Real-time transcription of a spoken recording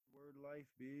life,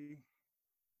 B.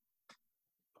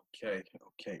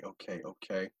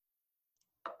 Okay.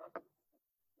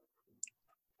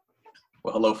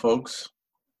 Well, hello, folks.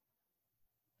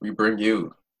 We bring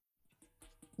you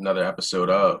another episode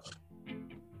of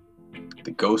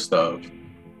The Ghost of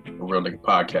a Real Nigga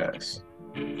Podcast.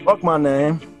 Fuck my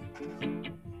name.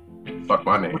 Fuck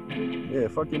my name. Yeah,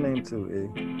 fuck your name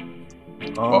too,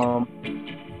 E. Well,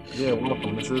 Yeah,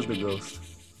 welcome. This is The Ghost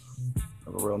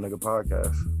of a Real Nigga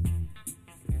Podcast.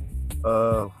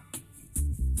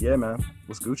 Yeah, man.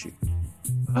 What's Gucci?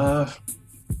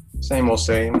 same old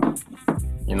same.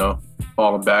 You know,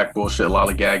 falling back, bullshit,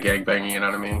 lollygag, gang banging, you know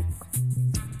what I mean?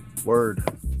 Word.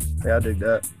 Yeah, I dig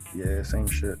that. Yeah, same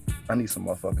shit. I need some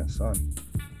motherfucking sun.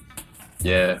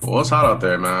 Yeah, well, it's hot out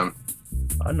there, man.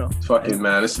 I know. Fucking,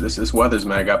 man, this weather's,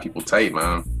 man, got people tight,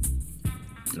 man.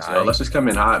 So let's just come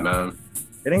in hot, man.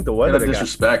 It ain't the weather that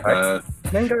disrespect, man.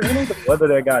 It ain't the weather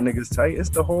that got niggas tight. It's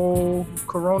the whole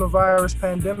coronavirus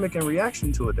pandemic and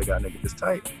reaction to it that got niggas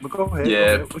tight. But go ahead.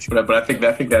 Yeah, go ahead. but I think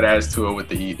that adds to it with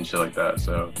the heat and shit like that.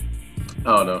 So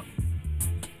I don't know.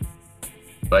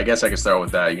 But I guess I can start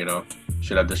with that. You know,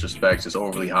 shit I disrespect, just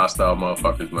overly hostile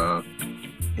motherfuckers,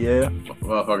 man. Yeah.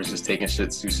 Motherfuckers just taking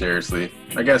shit too seriously.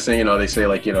 I guess, you know, they say,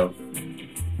 like, you know,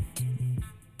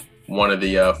 one of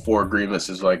the 4 agreements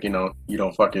is, like, you know, you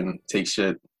don't fucking take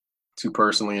shit too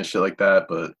personally and shit like that.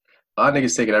 But a lot of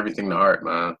niggas taking everything to heart,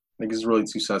 man. Niggas really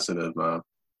too sensitive, man.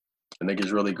 And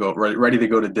niggas really ready to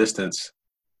go to distance,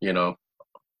 you know,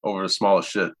 over the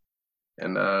smallest shit.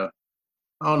 And I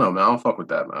don't know, man. I don't fuck with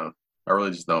that, man. I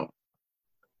really just don't.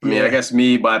 I mean, I guess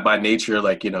me by nature,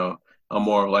 like, you know, I'm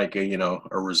more of like a, you know,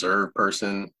 a reserved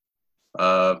person,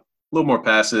 a little more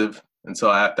passive until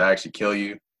I have to actually kill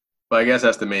you. But I guess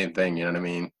that's the main thing, you know what I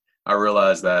mean? I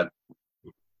realize that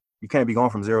you can't be going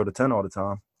from 0 to 10 all the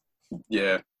time.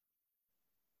 Yeah.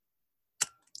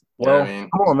 Well, you know what I mean?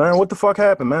 Come on, man. What the fuck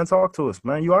happened, man? Talk to us,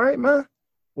 man. You all right, man?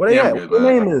 What they at? Good, what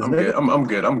man. Your name is, I'm nigga?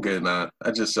 good. I'm good, man.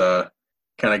 I just kind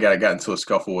of got into a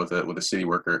scuffle with a city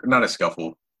worker. Not a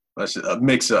scuffle. That's a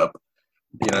mix-up.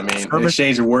 You know what I mean? An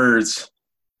exchange of words,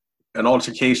 an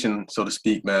altercation, so to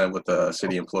speak, man, with a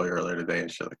city employee earlier today and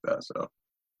shit like that. So.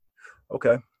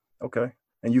 Okay.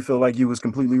 And you feel like you was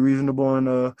completely reasonable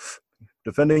in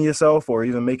defending yourself or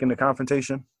even making the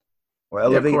confrontation or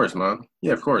elevate? Yeah, of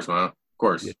course, man. Of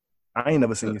course. Yeah. I ain't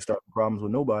never seen you start problems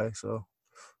with nobody, so.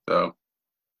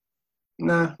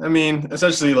 Nah, I mean,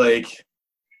 essentially, like,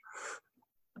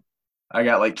 I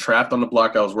got, like, trapped on the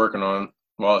block I was working on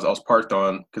while I was parked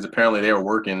on because apparently they were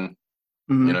working.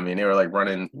 Mm-hmm. You know what I mean? They were, like,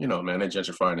 running, you know, man, they're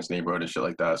gentrifying this neighborhood and shit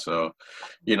like that. So,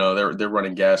 you know, they're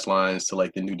running gas lines to,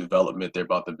 like, the new development they're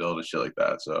about to build and shit like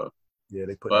that. So. Yeah,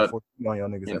 they put 4G on y'all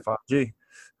niggas at 5G.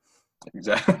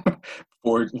 Exactly.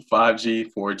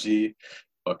 5G, 4G,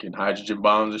 fucking hydrogen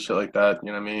bombs and shit like that.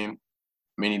 You know what I mean?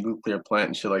 Mini nuclear plant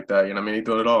and shit like that. You know what I mean? They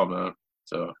do it all, man.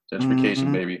 So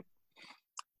gentrification, baby.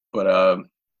 But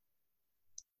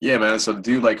yeah, man. So the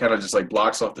dude, like, kind of just, like,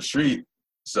 blocks off the street.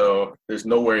 So there's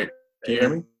nowhere. Can you hear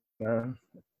me?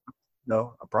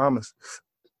 No, I promise.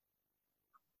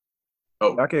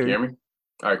 Oh, can you hear me?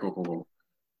 All right, cool.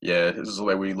 Yeah, this is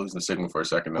like we losing the signal for a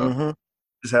second now. Mm-hmm.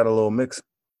 Just had a little mix.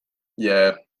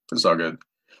 Yeah, it's all good.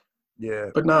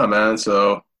 Yeah. But nah, man.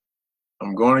 So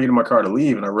I'm going to get in my car to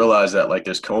leave, and I realize that, like,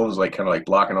 there's cones, like, kind of, like,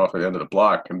 blocking off at the end of the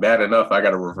block. And bad enough, I got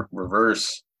to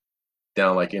reverse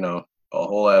down, like, you know, a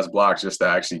whole ass block just to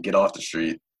actually get off the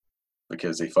street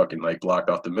because they fucking, like,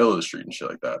 blocked off the middle of the street and shit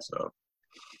like that. So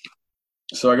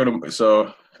I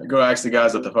go ask the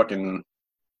guys at the fucking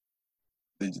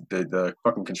the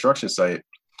fucking construction site,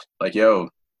 like, yo,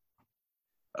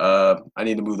 I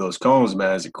need to move those cones,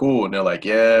 man. Is it cool? And they're like,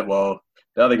 yeah, well,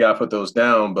 the other guy put those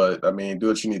down, but I mean, do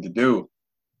what you need to do.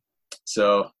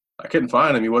 So I couldn't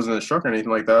find him. He wasn't a truck or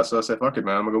anything like that. So I said, fuck it,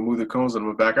 man. I'm gonna go move the cones and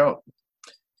I'm gonna back out.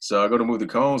 So I go to move the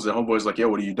cones, and homeboy's like, yo,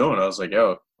 what are you doing? I was like,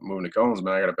 yo, I'm moving the cones,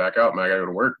 man. I gotta back out, man. I gotta go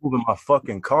to work. Moving my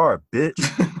fucking car, bitch.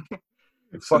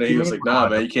 So then he was like, nah,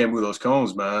 man, you can't move those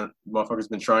cones, man. Motherfuckers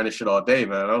been trying this shit all day,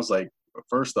 man. I was like,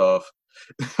 first off,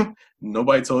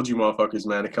 nobody told you motherfuckers,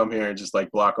 man, to come here and just, like,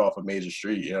 block off a major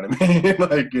street. You know what I mean?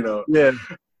 Like, you know, yeah.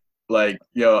 Like,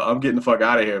 yo, I'm getting the fuck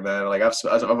out of here, man. Like, I've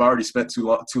already spent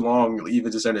too long even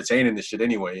just entertaining this shit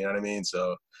anyway. You know what I mean?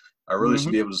 So I really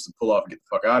should be able just to pull off and get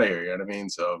the fuck out of here. You know what I mean?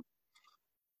 So,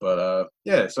 but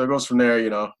yeah. So it goes from there, you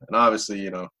know. And obviously,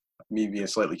 you know, me being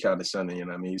slightly condescending, you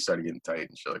know what I mean? He started getting tight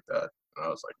and shit like that. And I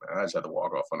was like, man, I just had to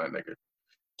walk off on that nigga.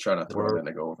 Try not to run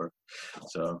that nigga over.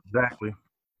 So exactly.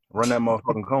 Run that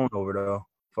motherfucking cone over, though.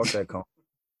 Fuck that cone.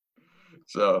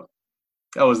 So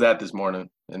that was that this morning.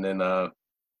 And then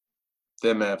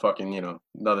then man, fucking,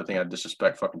 another thing I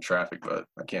disrespect fucking traffic, but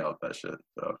I can't help that shit.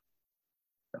 So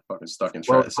I'm fucking stuck in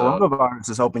Well, traffic. So coronavirus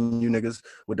is helping you niggas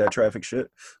with that traffic shit.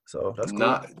 So that's cool.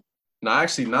 not, not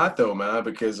actually not though, man,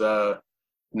 because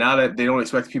now that they don't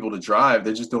expect people to drive,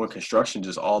 they're just doing construction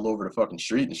just all over the fucking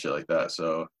street and shit like that.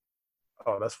 So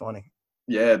Oh, that's funny.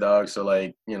 yeah, dog. So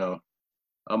like,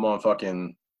 I'm on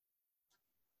fucking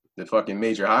the fucking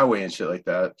major highway and shit like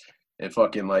that. And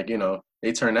fucking like,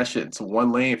 they turned that shit into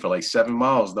one lane for like 7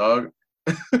 miles, dog.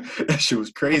 That shit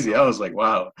was crazy. I was like,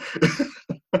 wow.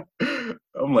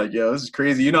 I'm like, yo, this is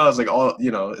crazy. It's like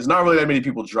it's not really that many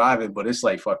people driving, but it's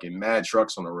like fucking mad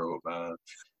trucks on the road, man.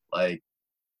 Like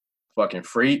fucking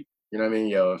freight. You know what I mean?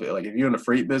 Yo, if you're in the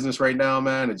freight business right now,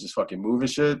 man, and just fucking moving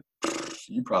shit,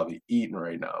 you probably eating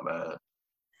right now, man.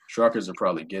 Truckers are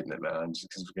probably getting it, man, just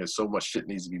because so much shit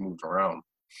needs to be moved around.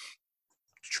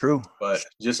 It's true. But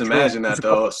just True. imagine that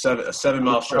though, a 7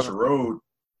 mile stretch of road.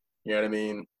 You know what I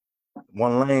mean?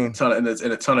 One lane.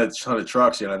 A ton of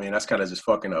trucks. You know what I mean? That's kind of just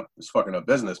fucking up. It's fucking up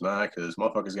business, man. Because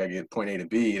motherfuckers gotta get point A to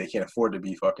B. They can't afford to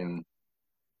be fucking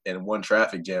in one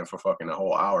traffic jam for fucking a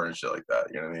whole hour and shit like that.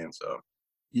 You know what I mean? So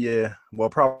Yeah. Well,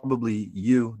 probably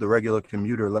you, the regular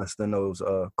commuter, less than those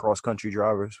cross country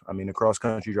drivers. I mean, the cross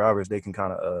country drivers, they can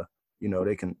kind of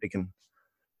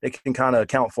they can kind of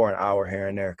account for an hour here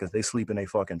and there because they sleep in a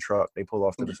fucking truck. They pull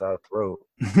off to the side of the road.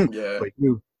 yeah, But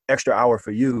you, extra hour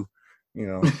for you,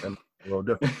 that a little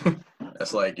different.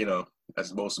 that's like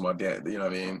that's most of my day. You know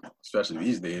what I mean? Especially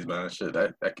these days, man. Shit,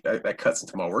 that cuts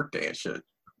into my work day and shit.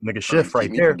 Nigga, I need to shift keep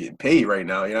right me from there. getting paid right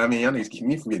now. You know what I mean? I need to keep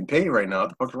me from getting paid right now. What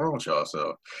the fuck's wrong with y'all?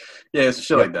 So, yeah, it's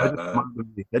shit Yeah, like that,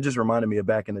 man. that just reminded me of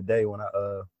back in the day when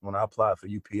I applied for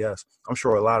UPS. I'm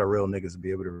sure a lot of real niggas will be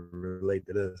able to relate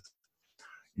to this.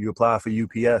 You apply for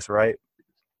UPS, right?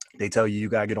 They tell you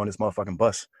gotta get on this motherfucking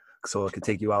bus so it could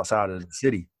take you outside of the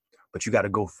city. But you gotta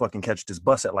go fucking catch this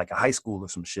bus at like a high school or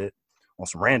some shit, on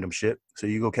some random shit. So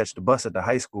you go catch the bus at the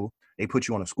high school. They put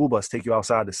you on a school bus, take you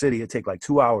outside the city. It take like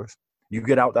 2 hours. You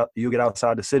get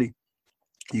outside the city.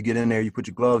 You get in there, you put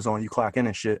your gloves on, you clock in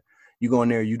and shit. You go in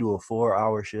there, you do a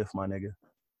 4-hour shift, my nigga.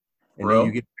 And then Bro,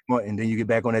 you get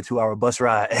back on that 2-hour bus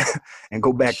ride and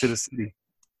go back to the city.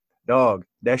 Dog,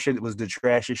 that shit was the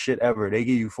trashiest shit ever. They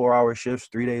give you 4-hour shifts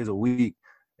 3 days a week.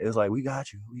 It was like, we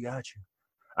got you.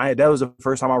 That was the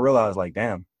first time I realized, like,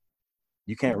 damn,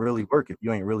 you can't really work if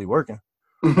you ain't really working.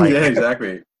 Like, yeah,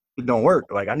 exactly. it don't work.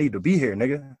 Like, I need to be here,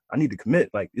 nigga. I need to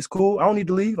commit. Like, it's cool. I don't need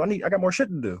to leave. I got more shit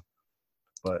to do.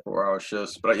 But 4 hour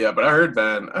shifts, but yeah, but I heard,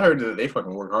 man, that they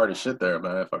fucking work hard as shit there,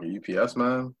 man. Fucking UPS,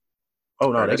 man. oh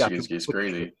I no, heard they that shit got you. gets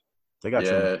crazy. They got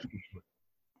you.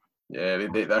 Yeah,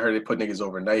 yeah. I heard they put niggas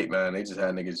overnight, man. They just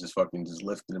had niggas just fucking just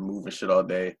lifting and moving shit all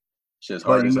day. Shit's But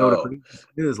hard you as know the hell. crazy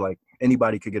thing is, like,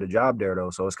 anybody could get a job there though.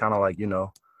 So it's kind of like,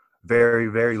 very,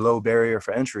 very low barrier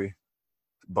for entry.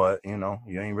 But you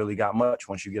ain't really got much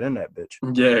once you get in that bitch.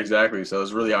 Yeah, exactly. So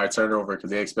it's really high turnover because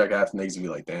they expect half the niggas to be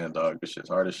like, damn, dog, this shit's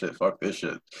hard as shit. Fuck this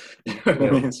shit. You know what I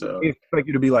Yeah, mean? So they expect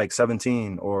you to be like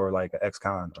 17 or like an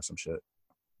ex-con or some shit.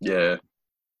 yeah,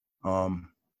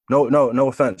 No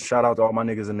offense. Shout out to all my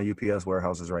niggas in the UPS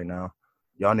warehouses right now.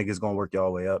 Y'all niggas gonna work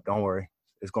y'all way up. Don't worry,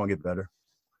 it's gonna get better.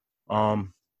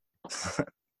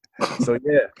 So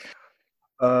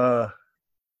yeah,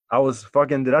 I was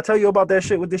fucking. Did I tell you about that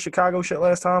shit with this Chicago shit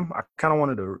last time? I kind of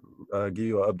wanted to give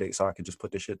you an update so I could just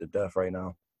put this shit to death right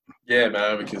now. yeah,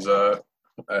 man. Because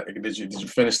did you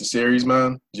finish the series,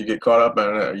 man? Did you get caught up, man?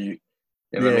 Are you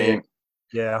know what I Yeah, mean?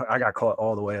 yeah. I got caught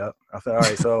all the way up. I feel all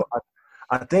right. So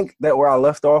I think that where I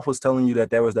left off was telling you that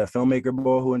there was that filmmaker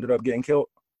boy who ended up getting killed.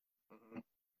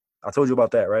 I told you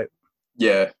about that, right?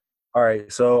 Yeah. All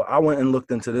right, so I went and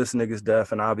looked into this nigga's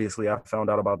death, and obviously I found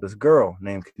out about this girl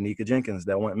named Kanika Jenkins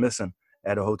that went missing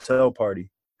at a hotel party.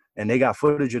 And they got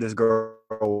footage of this girl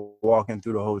walking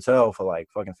through the hotel for like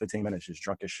fucking 15 minutes, just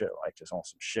drunk as shit, like just on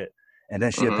some shit. And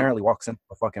then she Mm-hmm. apparently walks into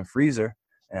the fucking freezer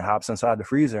and hops inside the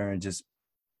freezer and just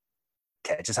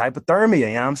catches hypothermia, you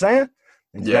know what I'm saying?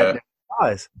 And Yeah. goddamn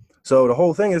dies. So the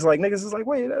whole thing is like, niggas is like,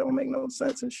 wait, that don't make no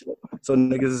sense and shit. So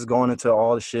niggas is going into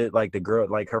all the shit. Like the girl,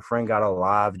 like her friend got a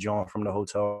live joint from the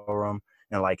hotel room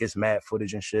and like it's mad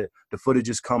footage and shit. The footage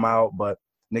has come out, but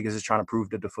niggas is trying to prove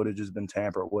that the footage has been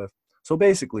tampered with. So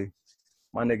basically,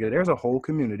 my nigga, there's a whole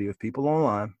community of people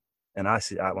online. And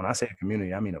when I say a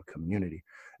community, I mean a community.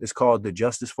 It's called the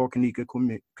Justice for Kanika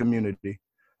community.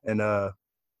 And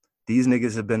these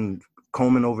niggas have been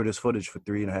combing over this footage for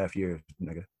 3.5 years,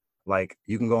 nigga. Like,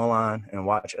 you can go online and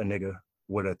watch a nigga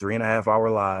with a 3.5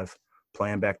 hour live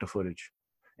playing back the footage.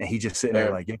 And he just sitting there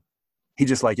Damn. like, he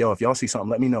just like, yo, if y'all see something,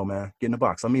 let me know, man. Get in the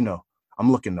box. Let me know.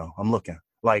 I'm looking, though. I'm looking.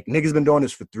 Like, niggas been doing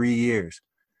this for 3 years.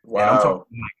 And I'm talking Wow.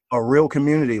 like a real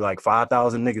community, like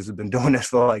 5,000 niggas have been doing this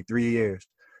for like 3 years,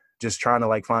 just trying to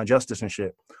like find justice and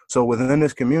shit. So within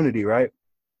this community, right,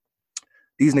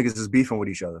 these niggas is beefing with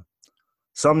each other.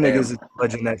 Some niggas Damn. is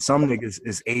alleging that some niggas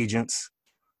is agents.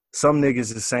 Some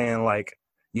niggas is saying like,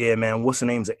 yeah, man, what's the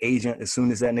name's an agent? As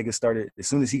soon as that nigga started, as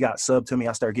soon as he got subbed to me,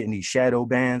 I started getting these shadow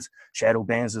bans. Shadow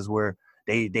bans is where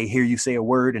they hear you say a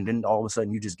word and then all of a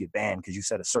sudden you just get banned because you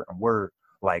said a certain word,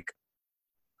 like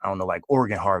I don't know, like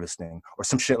organ harvesting or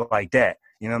some shit like that.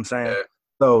 You know what I'm saying? Yeah.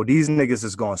 So these niggas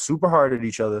is going super hard at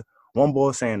each other. One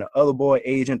boy saying the other boy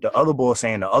agent, the other boy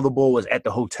saying the other boy was at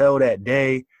the hotel that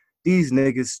day. These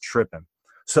niggas tripping.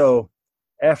 So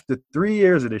after 3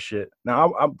 years of this shit,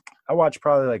 now I watched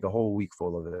probably like a whole week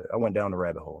full of it. I went down the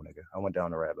rabbit hole, nigga. I went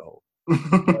down the rabbit hole.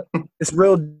 But it's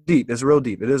real deep. It's real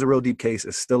deep. It is a real deep case.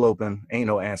 It's still open. Ain't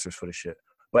no answers for the shit.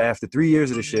 But after 3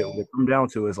 years of the shit, what it come down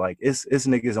to is like it's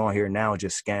niggas on here now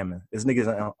just scamming. It's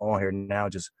niggas on here now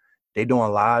just they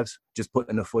doing lives, just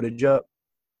putting the footage up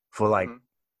for like Mhm.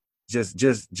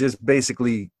 just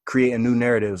basically creating new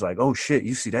narratives like, oh shit,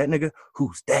 you see that nigga?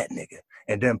 Who's that nigga?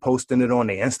 And then posting it on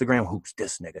their Instagram, who's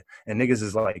this nigga? And niggas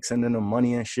is like sending them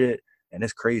money and shit. And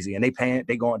it's crazy. And they paying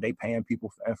people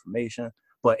for information,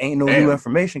 but ain't no new Damn.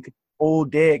 information.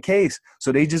 Old dead case.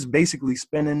 So they just basically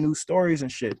spinning new stories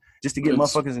and shit just to get It's,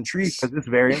 motherfuckers intrigued because it's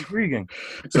very intriguing.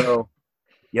 So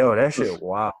yo, that shit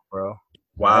wow, bro.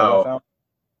 Now wow.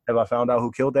 have I found out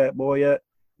who killed that boy yet?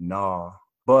 Nah.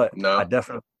 But I No.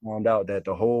 definitely found out that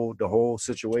the whole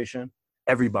situation,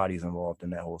 everybody's involved in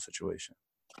that whole situation.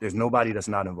 There's nobody that's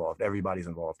not involved. Everybody's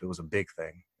involved. It was a big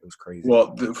thing. It was crazy.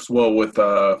 Well, with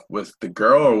the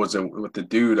girl, or was it with the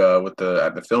dude, with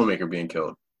the filmmaker being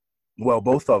killed? Well,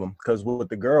 both of them. Because with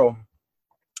the girl,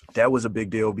 that was a big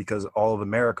deal because all of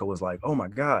America was like, oh my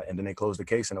God. And then they closed the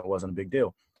case and it wasn't a big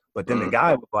deal. But then the Mm.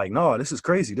 guy was like, no, this is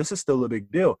crazy. This is still a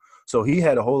big deal. So he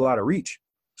had a whole lot of reach.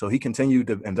 So he continued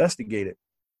to investigate it.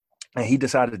 And he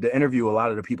decided to interview a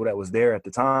lot of the people that was there at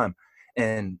the time.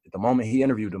 And the moment he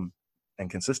interviewed them, and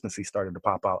consistency started to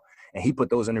pop out. And he put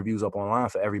those interviews up online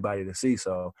for everybody to see.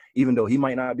 So even though he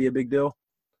might not be a big deal,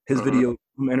 his Hmm. video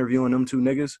him interviewing them two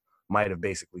niggas might have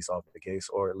basically solved the case,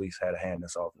 or at least had a hand in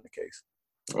solving the case.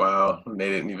 Wow, they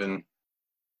didn't even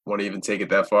want to even take it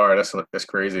that far. That's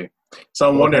crazy. So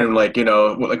I'm Well, wondering, apparently,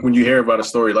 like, like when you hear about a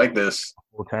story like this.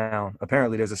 whole town.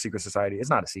 Apparently, there's a secret society. It's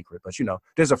not a secret, but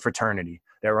there's a fraternity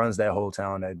that runs that whole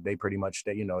town. That they pretty much,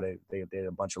 they're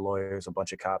a bunch of lawyers, a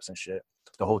bunch of cops and shit.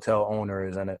 The hotel owner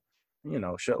is in it,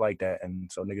 shit like that. And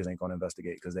so niggas ain't gonna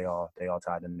investigate because they all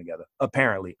tied in together.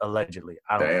 Apparently, allegedly,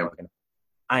 Damn.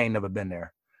 I ain't never been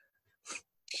there.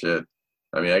 Shit.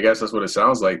 I mean, I guess that's what it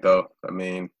sounds like, though. I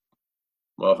mean,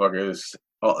 motherfuckers,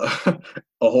 a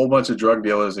whole bunch of drug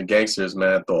dealers and gangsters,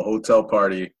 man, at the hotel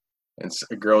party, and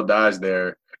a girl dies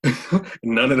there.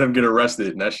 None of them get arrested,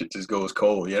 and that shit just goes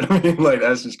cold. You know what I mean? Like,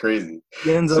 that's just crazy.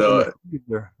 She ends up in the So,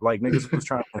 freezer. Like niggas was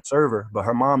trying to conserve her, but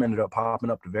her mom ended up popping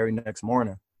up the very next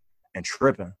morning and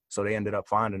tripping. So they ended up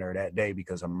finding her that day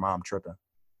because her mom tripping.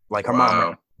 Like her mom ran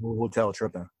wow. the whole hotel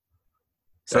tripping.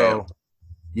 Damn. So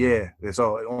yeah, it's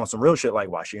all on some real shit. Like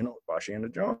why she in the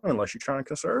joint unless you're trying to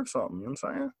conserve something. You know what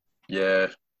I'm saying? Yeah.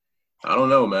 I don't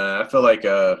know, man. I feel like,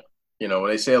 when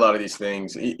they say a lot of these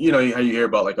things, how you hear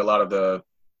about like a lot of the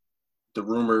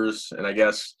rumors and I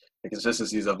guess the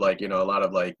consistencies of like, a lot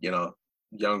of like,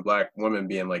 young black women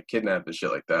being like kidnapped and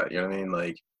shit like that. You know what I mean?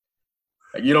 Like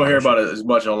you don't Nah, hear that shit. about it as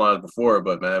much online as before,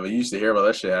 but man, we used to hear about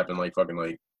that shit happen like fucking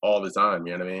like all the time.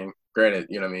 You know what I mean? Granted,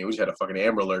 you know what I mean? We just had a fucking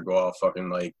Amber Alert go off fucking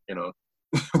like,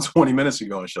 20 minutes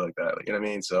ago and shit like that. Like, you know what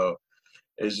I mean? So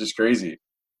it's just crazy.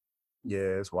 Yeah,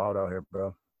 it's wild out here,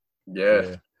 bro. Yeah.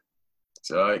 Yeah,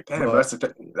 So like, damn, but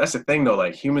that's the thing though.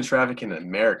 Like human trafficking in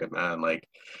America, man. Like,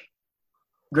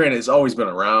 granted, it's always been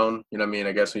around. You know what I mean?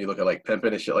 I guess when you look at like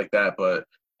pimping and shit like that, but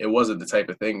it wasn't the type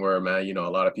of thing where, man, a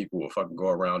lot of people will fucking go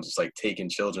around just like taking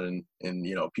children and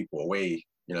people away.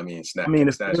 You know what I mean? I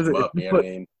mean, Snatching them up. You know what I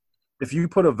mean? if you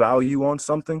put a value on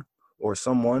something or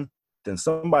someone, then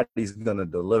somebody's gonna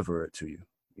deliver it to you.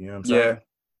 You know what I'm Yeah. saying?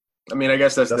 I mean, I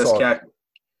guess That's all.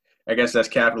 I guess that's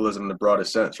capitalism in the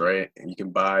broadest sense, right? And you can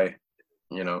buy,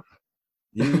 you know,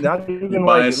 You not you even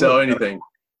buy like and sell look. anything.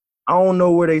 I don't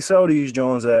know where they sell these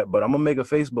Jones at, but I'm gonna make a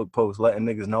Facebook post letting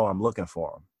niggas know I'm looking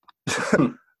for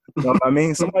them. You know what I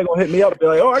mean? Somebody gonna hit me up and be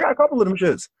like, "Oh, I got a couple of them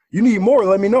shits. You need more?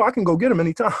 Let me know. I can go get them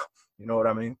anytime." You know what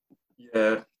I mean?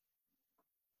 Yeah.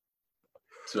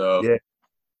 So Yeah,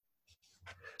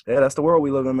 yeah. That's the world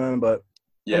we live in, man. But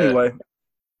yeah. anyway,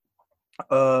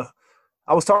 uh,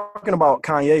 I was talking about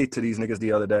Kanye to these niggas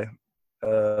the other day.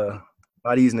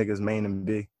 By these niggas, Main and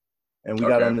B, and we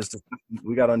got Okay. on this.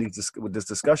 We got on with this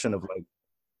discussion of like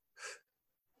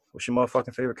What's your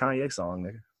motherfucking favorite Kanye song,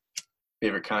 nigga?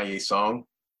 Favorite Kanye song?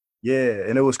 Yeah,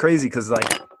 and it was crazy because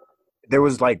like there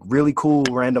was like really cool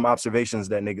random observations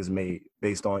that niggas made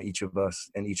based on each of us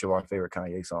and each of our favorite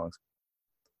Kanye songs.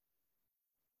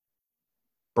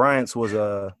 Bryant's was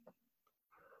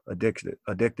addiction.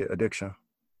 I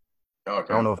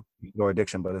Okay. don't know if it's your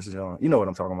addiction, but it's you know what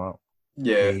I'm talking about.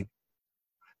 Yeah. Hey,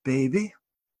 baby.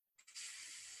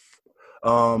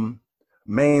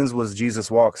 Maine's was Jesus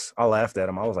Walks. I laughed at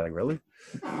him. I was like, really?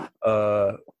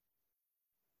 Uh,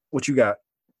 what you got?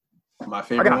 My I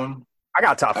favorite got one? I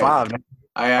got top I, five, man.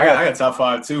 I I got got top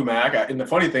five too, man. And the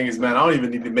funny thing is, man, I don't even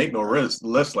need to make no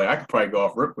list. Like I could probably go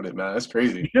off rip with it, man. That's you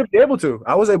crazy. should be able to.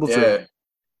 I was able to. Yeah.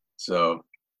 So,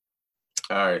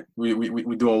 all right, we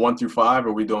doing 1 through 5,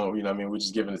 or we doing? You know, what I mean, we're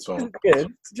just giving it to them. Yeah,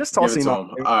 just Give toss it him to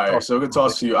out. them. All right. So good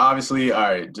toss to you. Obviously, all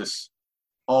right. Just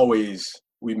always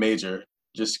we major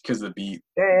just because of the beat,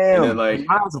 and then Damn. like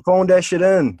Nas phoned that shit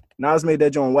in. Nas made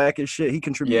that joint whack as shit. He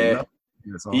contributed yeah, nothing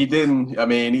to that he song. didn't. I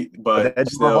mean, But but that joint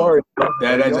still. hard.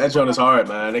 That joint is hard,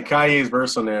 man. And Kanye's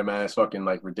verse on there, man, is fucking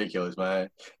like ridiculous, man.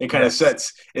 It kind of Yes.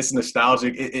 sets. It's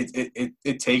nostalgic.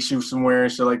 It takes you somewhere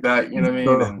and shit like that. You know what I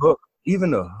mean? The And hook.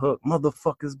 Even the hook.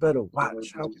 Motherfuckers better good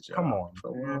watch out. Come job,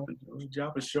 on, man.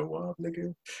 job to show up,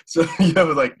 nigga. So yeah,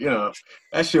 but like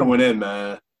that shit Come went on. in,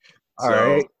 man. All So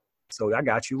right. So I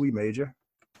got you. We major.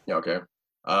 yeah, okay.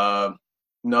 Uh,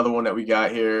 Another one that we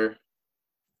got here.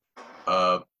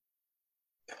 Uh,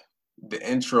 the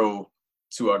intro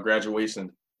to our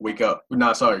graduation. Wake up.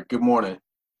 No, sorry. Good morning.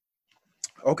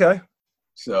 Okay.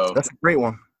 So That's a great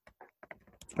one.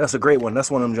 That's a great one. That's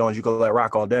one of them joints you can let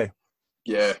rock all day.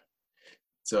 yeah.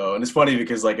 So and it's funny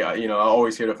because like I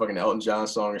always hear the fucking Elton John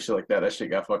song and shit like that. That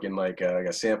shit got fucking like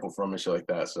got sampled from and shit like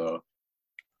that. So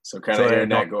kind So of that hearing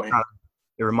that going.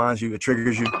 it reminds you, it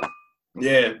triggers you.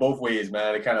 Yeah, both ways,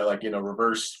 man. It kind of like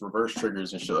reverse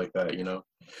triggers and shit like that.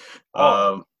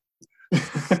 Oh.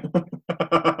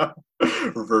 Um,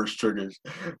 reverse triggers.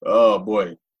 Oh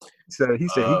boy. He said he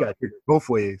Uh, got triggered both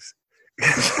ways.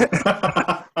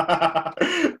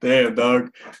 Damn,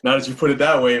 dog. Now that you put it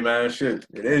that way, man, shit.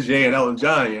 It is Jay and Elton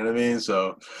John, you know what I mean?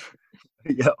 So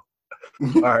Yeah.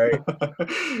 All right.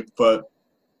 but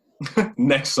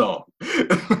next song.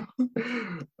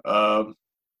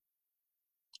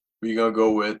 We're gonna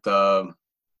go with damn,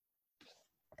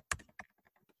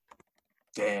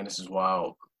 this is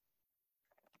wild.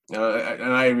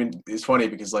 It's funny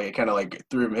because like it kind of like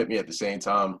three of them hit me at the same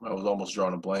time. I was almost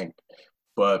drawing a blank,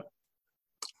 but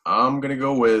I'm gonna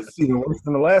go with. That's even worse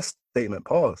than the last statement.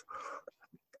 Pause.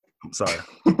 I'm sorry.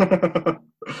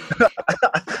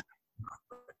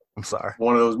 I'm sorry.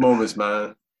 One of those moments,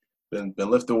 man. Been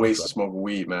lifting I'm weights to sorry. smoke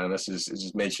weed, man. It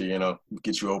just makes you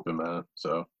get you open, man.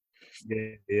 So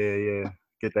Yeah.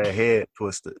 Get that head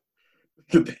twisted.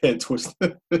 get the head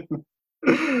twisted.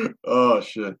 Oh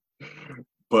shit!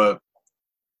 But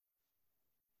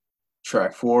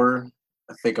track 4,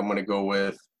 I think I'm gonna go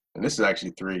with, and this is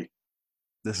actually 3.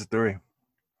 This is 3.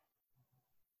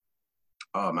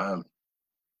 Oh man,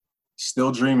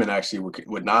 Still Dreaming actually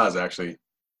with Nas actually.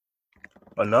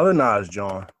 Another Nas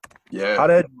John. Yeah. How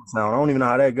that sound? I don't even know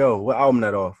how that go. What album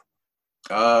that off?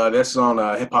 That's on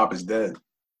Hip Hop Is Dead.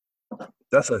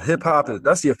 That's a hip hop.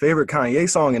 That's your favorite Kanye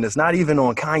song, and it's not even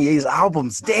on Kanye's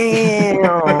albums.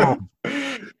 Damn.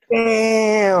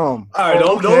 Damn. All right,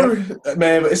 don't,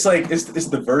 man. But it's like it's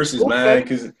the verses, man. Okay.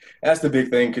 Because that's the big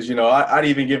thing. Because I'd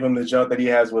even give him the jump that he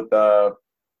has with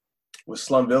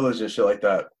Slum Village and shit like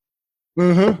that.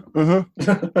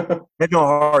 That joint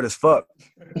hard as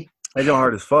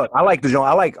fuck. I like the joint.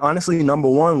 I like honestly number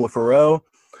 1 with Pharrell.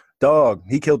 Dog,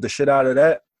 he killed the shit out of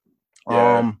that.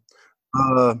 Yeah.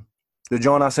 The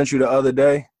joint I sent you the other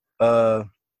day.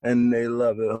 And they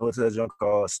love it. What's that joint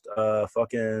called?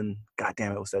 Fucking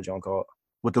goddamn it. What's that joint called?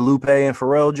 With the Lupe and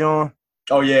Pharrell joint.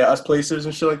 Oh yeah, Us Places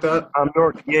and shit like that.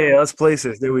 York. Yeah, Us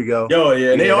Places. There we go. Yo,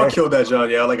 yeah, they all that killed that John.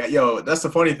 Yeah, like yo, that's the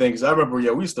funny thing because I remember, we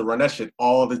used to run that shit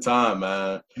all the time,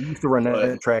 man. We used to run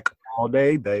that track all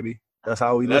day, baby. That's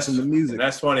how we listen to music. And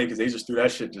that's funny because they just threw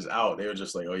that shit just out. They were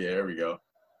just like, oh yeah, here we go.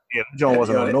 Yeah, John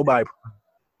wasn't on nobody.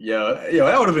 Yeah,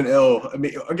 that would have been ill. I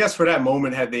mean, I guess for that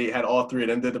moment, had they had all 3 of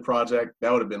them did the project,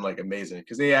 that would have been like amazing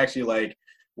because they actually like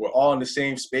were all in the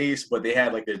same space, but they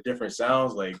had like their different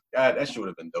sounds. Like that shit would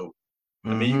have been dope.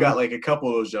 I mean, you got like a couple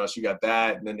of those jumps. You got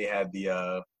that, and then they had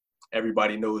the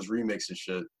Everybody Knows remix and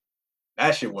shit.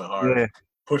 That shit went hard. Yeah.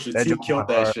 Pusha T killed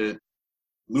that shit.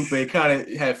 Lupe kind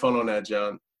of had fun on that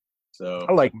jump. So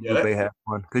I like Lupe had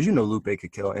fun because Lupe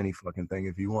could kill any fucking thing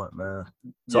if you want, man.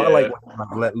 So yeah. I like when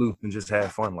I let loose and just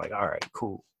have fun. Like, all right,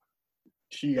 cool.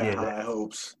 She got high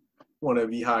hopes. Want to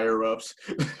be higher ups.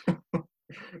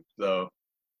 So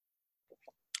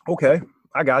Okay,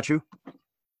 I got you.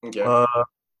 Okay, Uh,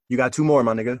 you got two more,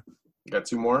 my nigga. got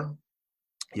two more.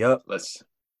 Yep. Let's.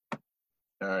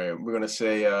 All right, we're gonna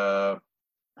say.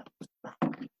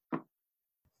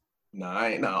 Nah, I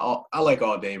ain't. Nah, I like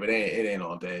all day, but it ain't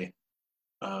all day.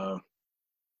 Um,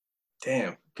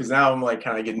 damn, because now I'm like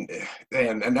kind of getting.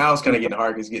 Damn, and now it's kind of getting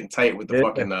hard because it's getting tight with the Yeah.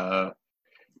 fucking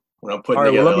when I'm putting All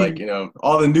right. Well, together let like me.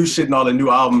 all the new shit and all the new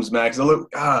albums, man. Because I look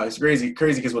it's crazy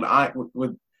because when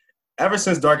with ever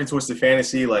since Dark and Twisted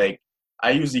Fantasy, like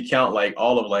I usually count like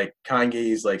all of like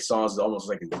Kanye's like songs as almost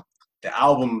like the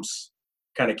albums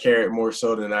kind of carry it more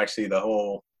so than actually the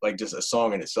whole like just a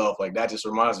song in itself. Like that just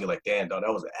reminds me like damn dog,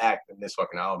 that was an act in this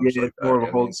fucking album, Yeah, shit like it's that. more You of know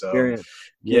a what I whole mean? So experience.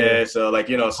 Yeah. yeah, so like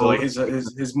so Whole like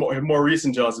his more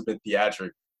recent Johns have been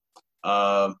theatric.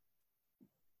 Um,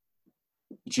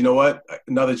 but you know what?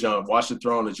 Another John, Watch the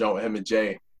Throne, the John with him and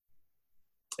Jay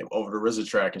over the RZA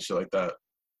track and shit like that.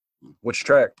 Which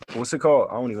track? What's it called?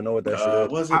 I don't even know what that shit is.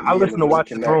 Was I, it I me and the listened to RZA Watch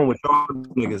the Connect? Throne with y'all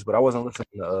niggas, but I wasn't listening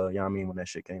to you know what I mean when that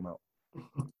shit came out.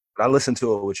 But I listened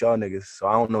to it with y'all niggas, so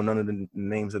I don't know none of the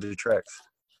names of the tracks.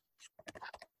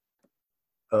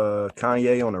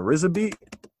 Kanye on a RZA beat.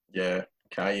 Yeah,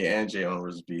 Kanye and Jay on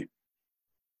RZA beat.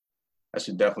 I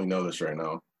should definitely know this right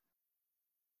now.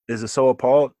 Is it So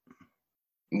Appalled?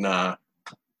 Nah,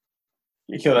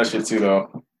 you kill that shit too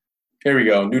though. Here we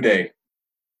go, New Day.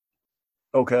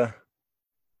 Okay.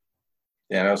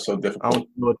 Yeah, that was so I difficult. don't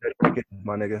know what that track is,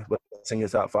 my nigga, but it's in your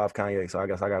top five Kanye, so I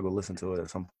guess I gotta go listen to it at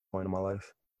some point in my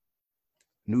life.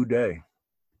 New Day.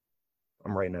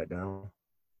 I'm writing that down.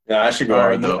 Yeah, I should go All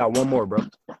right, hard you though. got one more, bro.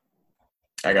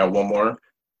 I got one more.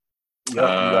 Yep, you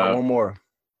got Uh, one more.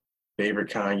 favorite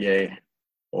Kanye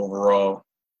overall.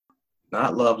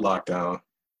 Not Love Lockdown.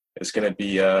 It's gonna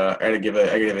be I gotta give it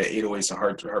 808s and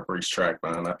Heartbreaks track,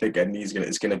 man. I think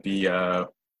it's gonna be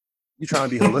You trying to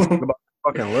be holistic about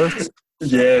the fucking list?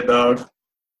 yeah, dog.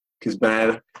 Cause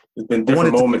man, there's been I different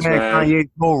wanted to moments, span man. Kanye's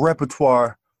whole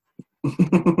repertoire,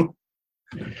 his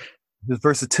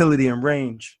versatility and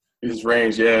range. His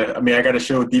range, yeah. I mean, I gotta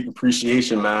show deep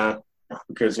appreciation, man.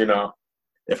 Because,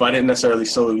 if I didn't necessarily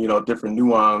show, different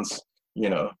nuance, you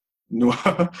know,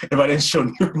 if I didn't show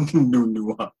new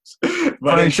nuance, if I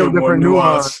I didn't ain't show show more different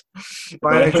nuance. nuance, If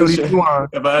I ain't show these nuance,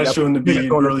 if I I didn't got show him to put be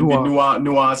on the really be nuance.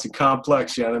 nuanced and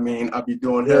complex, you know what I mean? I'd be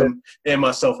doing Yeah, him and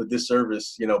myself a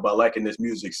disservice, by liking this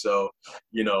music. So,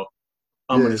 you know,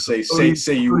 I'm yeah. gonna So say show say these,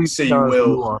 say show you these say you nuance and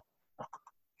will. nuance.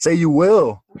 Say you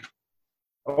will.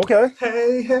 Okay.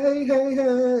 Hey, hey, hey,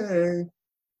 hey.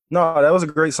 No, that was a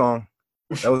great song.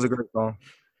 That was a great song.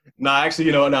 Nah,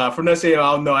 actually, from that saying,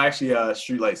 I don't know. Actually,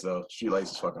 Streetlights though. Streetlights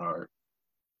is fucking hard.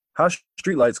 How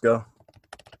Streetlights go?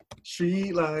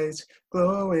 Streetlights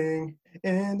glowing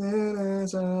in the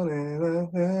sun.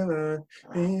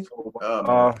 Oh man.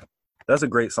 Uh, that's a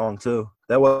great song too.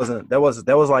 That was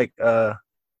like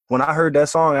when I heard that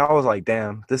song, I was like,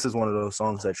 damn, this is one of those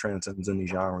songs that transcends any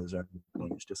genres or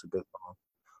anything. It's just a good song.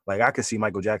 Like I could see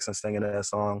Michael Jackson singing that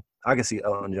song. I could see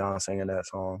Elton John singing that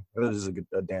song. It was just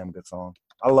a damn good song.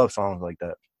 I love songs like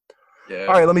that. All Yeah.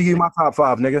 right, let me give you my top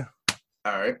five, nigga.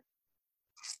 All right.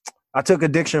 I took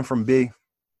Addiction from B.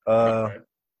 Okay.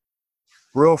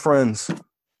 Real Friends,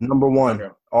 number one,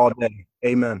 Okay. all day.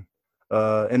 Amen.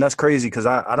 And that's crazy because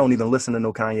I don't even listen to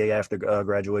no Kanye after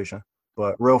graduation.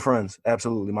 But Real Friends,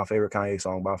 absolutely my favorite Kanye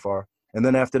song by far. And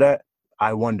then after that,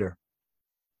 I Wonder.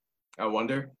 I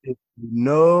wonder. If you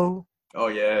know Oh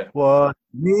yeah. what it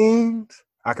means,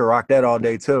 I could rock that all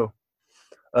day too.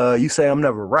 You say I'm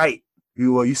never right.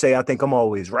 You say I think I'm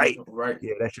always right. Right.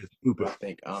 Yeah, that's just I stupid.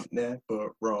 think I'm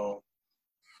never wrong.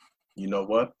 You know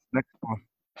what? Next one,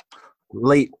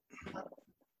 Late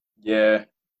Yeah.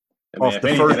 I mean, off if the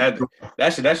anything,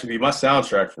 first. that should be my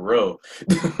soundtrack for real.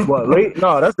 What Late?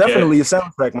 No, that's Yeah. definitely a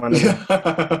soundtrack, my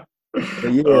nigga.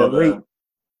 But yeah, Oh Late. man.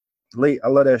 Late, I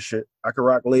love that shit. I could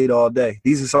rock Late all day.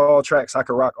 These are all tracks I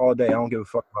could rock all day. I don't give a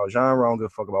fuck about genre. I don't give a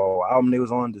fuck about what album they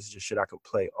was on. This is just shit I could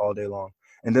play all day long.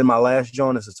 And then my last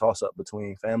joint is a toss up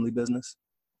between Family Business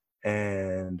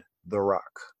and The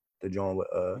Rock. The joint with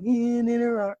in the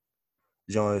Rock.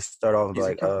 The joint start off He's a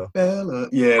like Capella.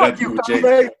 Yeah, fuck that you with Jake.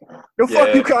 Kanye. Yo,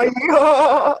 fuck you Yeah.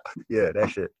 Kanye. Yeah, that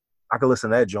shit. I could listen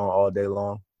to that joint all day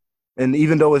long. And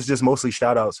even though it's just mostly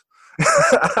shout outs.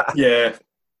 Yeah.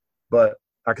 But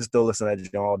I can still listen to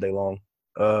that joint all day long.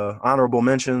 Honorable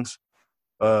mentions,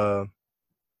 the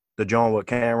joint with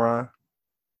Cameron.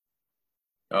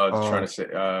 I was trying to say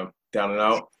down and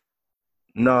out.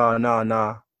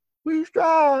 Nah. We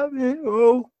striving.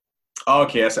 Oh, Oh,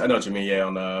 okay, I know what you mean. Yeah,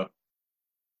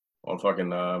 on fucking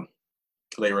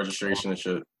late registration and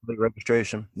shit. late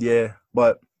registration. Yeah,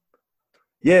 but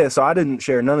Yeah, so I didn't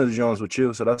share none of the Jones with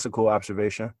you, so that's a cool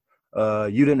observation.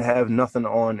 You didn't have nothing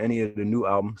on any of the new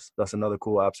albums. That's another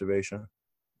cool observation.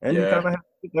 And you Yeah, kind of had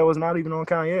that was not even on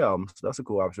Kanye albums. That's a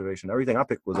cool observation. Everything I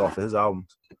picked was off of his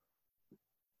albums.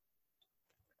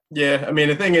 yeah. I mean,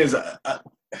 the thing is,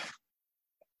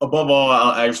 above all,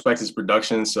 I respect his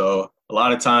production. So a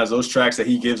lot of times, those tracks that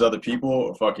he gives other people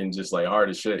are fucking just like hard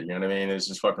as shit. You know what I mean? It's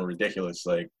just fucking ridiculous.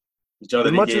 Like each other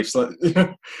As he much as gave, you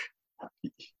know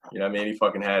what I mean? He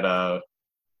fucking had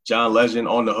John Legend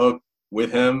on the hook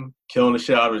with him, killing the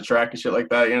shit out of the track and shit like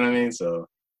that. You know what I mean? So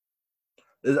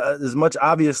as much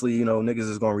obviously, niggas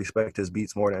is gonna respect his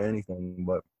beats more than anything.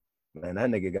 But man, that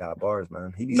nigga got bars,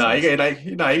 man. He be nah, saying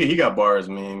he got bars.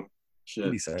 I mean, he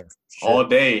shit, be saying all shit.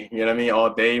 day. You know what I mean?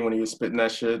 All day when he was spitting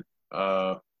that shit.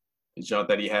 The jump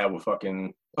that he had with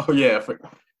fucking. Oh yeah,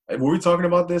 were we talking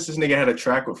about this? This nigga had a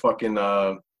track with fucking.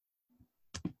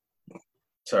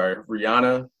 Sorry,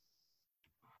 Rihanna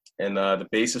and the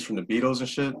bassist from the Beatles and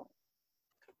shit.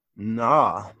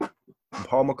 Nah,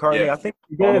 Paul McCartney. Yeah, I think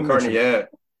we Paul did McCartney. mention. Yeah, I think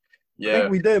yeah.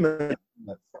 we did, man.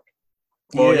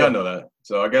 Well, y'all Yeah, know that.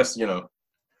 So I guess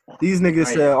these niggas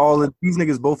I said these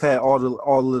niggas both had all the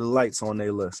lights on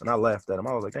their list, and I laughed at them.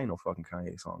 I was like, "Ain't no fucking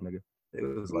Kanye song, nigga." It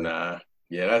was like, nah.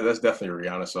 Yeah, that's definitely a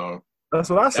Rihanna song. that's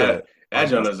what I That said. that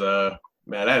joint is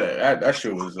man. That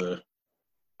shit was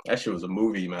that shit was a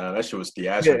movie, man. That shit was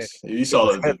Yeah, theatrics. You it saw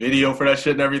was the video for that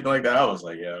shit and everything like that. I was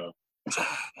like, yo.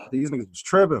 these niggas was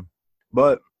tripping,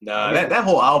 but I Nah, get that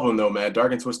whole album though, man,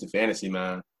 Dark and Twisted Fantasy,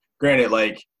 man. Granted,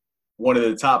 like one of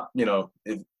the top,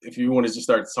 if you want to just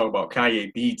start to talk about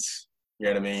Kanye beats, you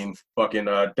know what I mean? Fucking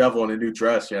Devil in a New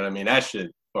Dress, you know what I mean? That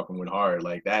shit fucking went hard.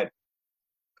 Like that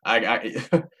I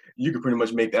you could pretty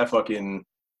much make that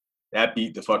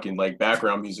beat the fucking like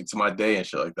background music to my day and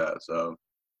shit like that. So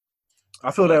I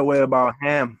feel but that way about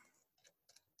Ham.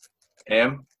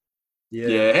 Ham, Yeah,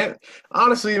 yeah, Ham,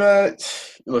 honestly, man,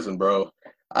 listen, bro.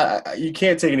 You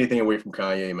can't take anything away from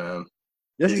Kanye, man.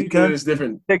 yes you Even can. it's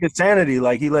different. Take his sanity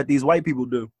like he let these white people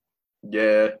do.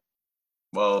 Yeah,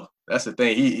 well, that's the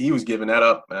thing. He was giving that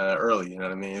up early. You know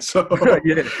what I mean? So,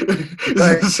 Yeah,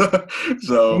 like so, you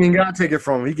so ain't gotta take it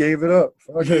from him. He gave it up.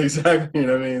 Fuck it. exactly. You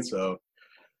know what I mean? So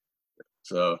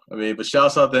I mean, but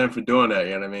shouts out to him for doing that.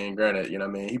 You know what I mean? Granted, you know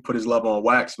what I mean. He put his love on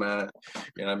wax, man.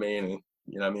 You know what I mean? And,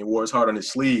 you know what I mean? Wore his heart on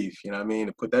his sleeve. You know what I mean?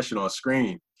 To put that shit on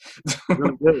screen. He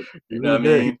really did. He You know really what I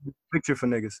did. He mean? painted a picture for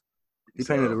niggas. He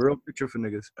painted a So real picture for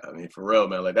niggas. I mean, for real,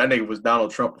 man. Like that nigga was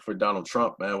Donald Trump before Donald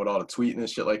Trump, man, with all the tweeting and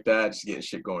shit like that, just getting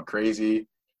shit going crazy.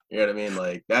 You know what I mean?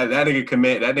 Like that nigga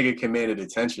commanded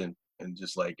attention and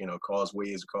just like, caused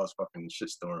waves, caused fucking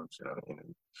shitstorms, you know what I mean?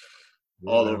 And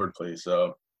Yeah, all over man. the place.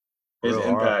 So his Real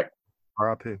impact.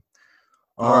 R.I.P.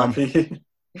 RIP.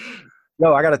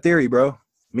 Yo, I got a theory, bro.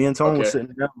 Me and Tone was Okay.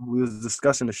 sitting down. We was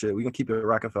discussing the shit. We gonna keep it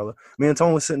Rockefeller. Me and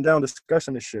Tone was sitting down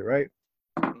discussing this shit, right?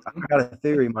 I got a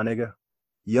theory, my nigga.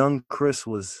 Young Chris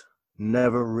was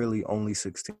never really only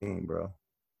 16, bro.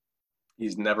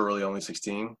 He's never really only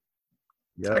 16. I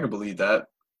Yep. can believe that.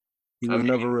 He I was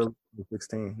never mean, really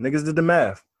 16. Niggas did the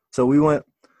math. So we went,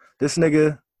 this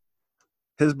nigga,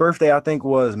 his birthday, I think,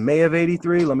 was May of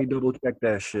 83. Let me double check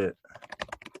that shit.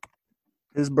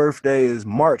 His birthday is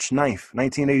March 9th,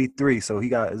 1983. So he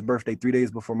got his birthday 3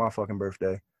 days before my fucking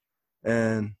birthday.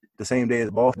 And the same day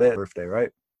as Boss Bad's birthday, right?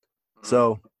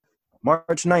 So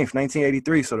March 9th,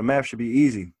 1983. So the math should be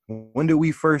easy. When did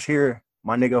we first hear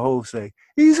my nigga Hov say,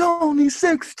 he's only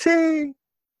 16?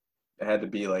 it had to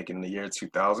be like in the year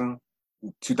 2000,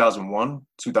 2001,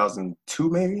 2002,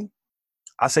 maybe.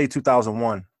 I say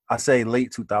 2001. I say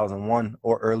late 2001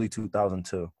 or early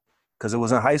 2002. Because it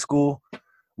was in high school.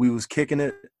 We was kicking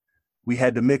it. We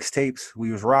had the mixtapes.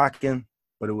 We was rocking,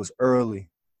 but it was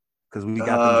early. Because we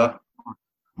got them. Uh,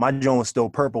 My joint was still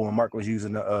purple when Mark was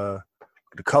using the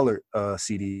colored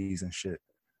CDs and shit.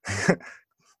 yeah, it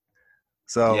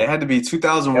So had to be that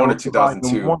 2001 or was the volume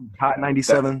 2002. one, Hot That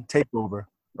 97 takeover,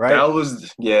 right? that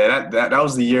was yeah, that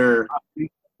was the year.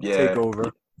 Yeah,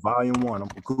 Takeover, volume one. I'm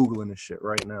Googling this shit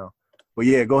right now. But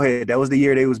yeah, go ahead. That was the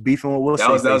year they was beefing with that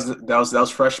What's was that Face. was that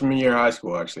was freshman year of high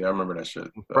school. Actually, I remember that shit.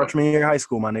 So, Freshman year of high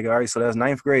school, my nigga. All right, so that's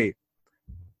ninth grade.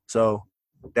 So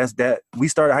that's that. We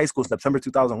started high school September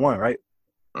 2001, right?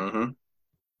 mm-hmm.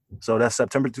 So that's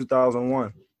September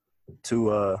 2001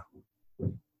 to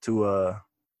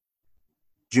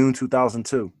June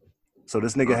 2002. So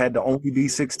this nigga had to only be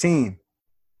 16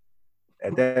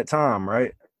 at that time,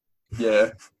 right?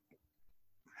 Yeah,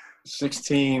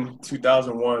 16,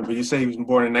 2001. But you say he was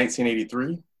born in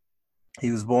 1983.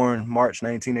 He was born March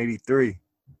 1983.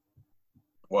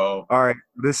 Well, All right,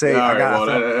 let's yeah, say all I right. got. I Well,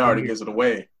 found that it right already here. gives it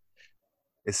away.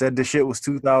 It said the shit was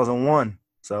 2001.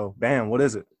 So, bam, what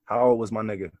is it? How old was my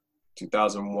nigga?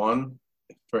 2001.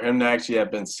 For him to actually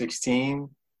have been 16,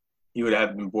 he would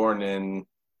have been born in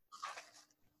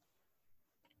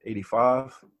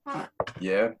 85.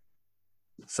 yeah.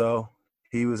 So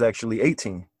he was actually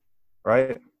 18,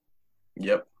 right?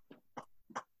 Yep.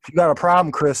 If you got a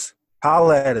problem, Chris,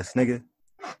 holla at us, nigga.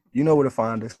 You know where to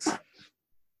find us.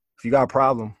 If you got a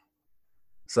problem.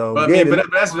 So But I yeah, mean, but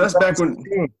that's back when.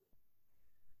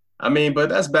 I mean, but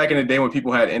that's back in the day when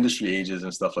people had industry ages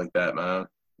and stuff like that, man.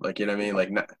 Like, you know what I mean? Like,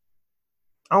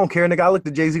 I don't care, nigga. I looked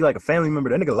at Jay-Z like a family member.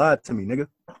 That nigga lied to me, nigga.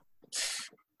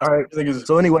 All right.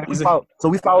 So anyway, we followed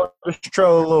this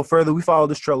trail a little further.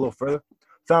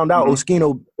 Found out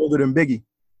Oskino older than Biggie.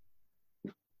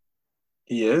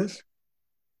 He is?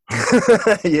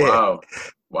 Yeah.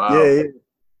 Wow.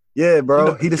 Yeah,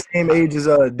 bro. He the same age as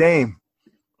Dame.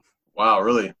 Wow,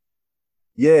 really?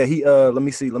 Yeah, he let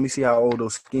me see how old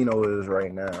Oskino is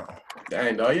right now.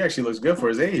 Dang, dog, he actually looks good for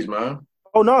his age, man.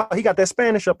 Oh no, he got that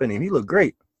Spanish up in him. He look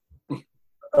great.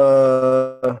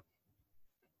 Oskino.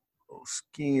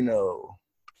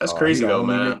 That's crazy though,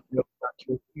 man.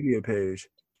 Wikipedia page.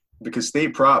 Because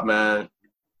State Prop, man,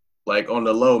 like on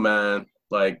the low, man,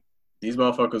 like these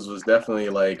motherfuckers was definitely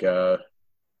like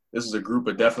this is a group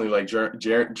of definitely like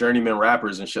journeyman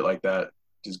rappers and shit like that.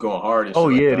 Just going hard and shit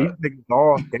like that. These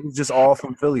niggas they was just all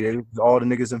from Philly. They was all the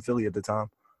niggas in Philly at the time.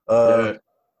 Yeah.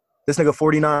 This nigga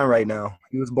 49 right now.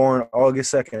 He was born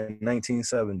August 2nd,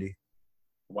 1970.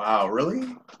 Wow, really?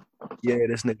 Yeah,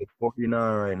 this nigga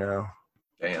 49 right now.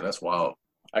 Damn, that's wild.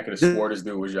 I could have swore this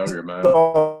dude was younger, man.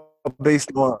 All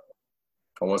based on.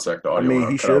 Oh, one sec, the audio. I mean,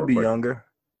 he should be younger,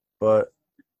 but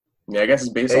yeah, I guess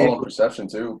it's based on perception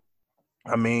too.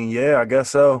 I mean, yeah, I guess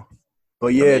so.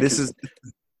 But yeah, this is.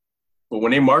 But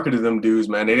when they marketed them dudes,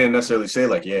 man, they didn't necessarily say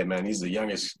like, yeah, man, he's the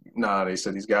youngest. Nah, they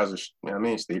said these guys are, you know what I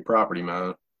mean, state property,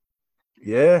 man.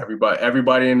 Yeah.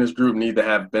 Everybody in this group need to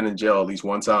have been in jail at least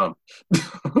one time.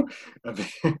 I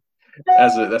mean,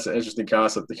 that's an interesting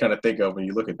concept to kind of think of when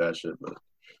you look at that shit. But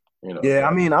you know. Yeah,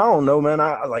 I mean, I don't know, man.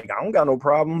 I don't got no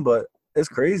problem, but it's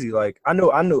crazy. Like I knew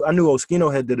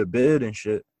Oskino had did a bid and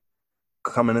shit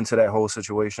coming into that whole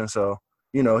situation. So,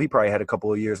 you know, he probably had a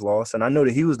couple of years lost. And I know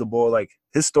that he was the boy, like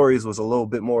his stories was a little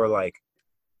bit more like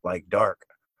dark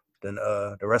than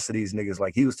the rest of these niggas.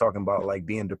 Like he was talking about like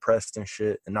being depressed and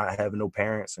shit and not having no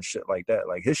parents and shit like that.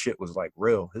 Like his shit was like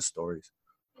real, his stories.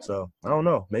 So I don't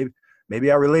know.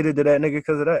 Maybe I related to that nigga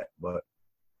because of that. But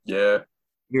yeah.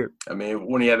 Here. I mean,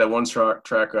 when he had that one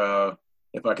track,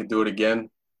 If I Could Do It Again.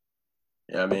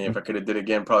 Yeah, I mean, if I could have did it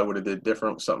again, probably would have did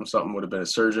different. Something would have been a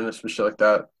surgeon or some shit like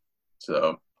that.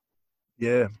 So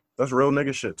yeah, that's real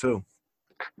nigga shit too.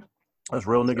 That's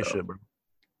real nigga shit, bro.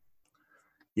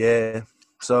 Yeah.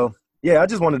 So yeah, I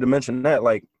just wanted to mention that,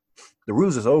 like, the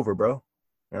ruse is over, bro.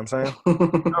 You know what I'm saying?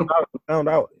 found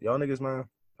out. Y'all niggas, man.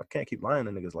 I can't keep lying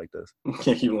to niggas like this.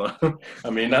 Can't keep lying. I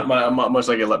mean, not much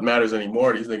like it matters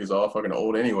anymore. These niggas all fucking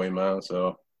old anyway, man.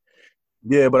 So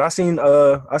yeah, but I seen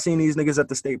these niggas at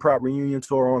the State Prop reunion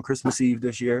tour on Christmas Eve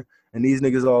this year, and these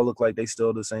niggas all look like they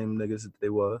still the same niggas that they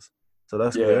was. So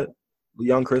that's good.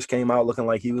 Young Chris came out looking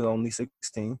like he was only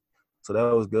 16, so that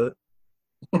was good.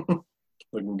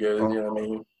 Looking good, you know what I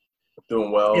mean?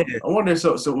 Doing well. Yeah. I wonder.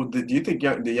 So do you think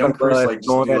the young Chris like just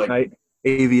do like night,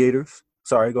 Aviators?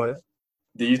 Sorry, go ahead.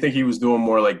 Do you think he was doing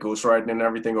more like ghostwriting and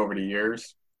everything over the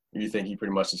years? Or do you think he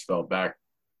pretty much just fell back?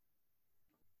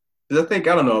 Because I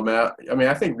don't know, man. I mean,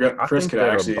 I think Chris could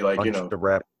actually, like, you know.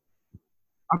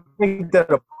 I think that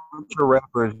a bunch of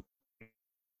rappers.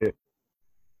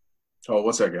 Oh,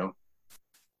 what's that, Gil?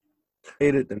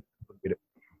 Hate it, then forget it.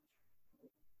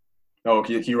 Oh,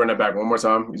 can you run that back one more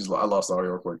time? I lost the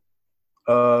audio real quick.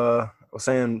 I was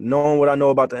saying, knowing what I know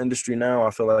about the industry now,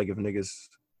 I feel like if niggas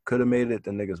could have made it,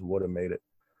 then niggas would have made it.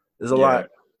 There's a lot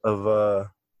of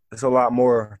it's a lot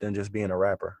more than just being a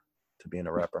rapper to being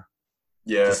a rapper.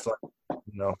 Yeah. Just like,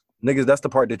 you know, niggas, that's the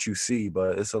part that you see,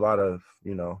 but it's a lot of,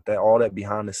 you know, that all that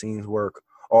behind the scenes work,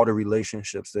 all the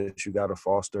relationships that you got to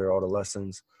foster, all the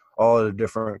lessons, all the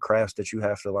different crafts that you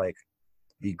have to like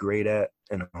be great at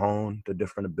and hone the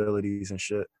different abilities and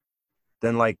shit.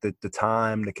 Then like the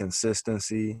time, the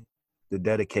consistency, the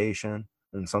dedication,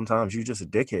 and sometimes you just a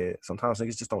dickhead. Sometimes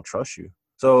niggas just don't trust you.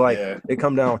 So like it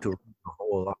come down to a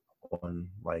whole lot when,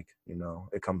 like, you know,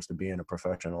 it comes to being a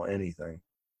professional anything.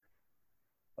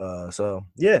 So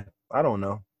yeah, I don't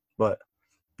know, but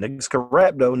niggas could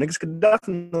rap though. Niggas could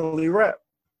definitely rap.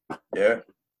 Yeah.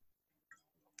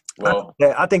 Well,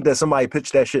 I think that somebody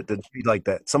pitched that shit to Jay like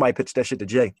that. Somebody pitched that shit to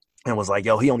Jay and was like,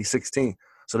 "Yo, he only 16."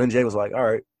 So then Jay was like, "All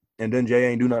right," and then Jay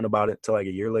ain't do nothing about it till like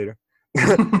a year later.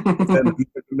 Then he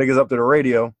took niggas up to the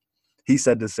radio. He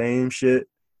said the same shit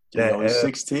He only That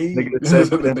 16. nigga said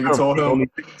Nigga told he's him, only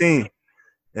 16.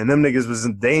 And them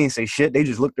niggas they ain't say shit. They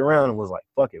just looked around and was like,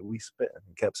 fuck it, we spitting.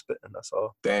 And kept spitting. That's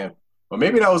all. damn. Well,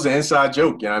 maybe that was an inside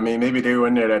joke. You know what I mean? Maybe they were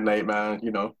in there that night, man.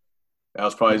 You know, that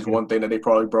was probably one thing that they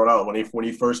probably brought out when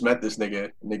he first met this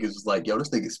nigga. Niggas was like, yo, this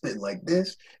nigga spitting like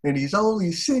this, and he's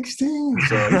only 16.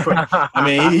 So,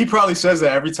 he probably says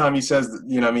that every time he says,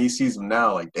 you know what I mean? He sees him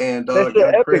now, like, damn, That dog, shit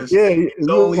young epic. Chris. Yeah, He's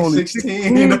only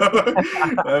 16. You know?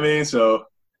 I mean, so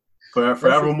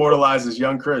forever immortalizes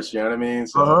young Chris. You know what I mean?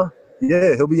 So,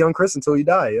 Yeah, he'll be young Chris until he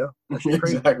die, yeah. That shit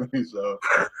crazy. Exactly. So,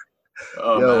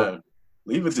 oh, Yo, man.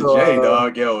 Leave it to Jay,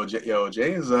 dog.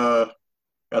 Jay is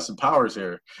got some powers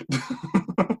here.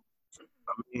 I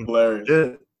mean, Hilarious.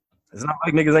 shit. It's not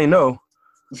like niggas ain't know.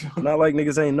 Not like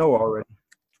niggas ain't know already.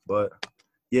 But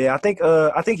yeah, I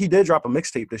think he did drop a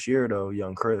mixtape this year though,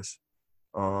 young Chris.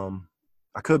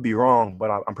 I could be wrong, but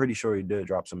I'm pretty sure he did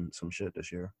drop some shit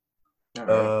this year. All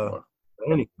right.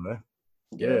 Anyway.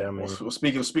 Yeah, I mean, well,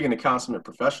 speaking of consummate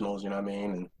professionals, you know what I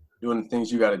mean, and doing the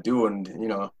things you got to do, and you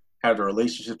know, have the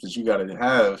relationships that you got to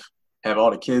have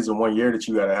all the kids in 1 year that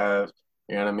you got to have,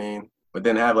 you know what I mean, but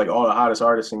then have like all the hottest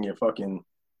artists in your fucking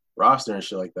roster and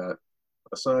shit like that.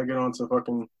 Let's get on to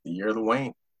fucking the year of the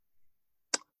Wayne.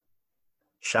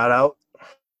 Shout out.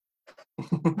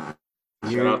 Shout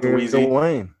out to Weezy.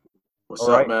 Wayne. What's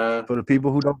up, man? For the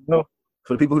people who don't know,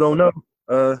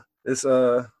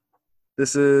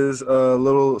 this is a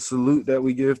little salute that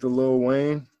we give to Lil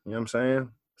Wayne. You know what I'm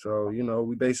saying? So, you know,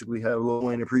 we basically have Lil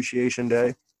Wayne Appreciation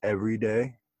Day every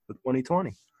day for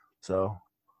 2020. So,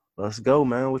 let's go,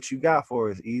 man. What you got for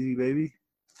us? Easy, baby.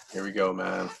 Here we go,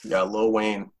 man. We got Lil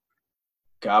Wayne.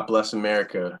 God Bless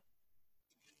America.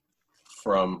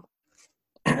 From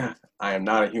I Am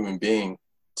Not a Human Being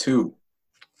to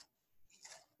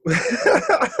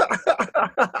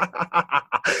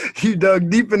You dug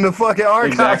deep in the fucking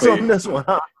archives on this one,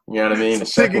 huh? You know what I mean? The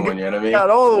second one, you know what I mean? Got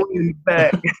all the way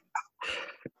back.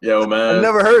 Yo, man. I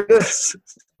never heard this.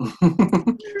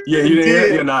 Yeah, you didn't hear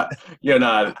it? You're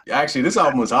not. Actually, this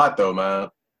album was hot, though, man.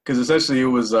 Because essentially it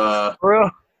was, For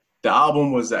real? The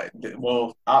album was that,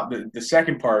 well, the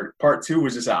second part two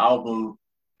was just an album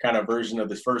kind of version of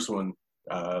this first one.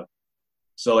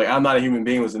 So, like, I'm Not a Human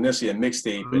Being was initially a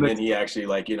mixtape, and then he actually,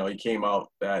 like, you know, he came out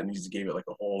that and he just gave it, like,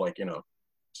 a whole, like, you know,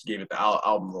 just gave it the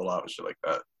album rollout and shit like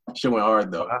that. Shit went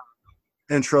hard, though.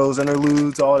 Intros,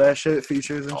 interludes, all that shit,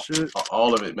 features and shit.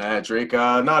 All of it, man. Drake,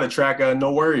 not a track,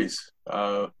 No Worries.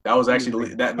 That was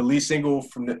actually, the lead single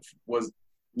was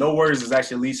No Worries is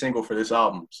actually the lead single for this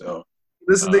album, so.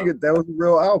 This nigga, that was a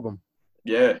real album.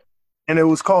 Yeah. And it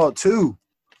was called 2.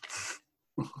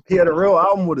 He had a real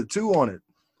album with a 2 on it.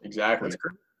 Exactly.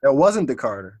 That wasn't the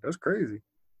Carter. That's crazy.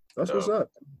 That's what's up.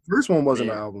 First one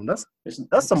wasn't an album. That's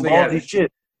some ballsy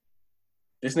shit.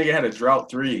 This nigga had a Drought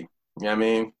 3. You know what I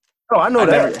mean? Oh, I know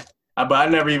that. But I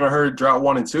never even heard Drought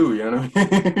 1 and 2. You know what I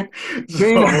mean?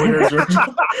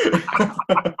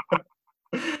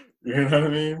 You know what I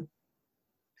mean?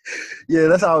 Yeah,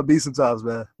 that's how it be sometimes,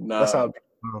 man. Nah. That's how it be.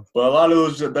 But a lot of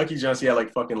those Ducky Johnts, he had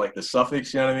like fucking like the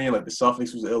suffix, you know what I mean? Like the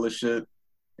suffix was ill as shit.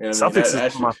 You know Suffix is one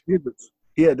of my favorites.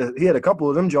 He had a couple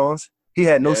of them Johns. He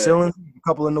had No Ceilings, a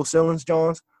couple of No Ceilings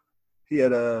Johns. He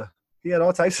had all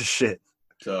types of shit.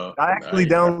 So I actually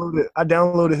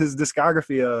downloaded his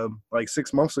discography like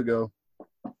 6 months ago.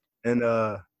 And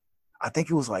I think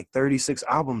it was like 36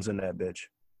 albums in that bitch.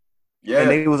 Yeah.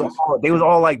 And they was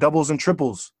all like doubles and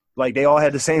triples. Like they all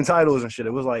had the same titles and shit.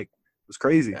 It was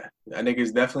crazy. Yeah, that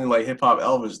nigga's definitely like hip hop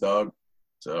Elvis, dog.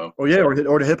 So. Oh yeah, or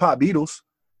the hip hop Beatles.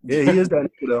 Yeah, he is that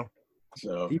nigga though.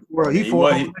 So he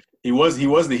was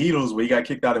the Heatles, but he got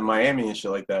kicked out in Miami and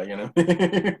shit like that, you know.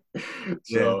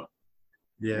 So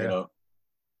yeah, you know,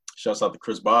 shouts out to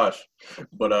Chris Bosh.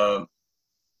 But all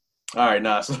right,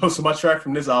 nah. So my track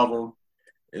from this album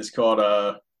is called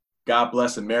 "God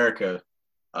Bless America"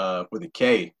 with a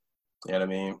K. You know what I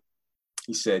mean?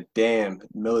 He said, "Damn,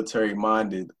 military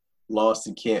minded, lost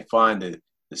and can't find it.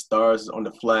 The stars on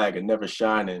the flag are never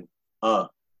shining.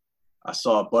 I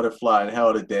saw a butterfly in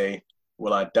hell today.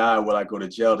 Will I die? Will I go to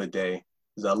jail today?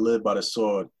 Because I live by the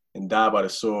sword and die by the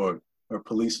sword. When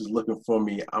police is looking for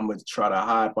me, I'm going to try to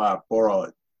hide by a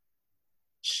broad.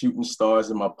 Shooting stars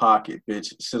in my pocket,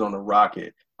 bitch. Sit on a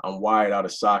rocket. I'm wired out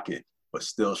of socket, but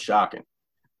still shocking."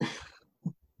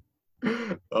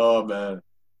 Oh, man.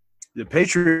 The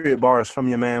Patriot bars from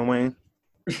your man, Wayne.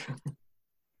 You know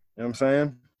what I'm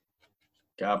saying?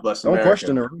 God bless America.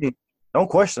 Don't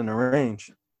question the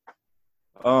range.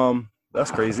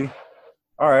 That's crazy.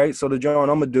 All right, so the joint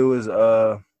I'm gonna do is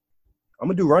I'm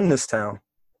gonna do Run This Town.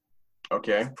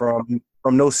 Okay. From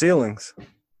No Ceilings.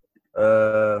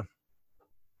 That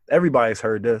everybody's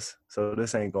heard this, so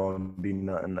this ain't gonna be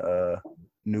nothing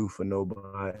new for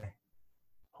nobody.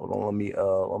 Hold on,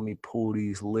 let me pull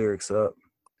these lyrics up.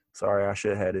 Sorry, I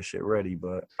should have had this shit ready,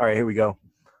 but all right, here we go.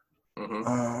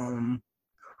 Mm-hmm.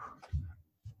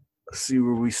 Let's see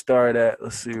where we start at.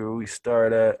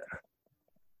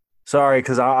 Sorry,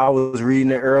 because I was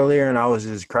reading it earlier and I was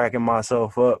just cracking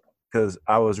myself up because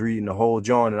I was reading the whole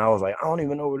joint and I was like, I don't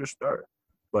even know where to start.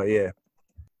 But yeah.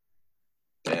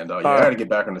 And I gotta get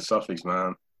back on the suffix,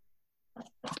 man.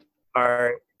 All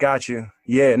right, got you.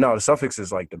 Yeah, no, the suffix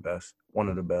is like the best, one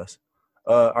of the best.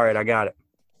 All right, I got it.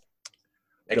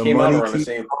 It came out around the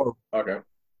same. Okay.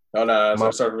 Oh no,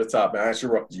 I'm sorry for the top, man. I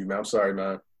interrupted you, man. I'm sorry,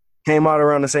 man. Came out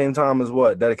around the same time as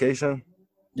what? Dedication?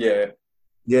 Yeah.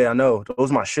 Yeah, I know. Those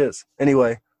are my shits.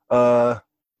 Anyway, the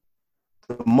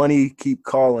money keep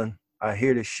calling. I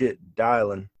hear the shit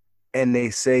dialing. And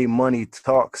they say money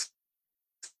talks.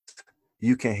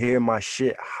 You can hear my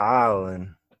shit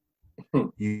howling.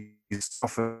 You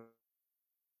suffer.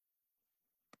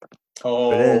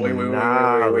 Oh,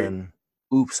 wait.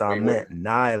 Oops, I meant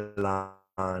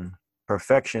nylon.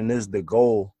 Perfection is the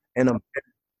goal. And I'm.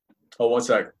 Oh, one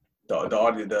sec. The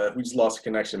audio, we just lost the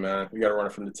connection, man. We gotta run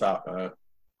it from the top. From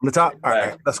the top. All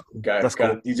right, that's cool. That's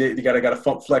cool. DJ, you gotta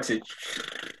funk flex it.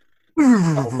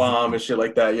 Bomb and shit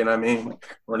like that. You know what I mean?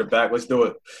 Run it back. Let's do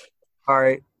it. All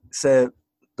right. Said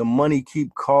the money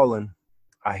keep calling.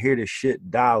 I hear the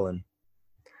shit dialing.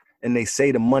 And they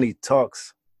say the money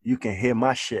talks. You can hear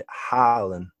my shit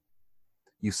howling.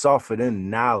 You softer than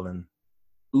nylon.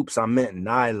 Oops, I meant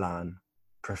nylon.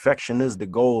 Perfection is the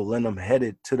goal, and I'm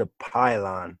headed to the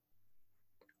pylon.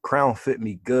 Crown fit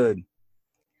me good.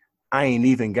 I ain't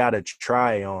even got a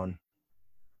try on.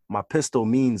 My pistol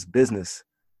means business.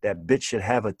 That bitch should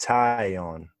have a tie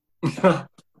on.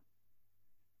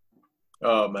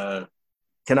 Oh man.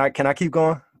 Can I keep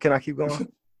going? Can I keep going?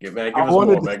 Yeah, man, give us more,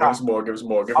 man. Give us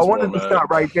more, man. I wanted to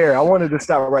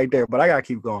stop right there. But I gotta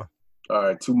keep going. All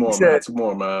right, two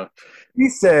more, man. He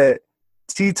said,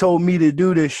 T told me to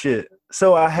do this shit,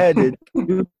 so I had to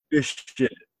do this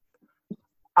shit.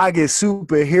 I get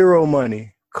superhero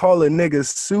money, call a nigga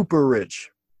super rich.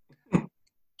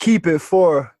 Keep it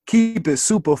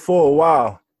super for a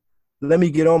while. Let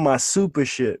me get on my super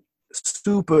shit.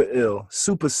 Super ill,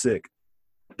 super sick.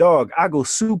 Dog, I go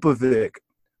super Vic.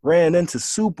 Ran into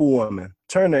Superwoman,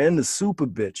 turned her into super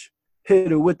bitch. Hit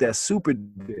her with that super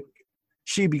dick.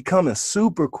 She be coming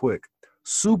super quick.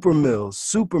 Super Mills,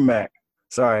 Super Mac.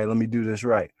 Sorry, let me do this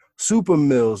right. Super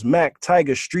Mills, Mac,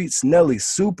 Tiger Streets, Nelly,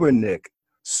 Super Nick,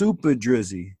 Super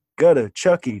Drizzy, Gutter,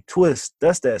 Chucky, Twist.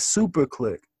 That's that super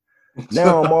click.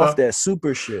 Now I'm off that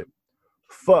super shit.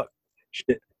 Fuck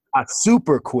shit. I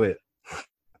super quit.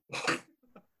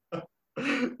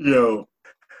 Yo.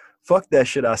 Fuck that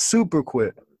shit. I super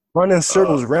quit. Running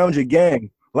circles around your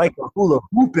gang like a hula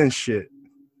hoop and shit.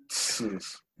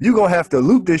 You gonna have to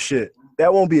loop this shit.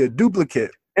 That won't be a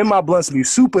duplicate. And my blunts be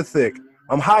super thick.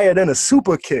 I'm higher than a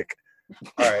super kick.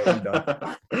 All right, I'm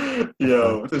done.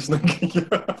 Yo, this nigga,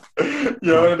 that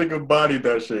nigga bodied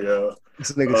that shit, yo.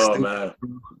 This nigga stupid. Man.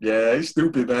 Yeah, he's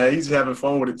stupid, man. He's having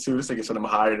fun with it too. This nigga said I'm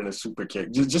higher than a super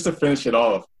kick. Just to finish it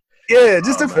off. Yeah,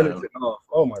 just to finish it off.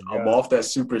 Oh my god. I'm off that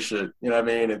super shit. You know what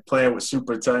I mean? And playing with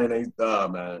super tight. Oh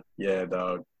man. Yeah,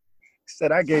 dog. He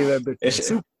said I gave that bitch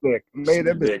super quick. Made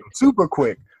that bitch super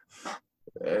quick.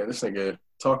 Yeah, this nigga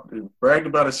bragged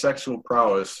about his sexual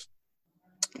prowess.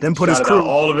 Then put his crew.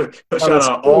 Shout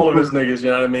out all of his niggas,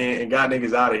 you know what I mean? And got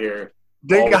niggas out of here.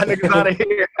 They got niggas out of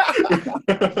here.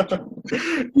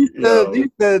 he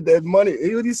said that money.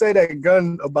 What he say that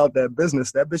gun about that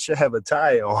business? That bitch should have a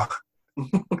tie on.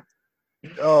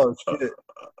 Oh shit.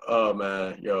 Oh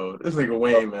man, yo, this nigga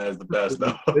Wayne, man, is the best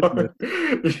dog.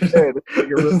 This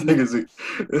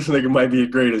nigga might be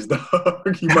the greatest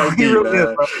dog. He might be,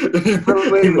 man. I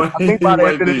think by the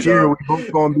end of this year, we're both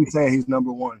gonna be saying he's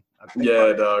number one.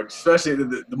 Yeah, dog. Especially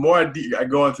the more I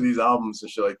go into these albums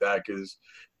and shit like that, because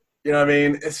you know what I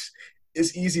mean,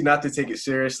 it's easy not to take it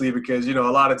seriously because a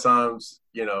lot of times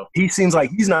he seems like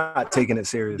he's not taking it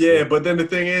seriously. Yeah, but then the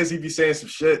thing is, he be saying some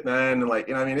shit, man, and like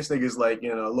I mean, this nigga's like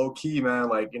low key, man,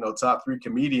 like top 3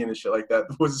 comedian and shit like that.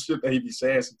 Was the shit that he be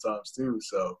saying sometimes too.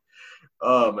 So,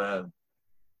 oh man,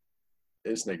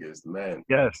 this nigga is the man.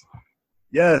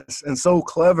 Yes, and so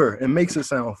clever. It makes it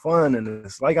sound fun, and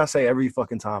it's like I say every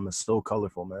fucking time. It's so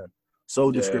colorful, man.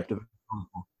 So descriptive.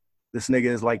 Yeah. This nigga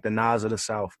is like the Nas of the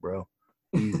South, bro.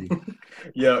 Easy.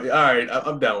 Yeah, all right,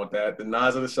 I'm down with that. The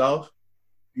Nas of the South.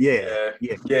 Yeah,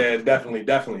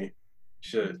 definitely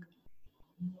should.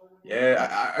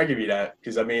 Yeah, I give you that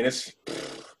because I mean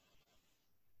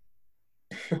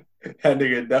That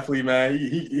nigga definitely, man.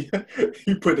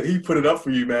 He put it up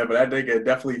for you, man. But that nigga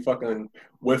definitely fucking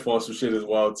whiff on some shit as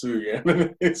well too.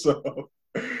 Yeah. So,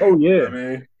 Oh yeah, I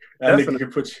mean,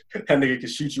 definitely. that nigga can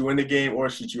shoot you in the game or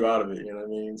shoot you out of it. You know what I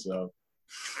mean? So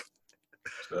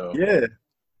Yeah.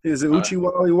 Is it uh, Uchi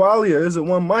Wally Wally or is it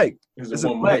one Mike? is it Is it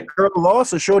one Black mic? Girl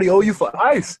Lost or Shorty owe you for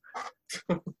ice?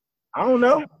 I don't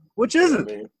know. Which You is know what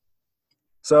it? I mean?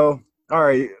 So, all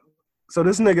right. So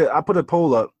this nigga, I put a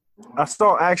poll up.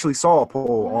 Actually saw a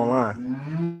poll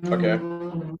online. Okay.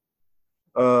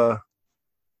 Uh,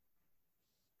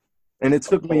 and it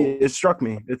struck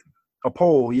me. It's a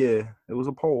poll, yeah. It was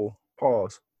a poll.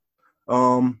 Pause.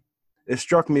 It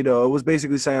struck me though. It was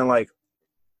basically saying like,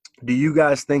 do you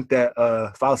guys think that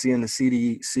Fauci and the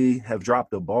CDC have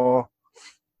dropped the ball?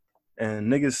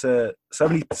 And niggas said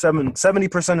 70%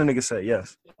 of niggas said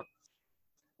yes.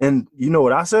 And you know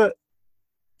what I said?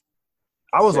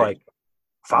 I was Say like,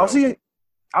 no. Fauci?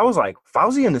 I was like,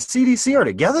 Fauci and the CDC are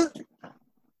together?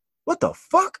 What the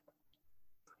fuck?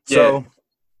 Yeah. So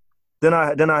then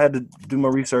I had to do my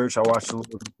research. I watched a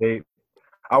little debate.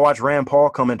 I watched Rand Paul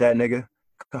come at that nigga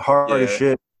hard as Yeah.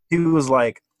 shit. He was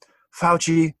like,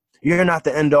 Fauci, you're not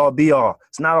the end all be all.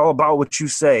 It's not all about what you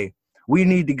say. We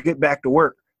need to get back to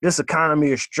work. This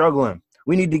economy is struggling.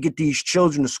 We need to get these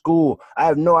children to school. I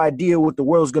have no idea what the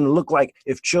world's going to look like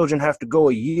if children have to go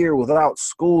a year without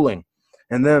schooling.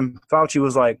 And then Fauci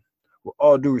was like, with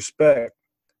all due respect,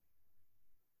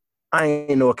 I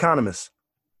ain't no economist.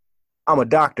 I'm a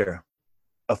doctor,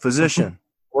 a physician,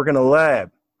 work in a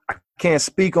lab. I can't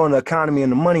speak on the economy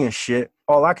and the money and shit.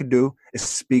 All I could do is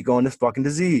speak on this fucking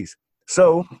disease.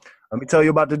 So let me tell you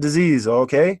about the disease,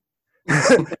 okay?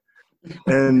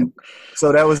 And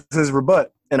so that was his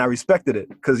rebut, and I respected it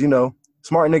because, you know,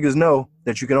 smart niggas know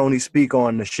that you can only speak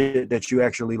on the shit that you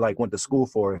actually like went to school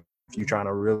for if you're trying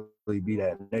to really be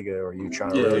that nigga or you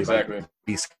trying to Yeah. really like Exactly.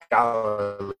 be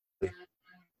scholarly.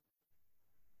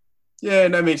 Yeah,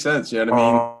 and that makes sense. You know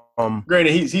what I mean?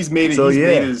 Granted, he's made it. So He's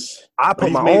made yeah, his. I Or put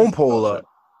he's my made own his. poll Oh, up.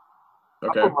 I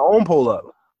okay. put my own poll up.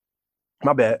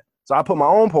 My bad. So I put my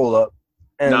own poll up,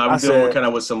 and Nah, I we're dealing with said, kind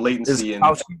of with some "Is latency and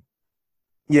Fauci?"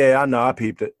 Yeah, I know. I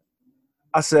peeped it.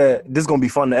 I said, "This is gonna be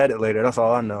fun to edit later." That's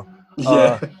all I know.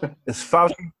 yeah. Is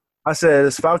Fauci? I said,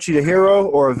 "Is Fauci the hero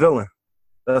or a villain?"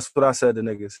 That's what I said to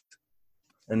niggas,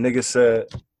 and niggas said,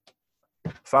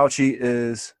 "Fauci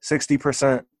is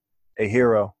 60% a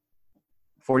hero,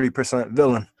 40%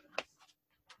 villain."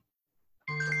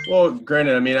 Well,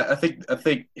 granted, I mean, I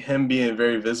think him being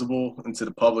very visible into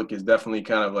the public has definitely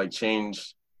kind of like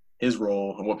changed his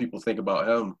role and what people think about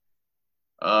him.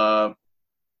 Uh,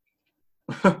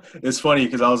 it's funny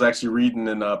because I was actually reading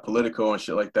in Politico and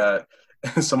shit like that.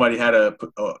 Somebody had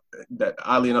that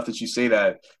oddly enough that you say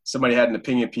that somebody had an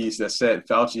opinion piece that said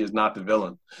Fauci is not the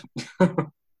villain.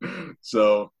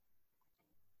 So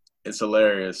it's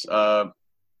hilarious.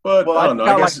 But Well, I I don't know. I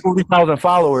got like guess 40,000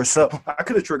 followers, so I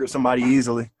could have triggered somebody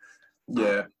easily.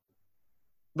 yeah.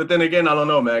 But then again, I don't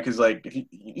know, man, because like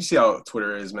you see how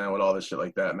Twitter is, man, with all this shit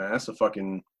like that, man. It's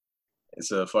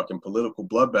a fucking political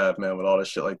bloodbath, man, with all this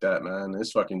shit like that, man.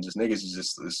 It's fucking just niggas is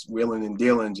just this wheeling and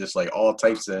dealing, just like all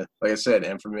types of, like I said,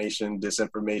 information,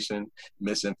 disinformation,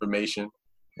 misinformation.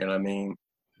 You know what I mean?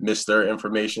 Mister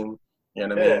information. You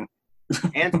know what I Yeah, mean?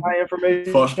 Fuck,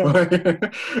 anti-information.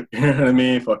 you know what I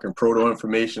mean? Fucking proto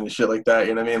information and shit like that.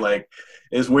 You know what I mean? Like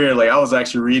it's weird. Like I was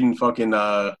actually reading fucking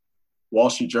Wall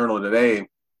Street Journal today.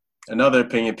 Another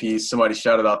opinion piece. Somebody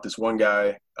shouted out this one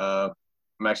guy. I'm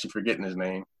actually forgetting his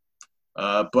name,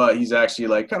 but he's actually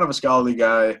like kind of a scholarly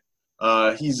guy.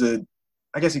 I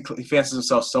guess he fancies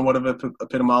himself somewhat of an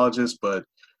epidemiologist, but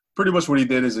pretty much what he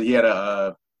did is he had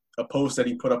a post that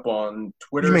he put up on You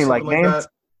Twitter or mean like something like names?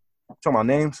 that. Talking about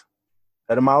names?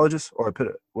 Etymologist or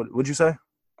what would you say?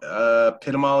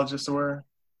 Epidemiologist or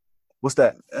What's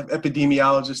that?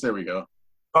 epidemiologist. There we go.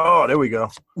 Oh, there we go.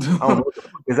 I don't know.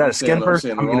 Is that a skin I'm person?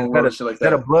 saying I the mean, wrong word and shit is like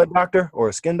that a that. blood doctor or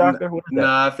a skin doctor? What is that?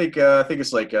 Nah, I think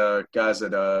it's like guys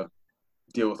that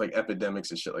deal with like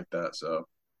epidemics and shit like that.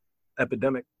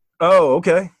 Epidemic. Oh,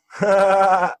 okay.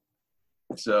 so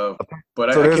So,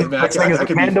 but there's I no man, such thing as I a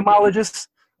could be pandemologist.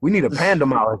 We need a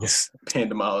pandemologist.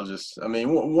 pandemologist. I mean,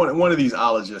 one of these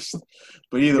ologists.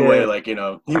 But either way, Yeah. like you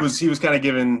know, he was kind of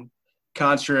given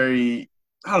contrary.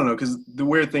 I don't know, because the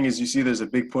weird thing is you see there's a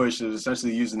big push of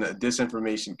essentially using a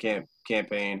disinformation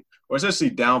campaign, or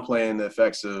essentially downplaying the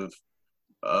effects of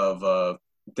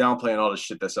downplaying all the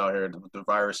shit that's out here, the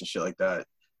virus and shit like that,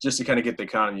 just to kind of get the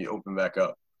economy open back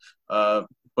up.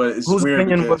 But it's weird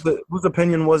because Whose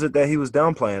opinion was it that he was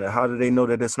downplaying it? How do they know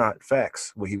that it's not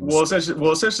facts? What he was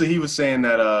essentially he was saying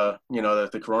that you know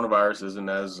that the coronavirus isn't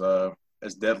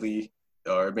as deadly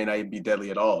or it may not even be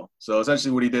deadly at all. So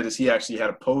essentially, what he did is he actually had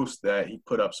a post that he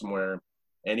put up somewhere,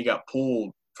 and he got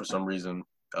pulled for some reason,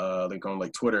 like on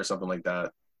like Twitter or something like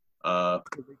that. Trying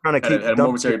to keep Had a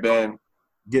momentary ban.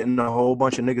 getting a whole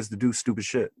bunch of niggas to do stupid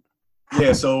shit.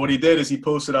 Yeah, so what he did is he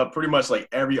posted up pretty much like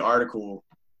every article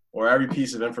or every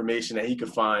piece of information that he could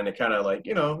find and kind of like,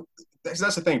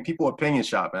 that's the thing. People opinion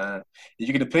shop, man.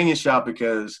 You can opinion shop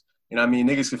because, I mean,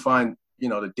 niggas can find,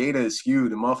 the data is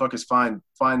skewed and motherfuckers find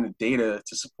the data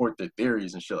to support their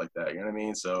theories and shit like that. You know what I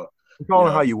mean? So it's all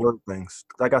how you word things.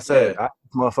 Like I said,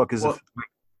 motherfuckers, well,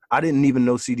 I didn't even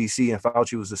know CDC and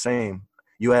Fauci was the same.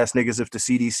 You ask niggas if the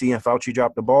CDC and Fauci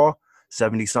dropped the ball,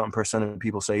 70-something% of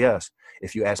people say yes.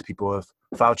 If you ask people if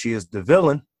Fauci is the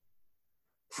villain,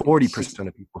 40%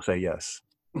 of people say yes.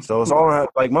 So it's all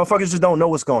like motherfuckers just don't know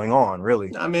what's going on,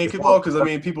 really. I mean,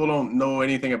 people don't know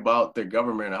anything about their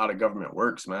government and how the government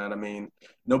works, man. I mean,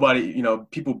 nobody,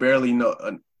 people barely know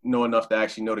enough to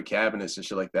actually know the cabinets and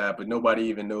shit like that, but nobody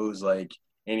even knows like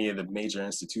any of the major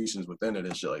institutions within it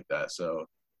and shit like that. So,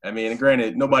 I mean, and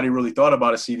granted, nobody really thought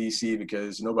about a CDC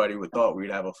because nobody would thought we'd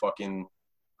have a fucking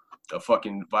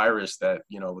virus that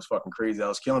was fucking crazy that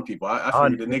was killing people. I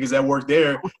figured the niggas that work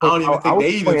there, I don't even think they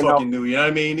even fucking knew. You know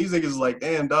what I mean? These niggas is like,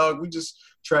 damn dog, we just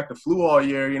track the flu all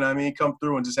year. You know what I mean? Come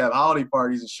through and just have holiday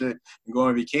parties and shit and go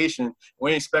on vacation.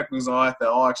 We ain't expect niggas all have to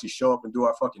all actually show up and do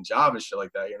our fucking job and shit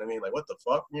like that. You know what I mean? Like what the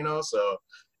fuck? So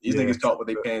these niggas caught with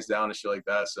their pants down and shit like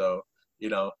that. So.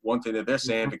 One thing that they're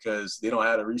saying because they don't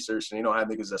have the research and they don't have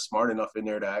niggas that's smart enough in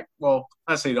there to act. Well,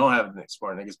 I say they don't have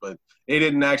smart niggas, but they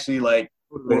didn't actually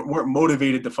weren't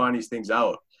motivated to find these things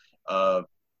out. So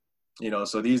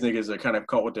these niggas are kind of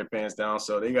caught with their pants down.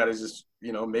 So they got to just,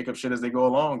 make up shit as they go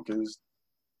along because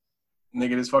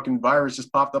nigga, this fucking virus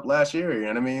just popped up last year. You know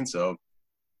what I mean? So.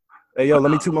 Hey, yo,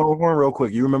 let me toot my own horn real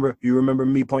quick. You remember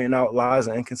me pointing out lies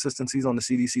and inconsistencies on the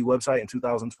CDC website in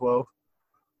 2012?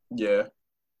 Yeah.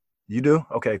 You do?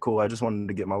 Okay, cool. I just wanted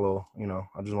to get my little,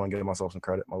 I just want to give myself some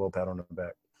credit, my little pat on the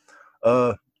back.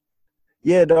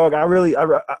 Yeah, dog,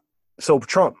 so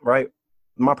Trump, right?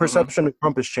 My perception of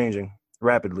Trump is changing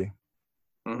rapidly.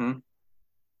 Mm-hmm.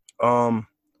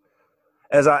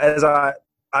 As I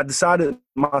decided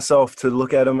myself to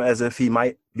look at him as if he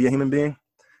might be a human being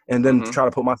and then try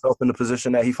to put myself in the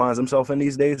position that he finds himself in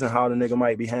these days and how the nigga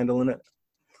might be handling it.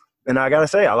 And I got to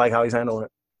say, I like how he's handling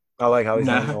it.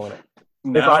 Handling it.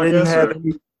 If I didn't have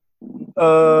any,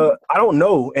 I don't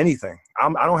know anything.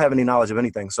 I don't have any knowledge of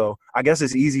anything. So I guess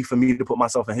it's easy for me to put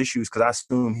myself in his shoes because I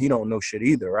assume he don't know shit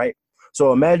either, right?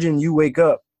 So imagine you wake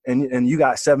up and you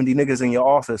got 70 niggas in your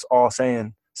office all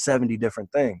saying 70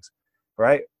 different things,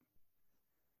 right?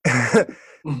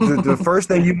 the first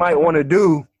thing you might want to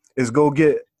do is go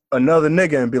get another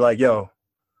nigga and be like, yo,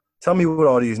 tell me what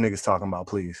all these niggas talking about,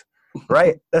 please.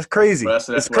 Right? That's crazy.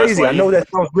 It's crazy. I know that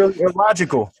sounds really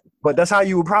illogical. But that's how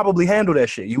you would probably handle that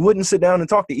shit. You wouldn't sit down and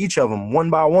talk to each of them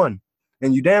one by one.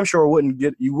 And you damn sure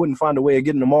wouldn't find a way of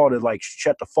getting them all to like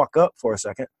shut the fuck up for a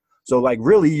second. So like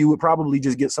really you would probably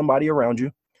just get somebody around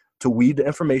you to weed the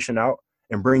information out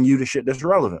and bring you the shit that's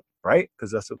relevant, right?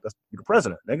 Because that's the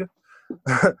president,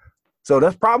 nigga. So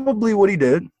that's probably what he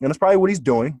did. And that's probably what he's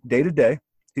doing day to day.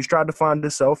 He's tried to find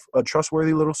himself a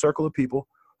trustworthy little circle of people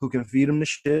who can feed him the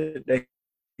shit that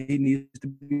he needs to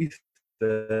be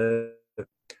fed.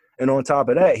 And on top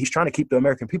of that, he's trying to keep the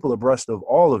American people abreast of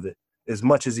all of it as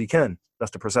much as he can. That's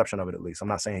the perception of it, at least. I'm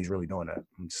not saying he's really doing that.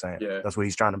 I'm just saying that's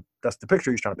the picture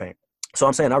he's trying to paint. So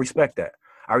I'm saying I respect that.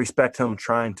 I respect him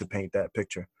trying to paint that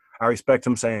picture. I respect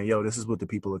him saying, yo, this is what the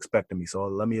people expect of me. So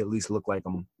let me at least look like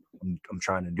I'm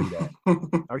trying to do that.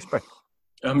 I respect it.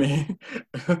 I mean,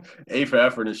 A for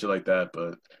effort and shit like that.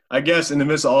 But I guess in the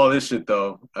midst of all this shit,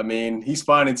 though, I mean, he's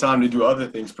finding time to do other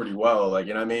things pretty well. Like,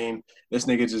 you know what I mean? This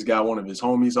nigga just got one of his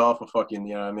homies off of fucking,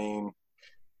 you know what I mean?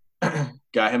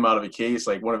 Got him out of a case.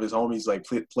 Like, one of his homies, like,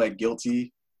 pled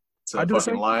guilty to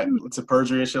fucking lie, to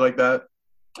perjury and shit like that.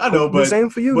 I know, but. The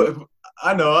same for you. But,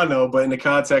 I know. But in the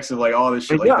context of, like, all this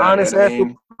shit like that. Honest you know ass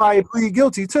would probably plead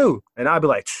guilty, too. And I'd be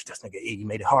like, this nigga, he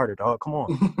made it harder, dog. Come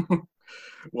on.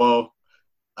 Well.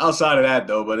 Outside of that,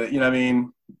 though, but you know what I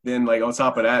mean? Then, like, on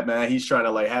top of that, man, he's trying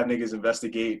to, like, have niggas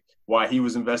investigate why he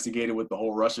was investigated with the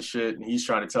whole Russia shit. And he's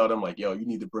trying to tell them, like, yo, you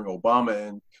need to bring Obama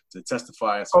in to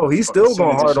testify. Oh, he's still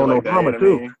going hard on Obama,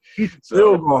 too. He's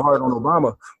still going hard on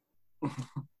Obama.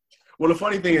 Well, the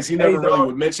funny thing is he never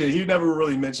really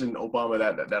mentioned Obama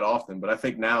that often. But I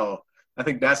think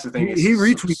that's the thing. He'll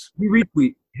retweet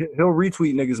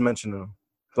niggas mentioning him.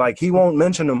 Like, he won't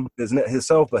mention him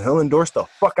himself, but he'll endorse the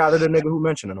fuck out of the nigga who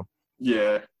mentioning him.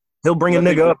 Yeah. He'll bring a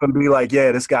nigga up and be like,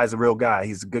 yeah, this guy's a real guy.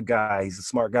 He's a good guy. He's a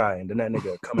smart guy. And then that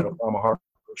nigga come at Obama hard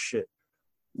shit.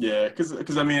 Yeah,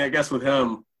 because I mean, I guess with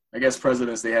him, I guess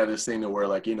presidents they have this thing to where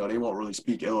like they won't really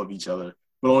speak ill of each other.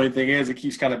 But the only thing is, it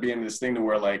keeps kind of being this thing to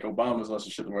where like Obama's on some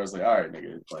shit where it's like, all right,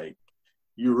 nigga, like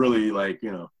you really like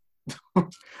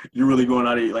you're really going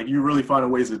out of like you really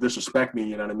finding ways to disrespect me.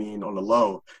 You know what I mean? On the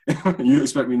low, you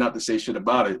expect me not to say shit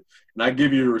about it, and I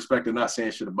give you the respect of not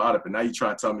saying shit about it. But now you try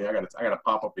to tell me I gotta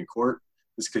pop up in court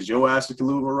just because your ass is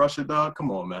colluding with Russia, dog.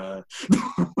 Come on, man.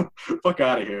 Fuck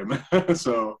out of here, man.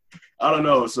 So I don't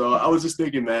know. So I was just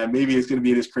thinking, man, maybe it's gonna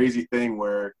be this crazy thing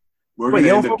where we're Wait, gonna you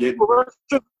don't end up fuck getting, with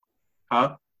Russia?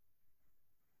 huh?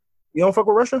 You don't fuck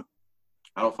with Russia?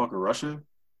 I don't fuck with Russia.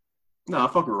 No, I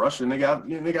fuck with Russia, nigga. I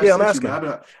Yeah, I'm sent you, asking.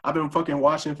 man. I've been fucking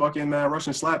watching fucking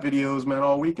Russian slap videos, man,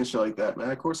 all week and shit like that,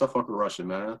 man. Of course, I fuck with Russia,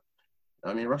 man.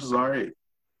 I mean, Russia's all right.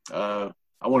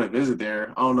 I want to visit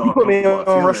there. I don't know You how put me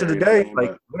comfortable I on feel Russia there. You know what I today, mean?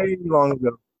 like But way long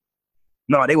ago.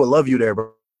 No, they would love you there,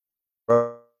 bro.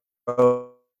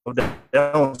 They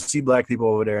don't see black people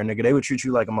over there, nigga. They would treat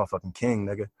you like a motherfucking king,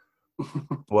 nigga.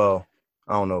 Well,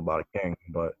 I don't know about a king,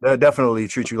 but they'll definitely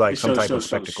treat you it like some shows, type of shows,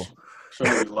 spectacle. shows,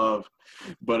 show niggas love.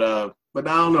 But I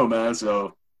don't know, man.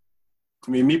 So,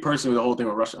 I mean, me personally, the whole thing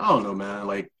with Russia, I don't know, man.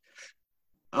 Like,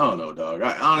 I don't know, dog.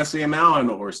 I honestly, man, I don't have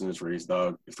no horse in this race,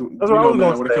 dog. That's what I was Man,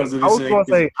 gonna when it say. comes to I this was thing, gonna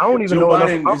because say I don't even Joe know enough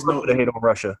Biden about is Russia no. to hate on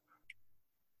Russia.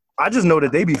 I just know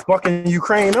that they be fucking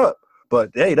Ukraine up. But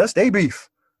hey, that's they beef.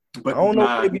 I But don't know what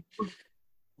nah, they be.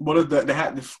 one of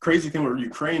the crazy thing with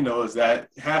Ukraine though is that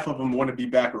half of them want to be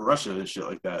back with Russia and shit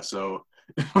like that. So,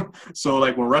 so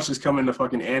like when Russia's coming to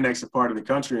fucking annex a part of the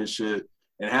country and shit,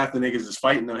 and half the niggas is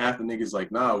fighting them, half the niggas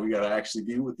like, nah, we gotta actually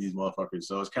be with these motherfuckers.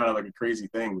 So it's kind of like a crazy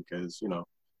thing because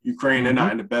Ukraine they're Mm-hmm.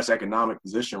 not in the best economic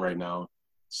position right now.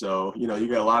 So you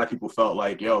got a lot of people felt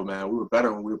like, yo, man, we were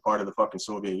better when we were part of the fucking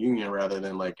Soviet Union rather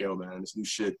than like, yo, man, this new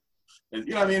shit. You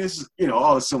know what I mean? It's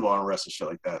all the civil unrest and shit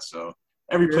like that. So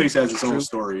every Yeah, place has its own true.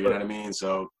 story, you know what I mean?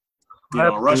 So, What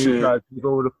happens when you Russia, try to take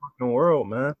over the fucking world,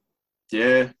 man?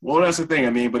 yeah. Well, that's the thing. I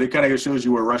mean, but it kind of shows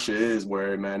you where Russia is,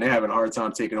 where, man, they're having a hard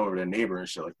time taking over their neighbor and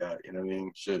shit like that. You know what I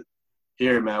mean? Shit.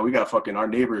 Here, man, we got fucking our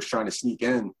neighbors trying to sneak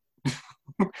in,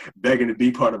 begging to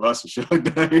be part of us and shit like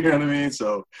that. You know what I mean?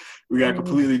 So we got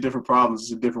completely different problems.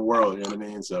 It's a different world. You know what I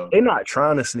mean? So, They're not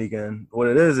trying to sneak in. What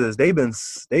it is they've been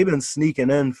sneaking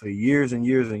in for years and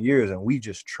years and years, and we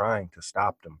just trying to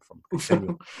stop them from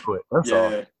continuing to do it. That's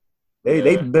all. yeah. Yeah.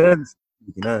 They've been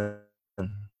sneaking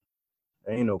in.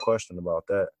 Ain't no question about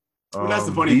that. But that's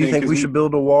the Do funny you thing think because we should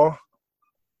build a wall?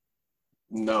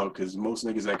 no, because most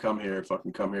niggas that come here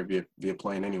fucking come here via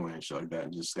plane anyway and shit like that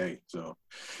and just stay. So,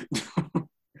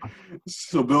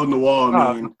 so building the wall,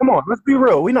 I mean, Come on, let's be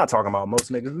real. We're not talking about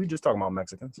most niggas. We just talking about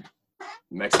Mexicans.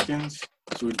 Mexicans.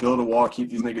 Should we build a wall, keep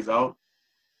these niggas out?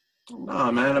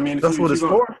 Nah, man. I mean, That's what if you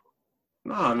it's going, for.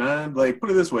 nah, man. Like,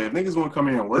 put it this way: if niggas want to come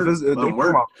here and If work, it's if let they them talking work.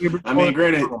 about labor I mean, court,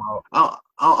 granted, talking about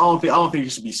I don't think it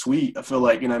should be sweet. I feel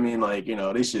like I mean, like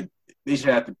they should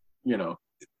have to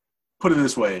put it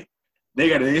this way: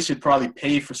 they should probably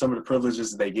pay for some of the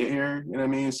privileges that they get here. You know what I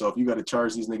mean? So if you got to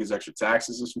charge these niggas extra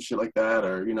taxes or some shit like that,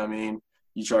 or you know what I mean,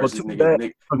 you charge but these too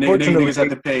bad. Unfortunately, niggas have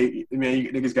to pay. I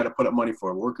mean, niggas got to put up money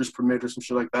for a workers permit or some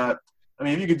shit like that. I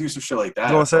mean, if you could do some shit like I was that,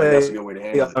 I gonna feel like that's a say, good way to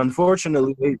handle it.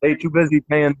 unfortunately, they too busy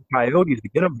paying coyotes to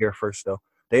get them here first. Though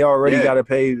they already Yeah, got to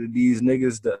pay these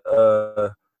niggas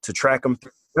to track them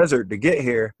through the desert to get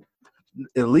here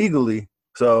illegally.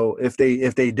 So if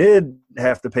they did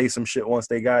have to pay some shit once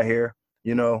they got here,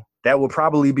 that would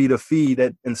probably be the fee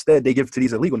that instead they give to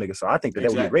these illegal niggas. So I think that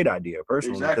would be a exactly, great idea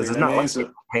personally exactly. because You it's know what not I mean? like they're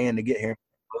So paying to get here.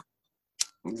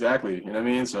 exactly, you know what I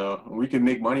mean? So we can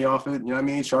make money off it, you know what I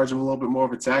mean? Charge them a little bit more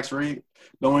of a tax rate.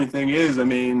 The only thing is, I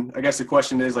mean, I guess the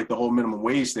question is like the whole minimum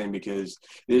wage thing because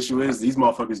the issue is these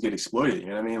motherfuckers get exploited, you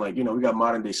know what I mean? Like, we got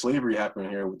modern day slavery happening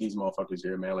here with these motherfuckers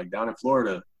here, man. Like down in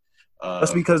Florida,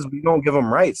 That's uh, because we don't give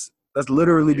them rights. That's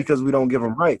literally yeah, because we don't give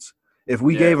them rights. If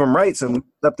we yeah. gave them rights and we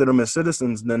accepted them as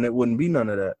citizens, then it wouldn't be none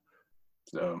of that.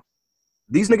 So,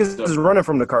 These niggas so is running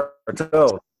from the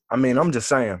cartel. I mean, I'm just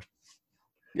saying.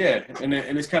 yeah, and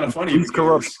it's kind of funny Police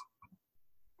corruption.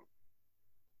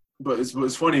 because, but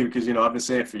it's funny because I've been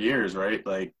saying for years, right?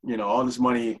 Like all this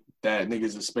money that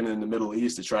niggas are spending in the Middle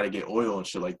East to try to get oil and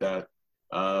shit like that.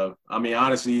 I mean,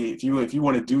 honestly, if you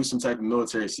want to do some type of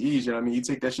military siege, I mean, you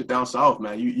take that shit down south,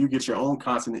 man. You get your own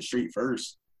continent straight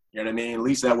first. You know what I mean? At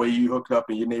least that way you hook up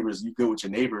and your neighbors, you good with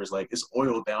your neighbors. Like it's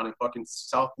oil down in fucking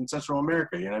South and Central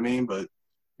America. You know what I mean? But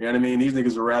you know what I mean? These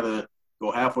niggas would rather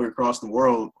go halfway across the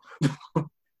world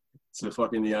to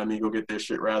fucking, go get their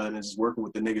shit rather than just working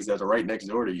with the niggas that are right next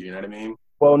door to you. You know what I mean?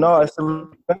 Well, no, it's the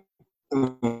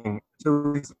It's a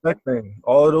respect thing.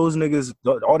 All of those niggas,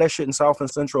 all that shit in South and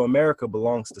Central America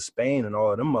belongs to Spain and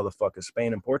all of them motherfuckers,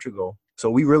 Spain and Portugal. So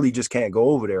we really just can't go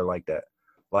over there like that.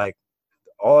 Like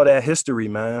all that history,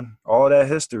 man. All that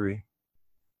history.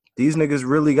 These niggas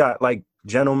really got like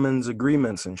gentlemen's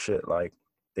agreements and shit. Like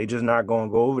they just not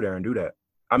gonna go over there and do that.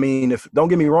 I mean, if don't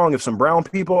get me wrong, if some brown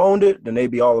people owned it, then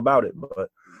they'd be all about it. But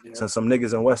since some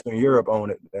niggas in Western Europe own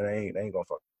it, then they ain't gonna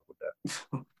fuck with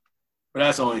that. But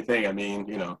that's the only thing. I mean,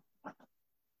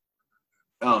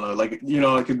 I don't know, like,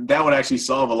 that would actually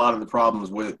solve a lot of the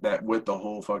problems with the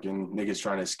whole fucking niggas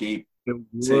trying to escape to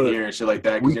here and shit like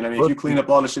that. Because, if you clean up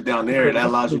all the shit down there, that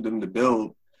allows you them to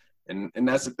build. And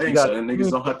that's the thing. So then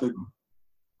niggas don't have to,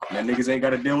 and niggas ain't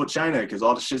got to deal with China because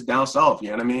all the shit's down south, you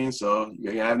know what I mean? So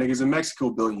you have niggas in Mexico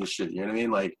building your shit, you know what I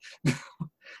mean? Like,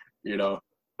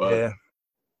 but yeah.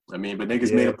 I mean, but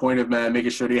niggas made a point of, man,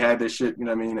 making sure they had their shit, you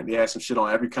know what I mean? They had some shit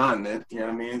on every continent, you know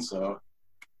what I mean? So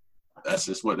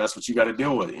that's what you got to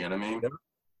deal with, you know what I mean?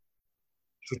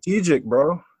 Strategic,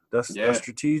 bro. That's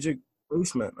strategic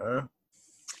placement, man.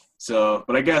 So,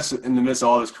 but I guess in the midst of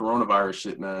all this coronavirus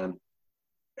shit, man,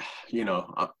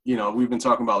 we've been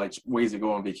talking about like ways to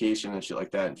go on vacation and shit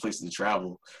like that and places to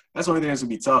travel. That's the only thing that's gonna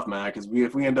be tough, man, because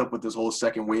if we end up with this whole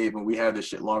second wave and we have this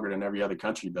shit longer than every other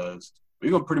country does,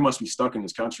 we're gonna pretty much be stuck in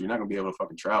this country. We're not gonna be able to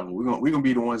fucking travel. We're gonna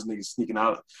be the ones niggas sneaking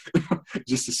out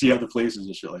just to see other places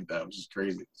and shit like that, which is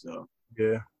crazy. So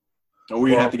or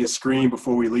we have to get screened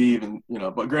before we leave, and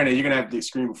but granted, you're gonna have to get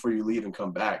screened before you leave and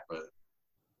come back, but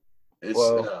it's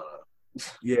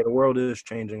the world is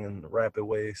changing in rapid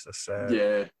ways. That's sad.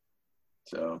 Yeah.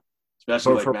 So,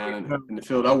 especially like, man, in the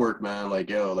field I work, man, like,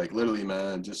 yo, like literally,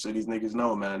 man, just so these niggas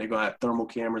know, man, they're gonna have thermal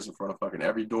cameras in front of fucking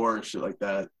every door and shit like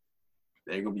that.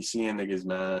 They're gonna be seeing niggas,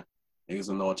 man. Niggas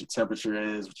will know what your temperature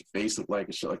is, what your face look like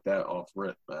and shit like that off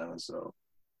rip, man. So.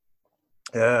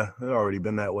 Yeah, it's already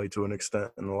been that way to an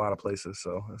extent in a lot of places,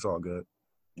 so it's all good.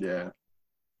 Yeah.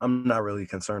 I'm not really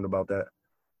concerned about that.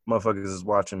 Motherfuckers is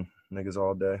watching niggas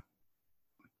all day.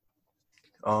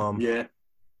 Yeah.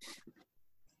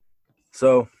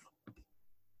 So,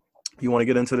 you want to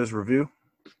get into this review?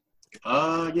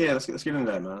 Yeah, let's get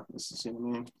into that, man. Let's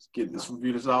get this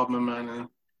review this album, man. And I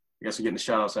guess we're getting the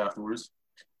shout outs afterwards.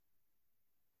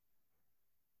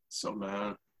 So,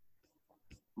 man,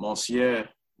 Monsieur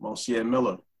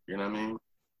Miller, you know what I mean?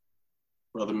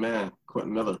 Brother man,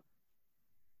 Quentin Miller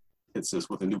hits us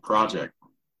with a new project.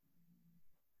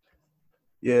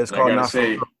 Yeah, it's called Not For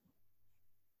Real.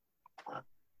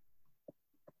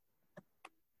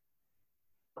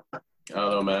 I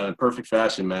don't know, man. Perfect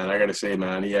Fashion, man. I gotta say,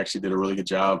 man, he actually did a really good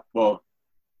job. Well,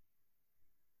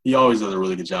 he always does a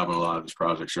really good job on a lot of his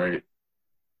projects, right?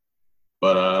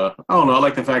 But I don't know. I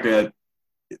like the fact that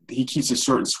he keeps it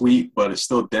short and sweet, but it's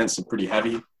still dense and pretty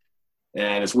heavy.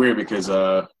 And it's weird because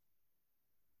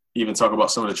even talk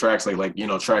about some of the tracks, like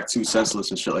track 2,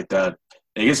 Senseless and shit like that.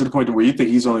 And it gets to the point where you think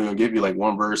he's only gonna give you like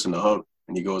one verse and the hook,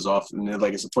 and he goes off, and then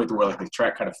like it's a point where like the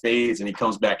track kind of fades and he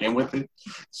comes back in with it.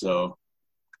 So.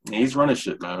 He's running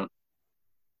shit, man.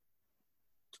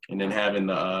 And then having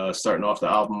starting off the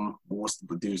album, what's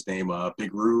the dude's name?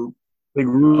 Big Rube. Big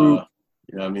Rube.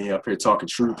 You know what I mean? Up here talking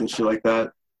truth and shit like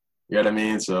that. You know what I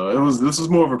mean? So this was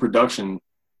more of a production.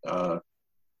 Well,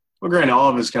 granted, all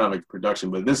of it's kind of like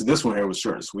production, but this one here was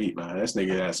short and sweet, man. This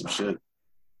nigga had some shit.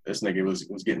 This nigga was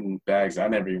getting bags I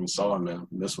never even saw him, man.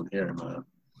 This one here, man.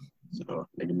 So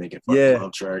nigga making fucking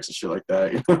love tracks and shit like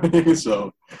that. You know what I mean?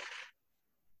 So.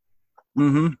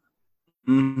 He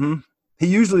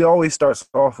usually always starts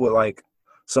off with like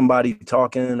somebody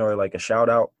talking or like a shout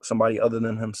out, somebody other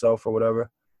than himself or whatever.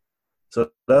 So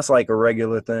that's like a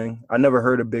regular thing. I never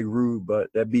heard of Big Rube, but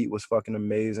that beat was fucking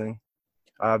amazing.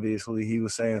 Obviously, he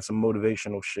was saying some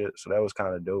motivational shit, so that was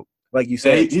kind of dope. Like you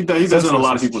said, he does on a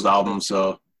lot of people's albums.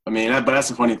 So I mean, but that's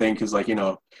the funny thing because like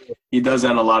he does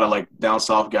that on a lot of like down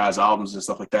south guys' albums and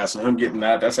stuff like that. So him getting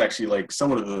that's actually like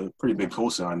somewhat of a pretty big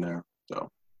cosign there.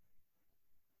 So.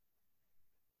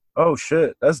 Oh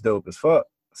shit, that's dope as fuck.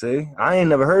 See, I ain't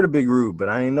never heard of Big Rube, but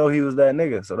I ain't know he was that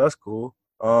nigga, so that's cool.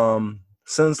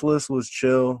 Senseless was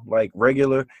chill, like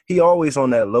regular. He always on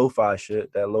that lo-fi shit,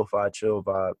 that lo-fi chill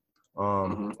vibe.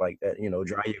 Like that,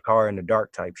 dry your car in the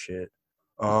dark type shit.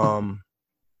 But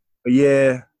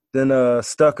yeah, then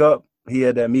Stuck Up, he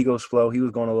had that Migos flow. He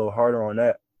was going a little harder on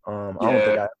that. I don't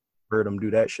think I heard him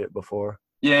do that shit before.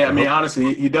 Yeah, I mean,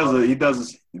 honestly, he does. I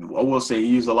will say he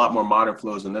used a lot more modern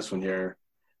flows than this one here.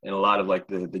 And a lot of like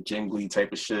the jingly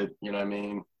type of shit, you know what I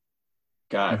mean?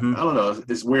 I don't know.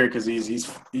 It's weird because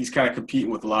he's kind of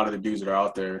competing with a lot of the dudes that are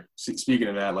out there. Speaking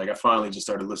of that, like I finally just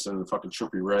started listening to fucking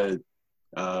Trippie Redd.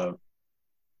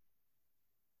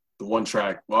 the one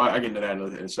track. Well, I get into that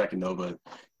in a second though, but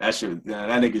that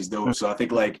nigga's dope. So I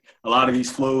think like a lot of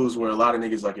these flows where a lot of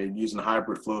niggas like are using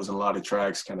hybrid flows in a lot of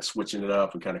tracks, kind of switching it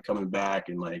up and kind of coming back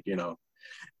and like, you know,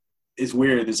 it's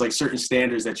weird. There's like certain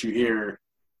standards that you hear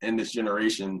in this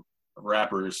generation of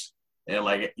rappers. And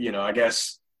like, you know, I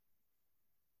guess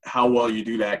how well you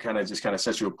do that kind of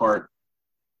sets you apart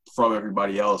from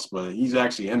everybody else. But he's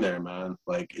actually in there, man.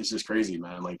 Like, it's just crazy,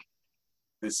 man. Like,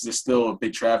 it's just still a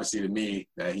big travesty to me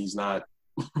that he's not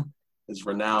as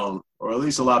renowned, or at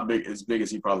least as big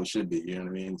as he probably should be. You know what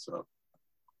I mean? So,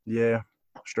 yeah,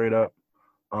 straight up.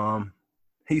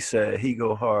 He said he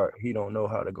go hard. He don't know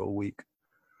how to go weak.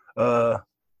 Yeah,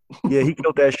 he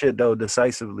killed that shit though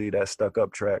decisively. That Stuck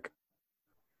Up track.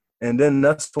 And then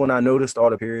that's when I noticed all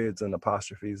the periods and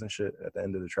apostrophes and shit at the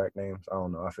end of the track names. I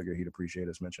don't know. I figured he'd appreciate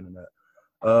us mentioning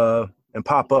that. And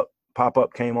Pop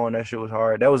Up came on. That shit was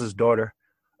hard. That was his daughter.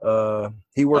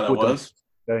 He worked with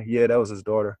them. Yeah, that was his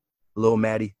daughter, Lil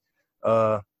Maddie.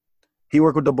 He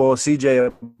worked with the boy CJ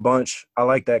a bunch. I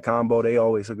like that combo. They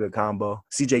always a good combo.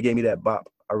 CJ gave me that bop.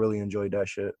 I really enjoyed that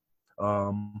shit.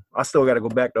 I still got to go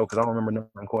back though because I don't remember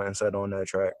nothing Quentin said on that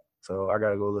track. So I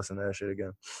got to go listen to that shit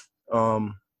again.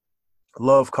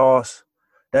 Love Cost.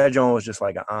 That joint was just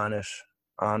like an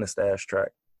honest ass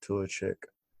track to a chick.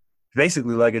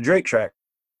 Basically like a Drake track,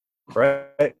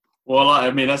 right? Well,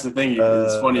 I mean, that's the thing.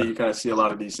 It's funny. You kind of see a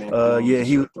lot of these things. Yeah,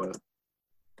 he.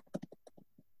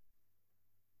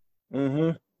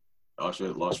 Oh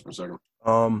shit! Lost for a second.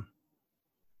 No,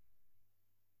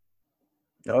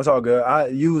 it's all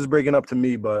good. You was breaking up to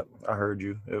me, but I heard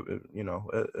you. You know,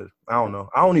 I don't know.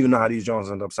 I don't even know how these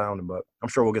Jones end up sounding, but I'm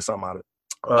sure we'll get something out of it.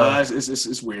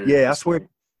 It's weird. Yeah, I swear.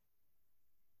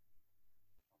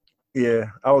 Yeah,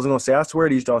 I was gonna say. I swear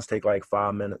these Jones take like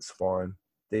 5 minutes for him.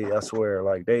 I swear,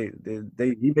 like he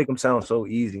make them sound so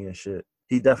easy and shit.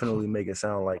 He definitely make it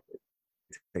sound like it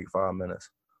take 5 minutes.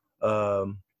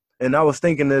 And I was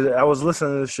thinking that I was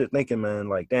listening to this shit, thinking, man,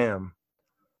 like, damn,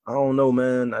 I don't know,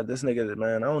 man. This nigga,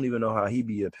 man, I don't even know how he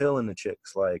be appealing to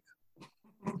chicks. Like,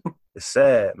 it's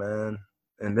sad, man.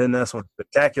 And then that's when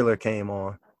Spectacular came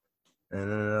on, and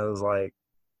then I was like,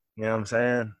 you know what I'm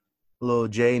saying, a little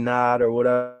J nod or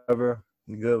whatever,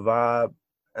 good vibe,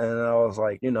 and I was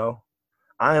like, you know.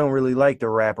 I don't really like the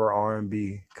rapper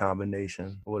R&B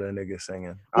combination with a nigga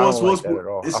singing. I don't like that at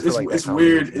all. I feel like it's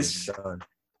weird. It's done.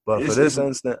 But for this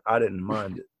instant, I didn't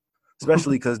mind it,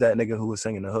 especially because that nigga who was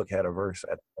singing the hook had a verse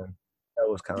at the end. That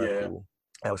was kind of cool.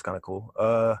 That was kind of cool.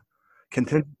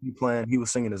 Contingency Plan, he was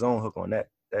singing his own hook on that.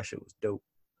 That shit was dope.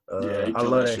 I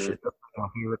love that shit. That's my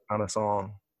favorite kind of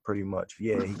song, pretty much.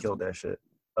 Yeah, he killed that shit.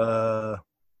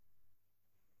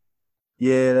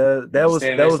 Yeah, that was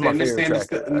my favorite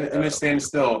track. And Standing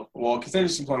Still. Well,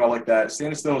 Contingency Plan, I like that.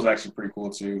 Standing Still was actually pretty cool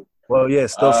too. Well, yeah,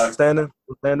 still standing.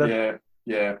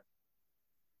 Yeah.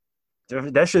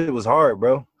 That shit was hard,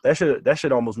 bro. That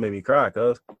shit almost made me cry,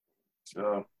 cuz.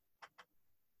 So,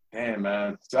 damn,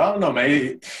 man. So I don't know,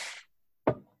 man.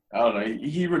 I don't know.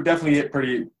 He would definitely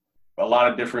hit a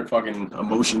lot of different fucking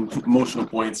emotional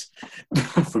points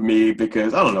for me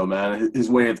because I don't know, man. His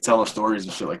way of telling stories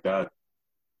and shit like that.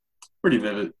 Pretty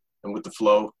vivid and with the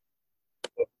flow.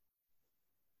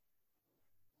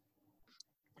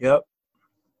 Yep.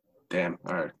 Damn.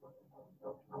 All right.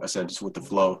 I said just with the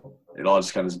flow. It all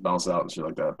just kind of bounced out and shit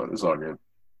like that, but it's all good.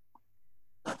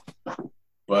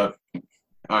 But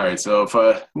all right, so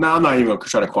I'm not even gonna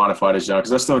try to quantify this, John,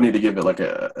 because I still need to give it like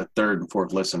a third and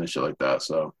fourth listen and shit like that.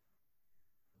 So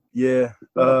yeah,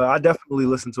 I definitely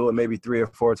listened to it maybe 3 or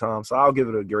 4 times, so I'll give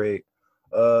it a grade.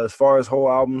 As far as whole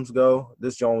albums go,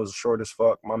 this joint was short as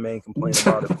fuck. My main complaint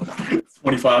about it.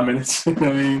 25 minutes. I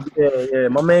mean, yeah.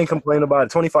 My main complaint about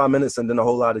it, 25 minutes, and then a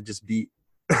whole lot of just beat.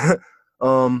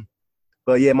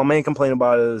 But yeah, my main complaint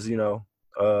about it is, you know,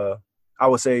 I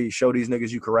would say show these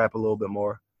niggas you can rap a little bit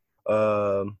more.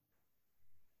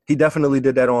 He definitely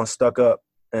did that on Stuck Up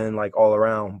and like All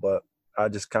Around, but I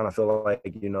just kind of feel like,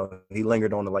 you know, he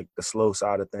lingered on the slow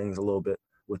side of things a little bit.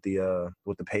 With the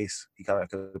pace, he kind of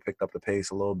could have picked up the pace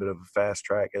a little bit of a fast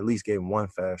track. At least gave him one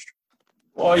fast track.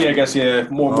 Well, yeah, I guess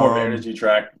more of an energy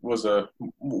track was a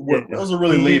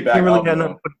really laid back album. Had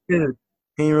nothing for the kids.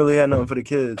 He ain't really had nothing for the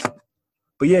kids.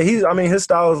 But yeah, his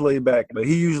style is laid back, but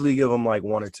he usually give him like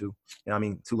 1 or 2. You know, I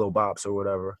mean, 2 little bops or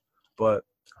whatever. But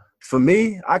for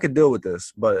me, I could deal with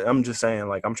this. But I'm just saying,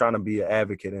 like, I'm trying to be an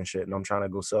advocate and shit, and I'm trying to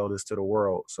go sell this to the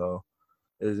world. So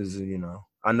it is, you know.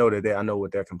 I know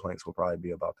what their complaints will probably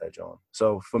be about that John.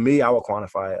 So for me, I would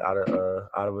quantify it out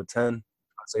of a 10. I'd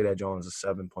say that John is a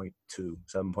 7.2,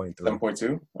 7.3.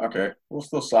 7.2? Okay. Well,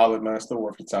 still solid, man. Still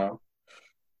worth your time.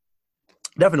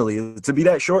 Definitely. To be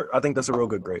that short, I think that's a real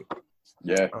good grade.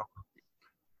 Yeah.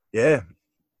 Yeah.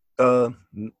 Let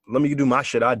me do my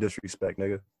shit. I disrespect,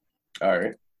 nigga. All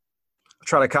right. I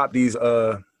try to cop these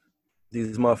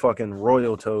motherfucking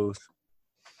Royal Toes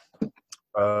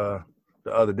the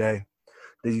other day.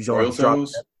 These Royal joints dropped.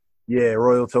 Toes. Yeah,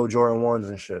 Royal Toe Jordan 1s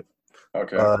and shit.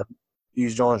 Okay.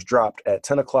 These joints dropped at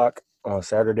 10 o'clock on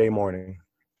Saturday morning.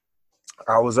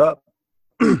 I was up.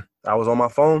 I was on my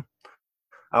phone.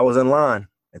 I was in line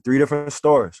at 3 different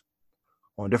stores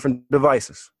on different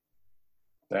devices.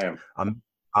 Damn.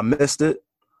 I missed it.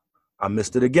 I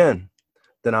missed it again.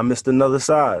 Then I missed another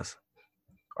size.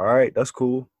 All right, that's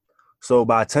cool. So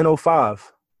by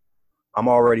 10:05, I'm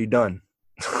already done.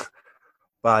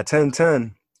 By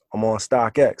 10:10, I'm on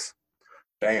StockX.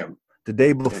 Damn. The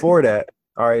day before that,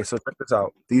 all right, so check this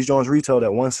out. These joints retailed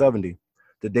at 170.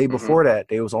 The day before that,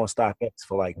 they was on StockX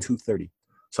for like 230.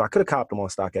 So I could have copped them on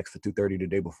StockX for 230 the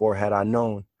day before had I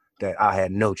known that I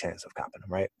had no chance of copping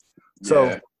them, right?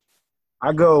 So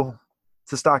I go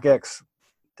to StockX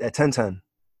at 10:10.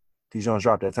 These joints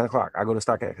dropped at 10 o'clock. I go to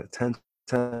StockX at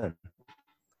 10:10.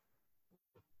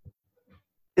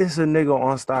 It's a nigga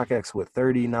on StockX with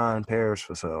 39 pairs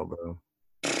for sale, bro.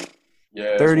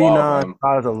 Yeah, it's 39 wild,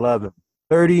 size 11.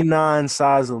 39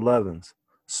 size 11s.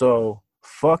 So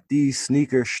fuck these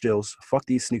sneaker stills. Fuck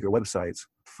these sneaker websites.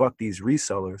 Fuck these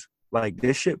resellers. Like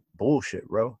this shit bullshit,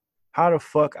 bro. How the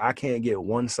fuck I can't get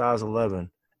one size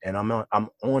 11 and I'm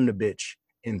on the bitch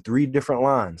in 3 different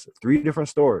lines, 3 different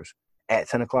stores at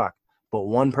 10 o'clock. But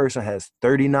one person has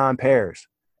 39 pairs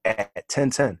at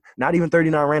 10:10. Not even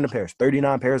 39 random pairs.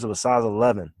 39 pairs of a size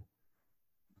 11.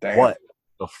 Damn. What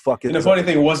the fuck is And the funny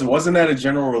thing wasn't that a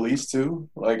general release too?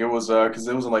 Like it was because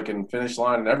it was like in Finish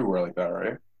Line and everywhere like that,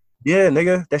 right? Yeah,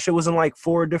 nigga. That shit was in like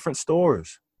 4 different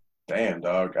stores. Damn,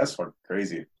 dog. That's fucking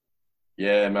crazy.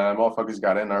 Yeah, man, motherfuckers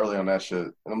got in early on that shit.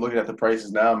 And I'm looking at the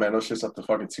prices now, man. Those shit's up to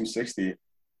fucking 260.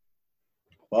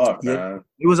 Fuck, Yeah. man.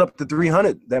 It was up to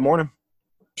 300 that morning.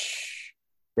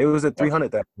 It was at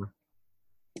 300 that morning.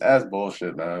 That's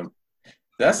bullshit, man.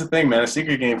 That's the thing, man. The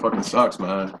secret game fucking sucks,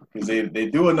 man. Because they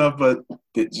do enough, but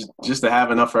just to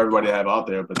have enough for everybody to have out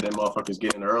there. But then motherfuckers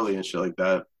get in early and shit like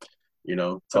that. You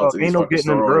know, tell to these Ain't no fucking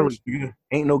getting in store early. owners.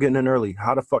 Ain't no getting in early.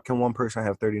 How the fuck can one person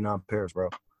have 39 pairs, bro?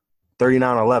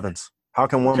 39 11s. How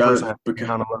can one person have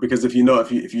 39 11s? Because if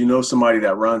you know somebody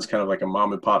that runs kind of like a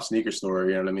mom and pop sneaker store,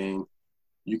 you know what I mean?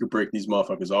 You could break these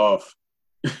motherfuckers off.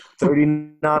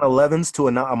 39 11s to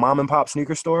a mom and pop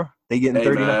sneaker store? They getting Hey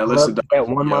 39 man, 11s listen, at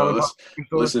one mom and pop listen, sneaker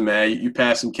store? listen, man. You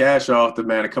pass some cash off to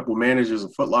man a couple managers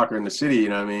of Foot Locker in the city. You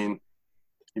know what I mean?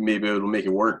 You may be able to make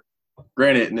it work.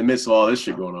 Granted, in the midst of all this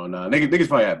shit going on now, niggas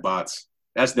probably had bots.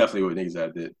 That's definitely what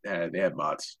niggas had. They had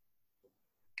bots.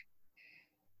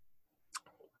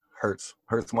 Hurts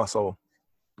my soul.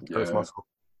 Hurts my Yeah. soul.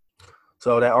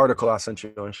 So that article I sent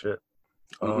you and shit.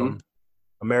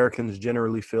 Americans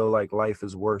generally feel like life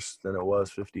is worse than it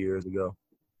was 50 years ago.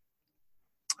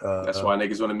 That's why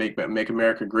niggas want to make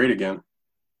America great again.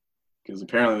 Because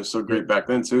apparently it was so great back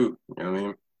then too. You know what I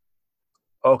mean?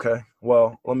 Okay.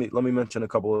 Well, let me mention a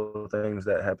couple of things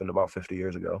that happened about 50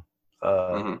 years ago.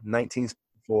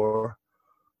 1964,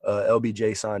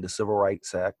 LBJ signed the Civil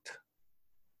Rights Act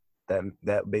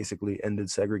that basically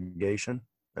ended segregation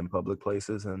in public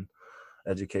places and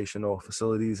educational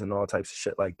facilities and all types of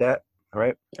shit like that.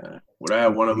 Right? Yeah. Would I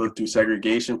want to live through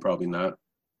segregation? Probably not.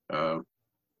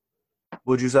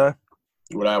 Would you say?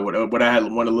 Would I want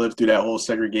to live through that whole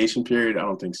segregation period? I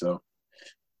don't think so.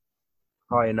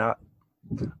 Probably not.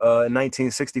 In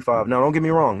 1965. Now, don't get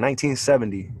me wrong.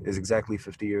 1970 is exactly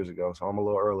 50 years ago, so I'm a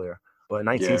little earlier. But in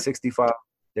 1965,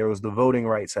 there was the Voting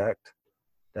Rights Act.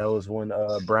 That was when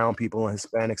brown people and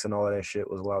Hispanics and all of that shit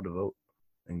was allowed to vote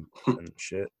and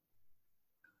shit.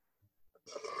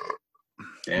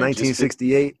 Damn,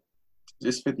 1968.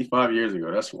 Just 55 years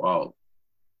ago. That's wild.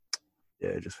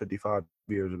 Yeah, just 55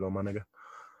 years ago, my nigga.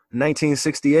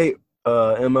 1968,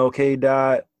 MLK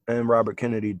died and Robert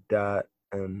Kennedy died.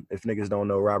 And if niggas don't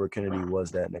know, Robert Kennedy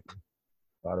was that nigga,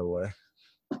 by the way.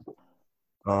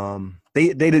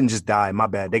 They didn't just die. My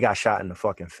bad. They got shot in the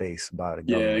fucking face by the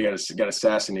government. Yeah, they got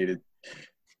assassinated.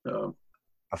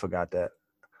 I forgot that.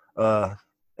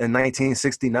 In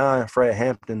 1969, Fred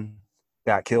Hampton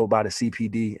got killed by the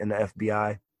CPD and the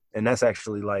FBI, and that's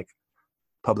actually like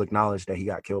public knowledge that he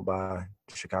got killed by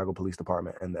the Chicago Police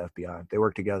Department and the FBI. They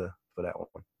worked together for that one.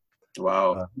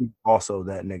 Wow. Also,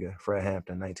 that nigga, Fred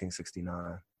Hampton,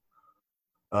 1969.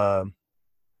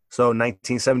 So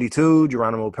 1972,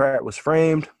 Geronimo Pratt was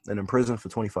framed and imprisoned for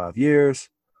 25 years.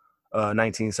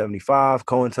 1975,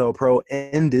 COINTELPRO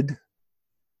ended.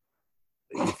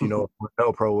 If you know what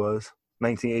COINTELPRO was.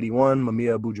 1981,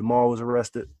 Mumia Abu-Jamal was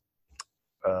arrested.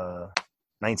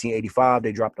 1985,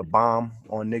 they dropped a bomb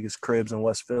on niggas' cribs in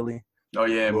West Philly. Oh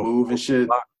yeah, Little Move and shit.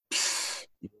 block.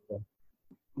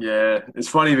 Yeah, it's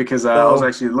funny because I was So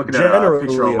actually looking at a picture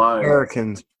generally, online.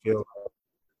 Americans feel.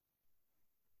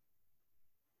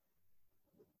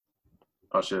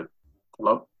 Oh shit.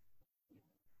 Hello?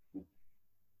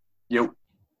 Yep.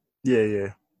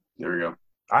 Yeah. There we go.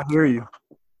 I hear you.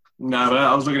 Nah, but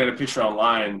I was looking at a picture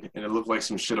online and it looked like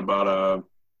some shit about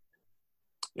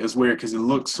it was weird because it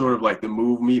looked sort of like the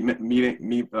Move movement,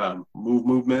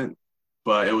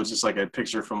 but it was just like a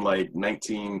picture from like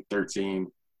 1913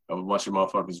 of a bunch of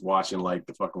motherfuckers watching like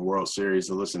the fucking World Series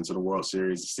or listening to the World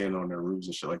Series and standing on their roofs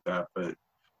and shit like that. But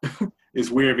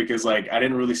it's weird because like I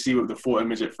didn't really see the full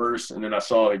image at first, and then I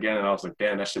saw it again and I was like,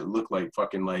 damn, that shit looked like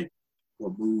fucking like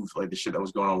what Move, like the shit that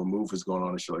was going on with Move was going on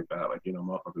and shit like that. Like, you know,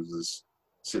 motherfuckers was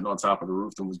sitting on top of the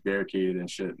roof and was barricaded and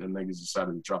shit, and niggas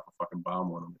decided to drop a fucking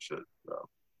bomb on them and shit. So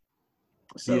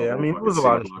Yeah, I mean, it was a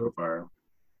lot of shit.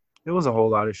 It was a whole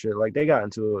lot of shit. Like they got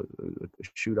into a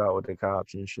shootout with the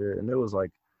cops and shit, and it was a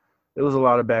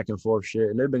lot of back and forth shit,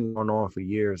 and they've been going on for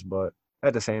years. But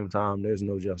at the same time, there's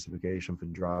no justification for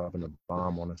dropping a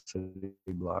bomb on a city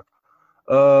block.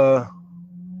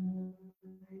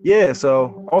 Yeah.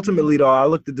 So ultimately, though, I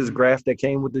looked at this graph that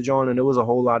came with the joint, and it was a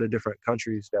whole lot of different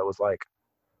countries that was like,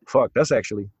 fuck. That's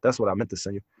what I meant to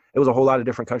send you. It was a whole lot of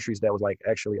different countries that was like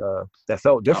actually that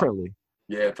felt differently.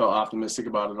 Yeah, I felt optimistic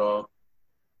about it all.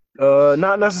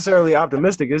 Not necessarily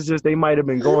optimistic. It's just they might have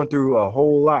been going through a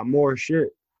whole lot more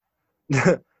shit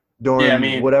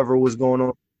during whatever was going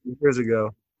on years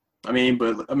ago. I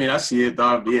see it,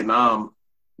 dog. Vietnam,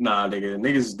 nah,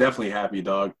 niggas is definitely happy,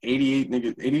 dog.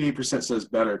 88% says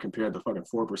better compared to fucking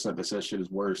 4% that says shit is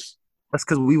worse. That's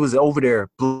because we was over there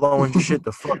blowing shit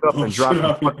the fuck up and dropping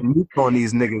fucking nukes on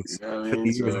these niggas 50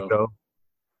 years ago.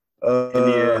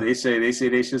 India, they say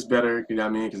they shit's better, you know what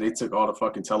I mean? Because they took all the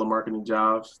fucking telemarketing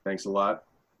jobs. Thanks a lot.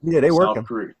 Yeah, they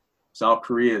working. South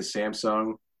Korea is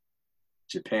Samsung.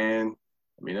 Japan,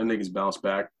 I mean, them niggas bounced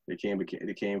back. They came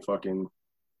fucking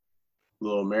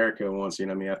little America once, you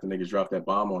know what I mean? After niggas dropped that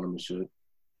bomb on them and shit.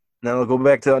 Now we'll go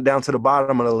back down to the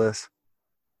bottom of the list.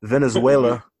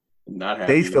 Venezuela. Not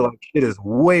happy. They feel like shit is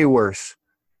way worse.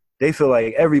 They feel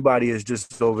like everybody is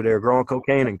just over there growing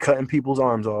cocaine and cutting people's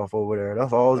arms off over there.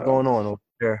 That's all that's going on over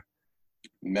there.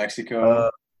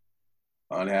 Mexico,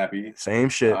 unhappy. Same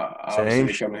shit. Same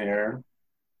shit. Coming here.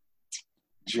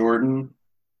 Jordan,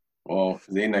 well,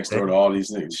 they next door to all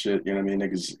these niggas shit. You know what I mean?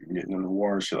 Niggas getting in the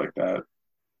war and shit like that.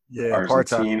 Yeah,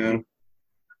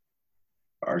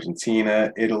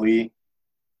 Argentina, Italy.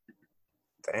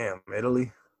 Damn,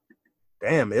 Italy.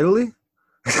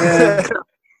 Yeah.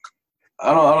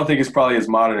 I don't think it's probably as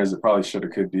modern as it probably should or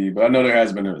could be, but I know there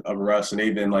has been a arrest, and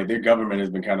they've been like their government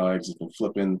has been kind of like just been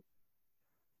flipping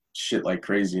shit like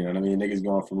crazy. You know what I mean? Niggas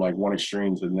going from like one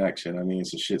extreme to the next. You know what I mean?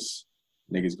 So shit's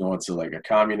niggas going to like a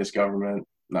communist government,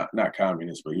 not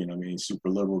communist, but you know what I mean, super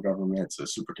liberal government to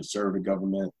super conservative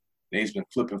government. They've been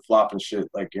flipping flopping shit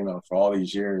like, you know, for all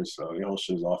these years. So the whole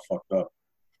shit is all fucked up.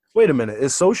 Wait a minute,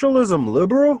 is socialism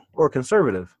liberal or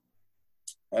conservative,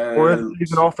 or is it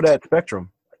even off of that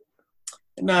spectrum?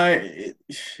 No,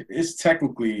 it's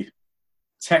technically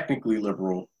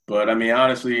liberal, but I mean,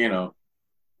 honestly, you know,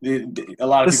 a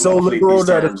lot of it's people so liberal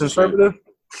that it's conservative.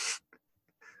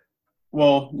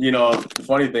 Well, you know, the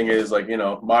funny thing is, like, you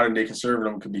know, modern day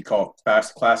conservatism could be called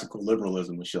classical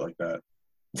liberalism and shit like that,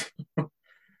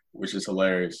 which is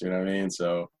hilarious. You know what I mean?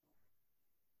 So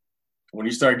when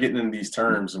you start getting into these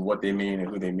terms and what they mean and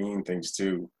who they mean things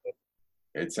to,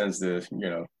 it tends to, you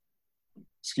know,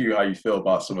 skew how you feel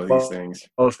about some of these things.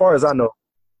 Well, as far as I know,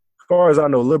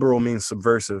 liberal means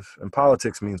subversive, and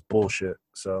politics means bullshit.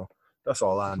 So that's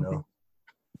all I know.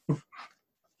 The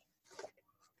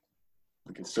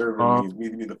conservative means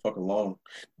leave me the fuck alone.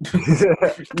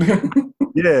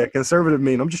 Yeah, conservative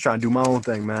mean I'm just trying to do my own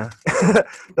thing, man.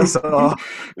 That's all.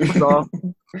 I'm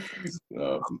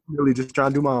really just trying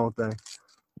to do my own thing.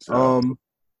 So,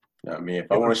 I mean,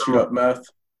 if I want to shoot up meth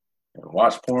and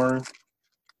watch porn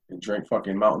and drink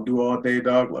fucking Mountain Dew all day,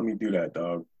 dog, let me do that,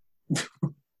 dog.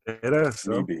 It is.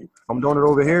 So. I'm doing it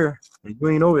over here. You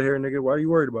ain't over here, nigga. Why are you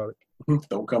worried about it?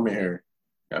 Don't come in here.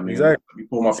 I mean, exactly. Let me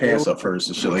pull my pants up first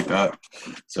and shit like that.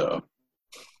 So.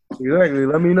 Exactly.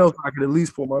 Let me know if I could at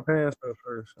least pull my pants up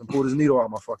first and pull this needle out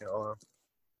my fucking arm.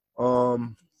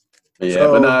 Yeah,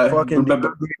 so but not fucking.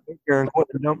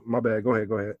 My bad. Go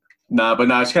ahead.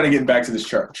 It's kind of getting back to this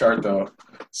chart though.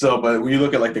 So, but when you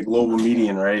look at like the global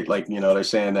median, right? Like, you know, they're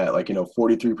saying that like, you know,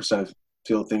 43%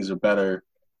 feel things are better,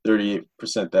 38%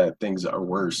 that things are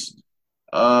worse.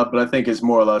 But I think it's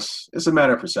more or less, it's a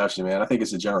matter of perception, man. I think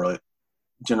it's a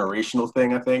generational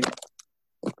thing, I think.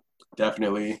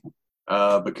 definitely.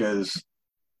 Because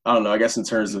I don't know. I guess in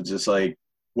terms of just like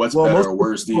what's Well, better or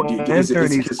worse,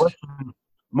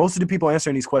 most of the people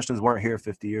answering these questions weren't here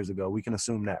 50 years ago. We can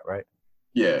assume that, right?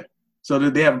 yeah. So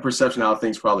they have a perception of how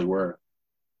things probably were.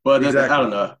 But I Exactly. don't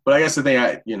know. But I guess the thing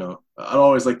I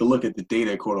always like to look at the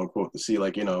data, quote unquote, to see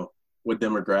like, what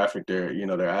demographic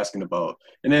they're asking about.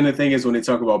 And then the thing is when they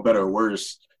talk about better or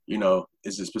worse,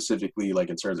 is it specifically like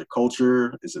in terms of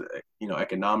culture? Is it,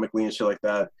 economically and shit like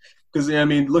that? Because, I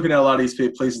mean, looking at a lot of these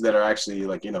places that are actually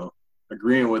like,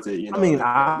 agreeing with it, I mean,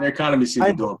 their economy seems to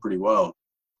I be doing pretty well.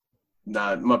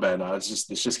 Nah, my bad. Nah, it's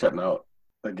just cutting out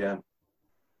again.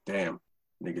 Damn.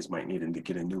 Niggas might need to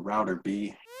get a new router,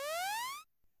 B.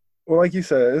 well, like you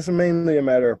said, it's mainly a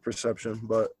matter of perception,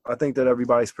 but I think that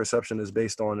everybody's perception is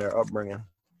based on their upbringing,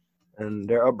 and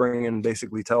their upbringing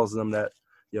basically tells them that,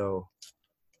 yo,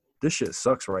 this shit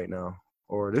sucks right now,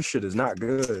 or this shit is not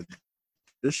good.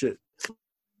 This shit,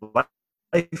 life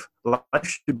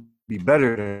should be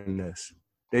better than this.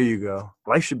 There you go.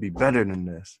 Life should be better than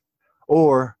this,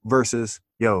 or versus,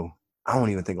 yo, I don't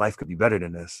even think life could be better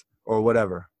than this, or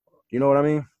whatever. You know what I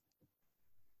mean?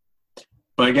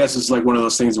 But I guess it's like one of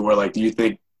those things where, like, do you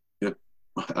think that,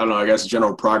 I don't know, I guess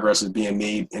general progress is being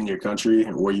made in your country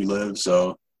where you live?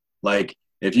 So, like,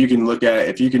 if you can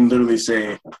literally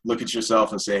say, look at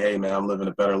yourself and say, hey, man, I'm living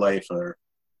a better life or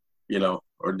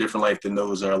a different life than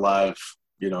those that are alive,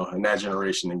 in that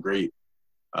generation, and great.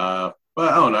 But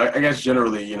I don't know. I guess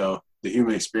generally, the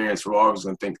human experience, we're always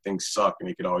going to think things suck and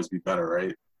it could always be better,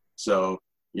 right? So,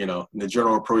 the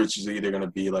general approach is either going to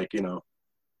be like,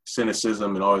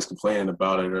 cynicism and always complaining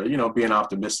about it, or being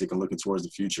optimistic and looking towards the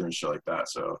future and shit like that.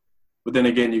 So, but then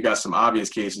again, you got some obvious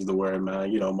cases to where, man,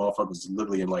 motherfuckers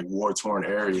literally in like war torn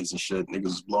areas and shit, niggas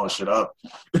is blowing shit up.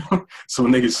 So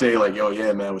when niggas say like, yo,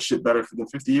 yeah, man, was shit better than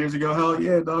 50 years ago? Hell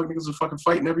yeah, dog. Niggas are fucking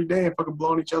fighting every day and fucking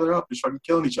blowing each other up, just fucking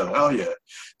killing each other. Hell yeah.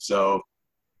 So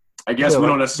I guess Yeah, we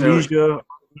like don't necessarily. Tunisia,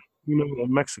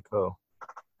 in Mexico.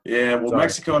 Yeah, well, Sorry.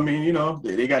 Mexico, I mean,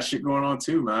 they got shit going on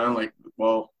too, man. Like,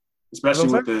 well, That's what especially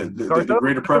I'm with saying. The the cartel.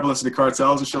 greater prevalence of the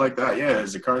cartels and shit like that. Yeah,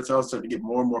 as the cartels start to get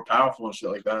more and more powerful and shit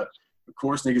like that, of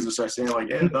course niggas will start saying like,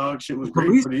 yeah, dog, shit was The great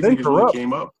police before these been niggas really corrupt.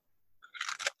 came up.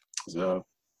 So,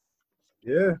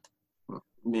 Yeah. I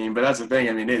mean, but that's the thing.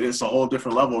 I mean, it's a whole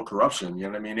different level of corruption. You know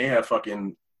what I mean? They have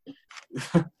fucking,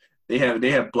 they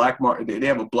have black market. They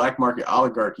have a black market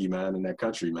oligarchy, man, in that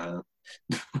country, man.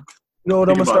 You know what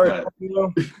I'm Think gonna about start? that.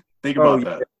 You Think Oh, about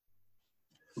yeah. that.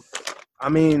 I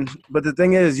mean, but the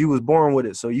thing is, you was born with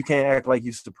it, so you can't act like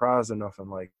you surprised or nothing.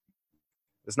 Like,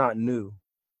 it's not new.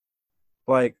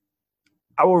 Like,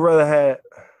 I would rather have.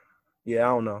 Yeah, I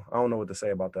don't know. I don't know what to say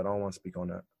about that. I don't want to speak on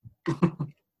that.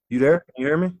 You there? Can you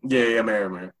hear me? Yeah,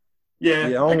 man. Yeah, Yeah, I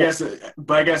I don't want. guess,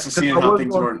 but I guess Because seeing how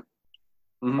things were.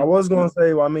 I Mm-hmm. was going to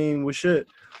say. Well, I mean, with shit,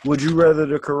 would you rather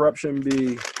the corruption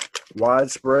be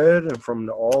widespread and from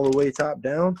all the way top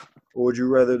down, or would you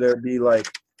rather there be like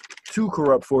two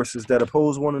corrupt forces that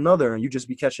oppose one another and you just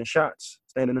be catching shots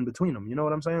standing in between them? You know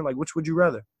what I'm saying? Like, which would you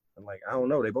rather? And like, I don't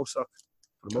know. They both suck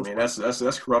for the I most mean, part.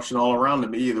 that's corruption all around to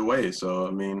me either way. So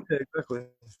I mean, Yeah, exactly.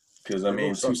 because I They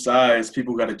mean, both two suck. sides,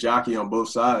 people got a jockey on both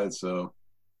sides.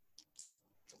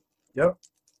 Yep.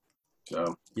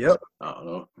 So Yep. I don't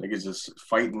know. Niggas just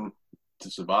fighting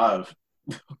to survive.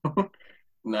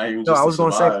 Not even No, just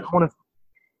to survive.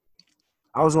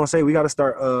 I was gonna say we got to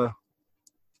start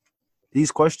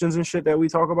these questions and shit that we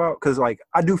talk about, because like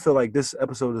I do feel like this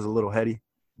episode is a little heady,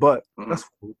 but Mm-hmm. that's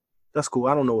cool. That's cool.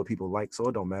 I don't know what people like, so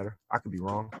it don't matter. I could be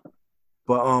wrong.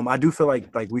 But I do feel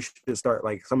like we should start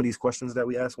like some of these questions that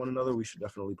we ask one another. We should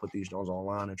definitely put these Jones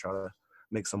online and try to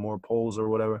make some more polls or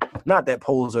whatever. Not that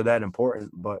polls are that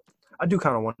important, but I do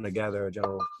kind of want to gather a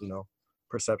general,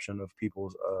 perception of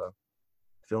people's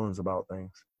feelings about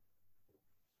things.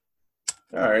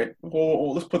 All right.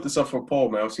 Well, let's put this up for a poll,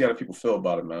 man. Let's see how people feel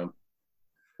about it, man.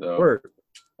 So Word.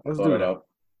 I Let's thought do it that. up.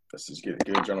 Let's just get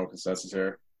a general consensus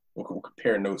here. We'll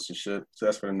compare notes and shit. So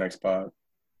that's for the next pod.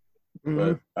 Mm-hmm.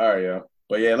 But all right, yeah.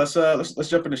 But yeah, let's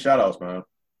jump into shout outs, man.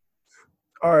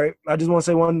 All right. I just want to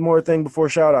say one more thing before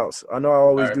shout outs. I know I All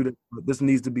always right. do this, but this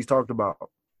needs to be talked about.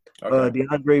 Okay.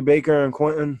 DeAndre Baker and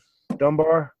Quentin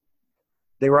Dunbar,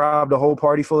 they robbed a whole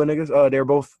party full of niggas. They're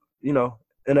both,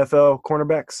 NFL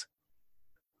cornerbacks.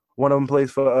 One of them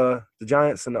plays for the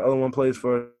Giants, and the other one plays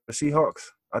for the Seahawks.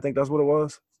 I think that's what it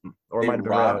was, or it might have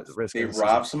been They Redskins.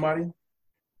 robbed somebody?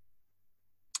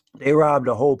 They robbed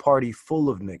a whole party full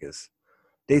of niggas.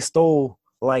 They stole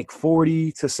like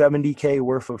 40 to 70K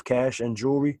worth of cash and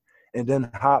jewelry, and then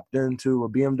hopped into a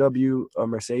BMW, a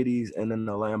Mercedes, and then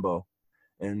a Lambo,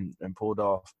 and pulled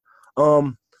off.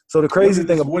 So the crazy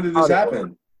thing When did this about it was,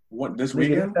 happen? What, this Nigga, this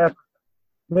weekend? happened.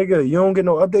 Nigga, you don't get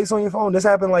no updates on your phone? This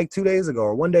happened like 2 days ago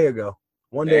or 1 day ago.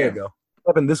 One day Damn. ago.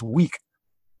 Happened this week.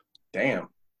 Damn.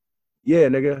 Yeah,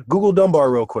 nigga. Google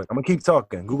Dunbar real quick. I'm gonna keep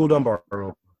talking. Google Dunbar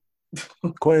real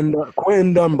quick.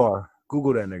 Quentin Dunbar.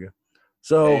 Google that nigga.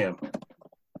 So Damn.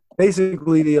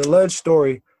 basically the alleged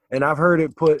story, and I've heard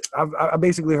it put. I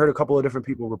basically heard a couple of different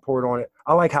people report on it.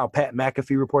 I like how Pat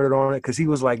McAfee reported on it because he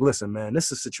was like, "Listen, man, this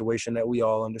is a situation that we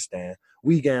all understand.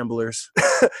 We gamblers."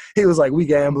 He was like, "We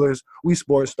gamblers. We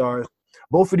sports stars.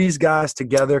 Both of these guys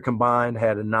together combined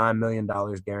had a $9 million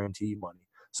guaranteed money,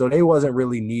 so they wasn't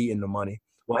really needing the money.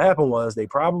 What happened was they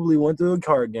probably went to a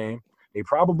card game. They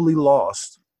probably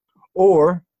lost,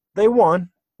 or they won,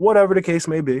 whatever the case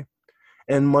may be,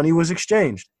 and money was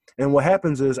exchanged." And what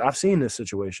happens is, I've seen this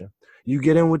situation. You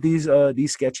get in with these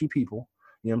sketchy people.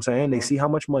 You know what I'm saying? They see how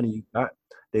much money you got.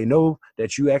 They know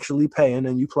that you actually paying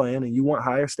and you playing and you want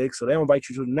higher stakes, so they'll invite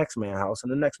you to the next man house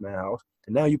and the next man house.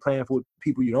 And now you're paying for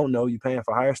people you don't know. You're paying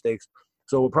for higher stakes.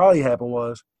 So what probably happened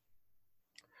was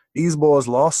these boys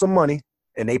lost some money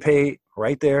and they paid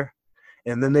right there,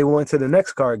 and then they went to the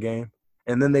next card game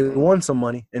and then they won some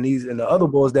money. And the other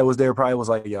boys that was there probably was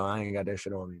like, "Yo, I ain't got that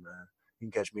shit on me, man. You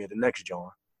can catch me at the next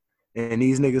joint." And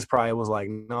these niggas probably was like,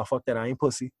 "No, fuck that. I ain't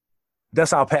pussy."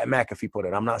 That's how Pat McAfee put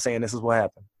it. I'm not saying this is what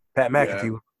happened. Pat Yeah.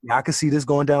 McAfee, I could see this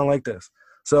going down like this.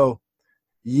 So,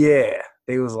 yeah,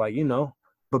 they was like,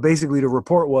 But basically the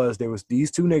report was there was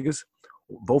these two niggas.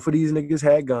 Both of these niggas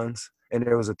had guns. And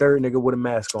there was a third nigga with a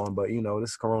mask on. But,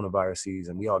 this is coronavirus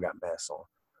season. We all got masks on.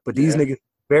 But these Yeah. niggas,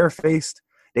 barefaced,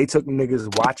 they took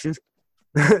niggas' watches.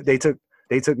 they took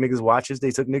niggas' watches.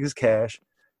 They took niggas' cash.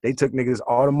 They took niggas'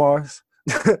 Audemars.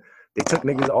 They took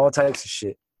niggas all types of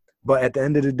shit. But at the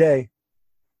end of the day,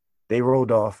 they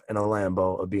rolled off in a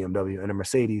Lambo, a BMW, and a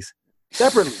Mercedes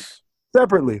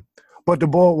separately. But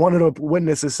one of the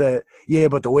witnesses said, "Yeah,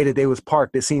 but the way that they was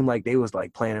parked, it seemed like they was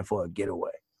like planning for a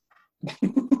getaway."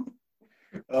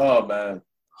 Oh man,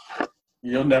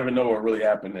 you'll never know what really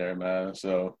happened there, man.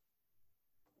 So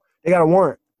They got a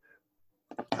warrant.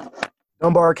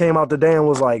 Dunbar came out today and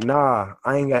was like, "Nah,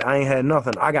 I ain't had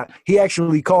nothing. He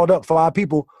actually called up 5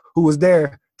 people who was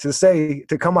there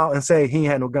to come out and say he ain't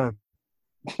had no gun."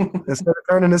 Instead of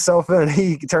turning himself in,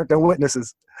 he turned them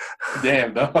witnesses.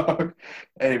 damn, dog.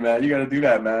 Hey man, you gotta do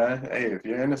that, man. Hey, if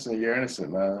you're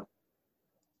innocent, man.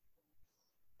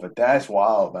 But that's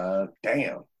wild, man.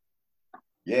 Damn.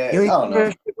 Yeah, You I ain't don't seen know.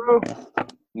 that shit, bro?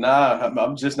 Nah,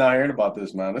 I'm just now hearing about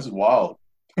this, man. This is wild.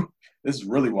 This is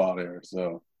really wild here.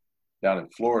 So down in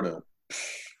Florida,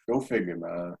 go figure,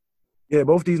 man. Yeah,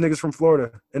 both these niggas from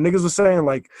Florida. And niggas was saying,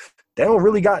 like, they don't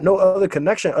really got no other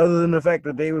connection other than the fact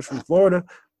that they was from Florida.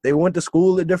 They went to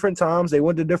school at different times. They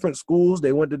went to different schools.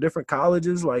 They went to different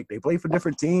colleges. Like, they played for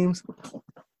different teams.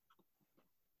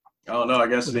 I don't know. I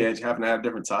guess they happen to have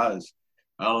different ties.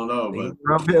 I don't know, They but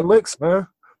around getting licks, man.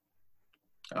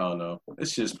 I don't know.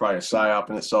 It's just probably a psyop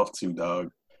in itself too, dog.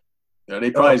 Yeah, they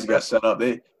Oh, probably just got set up.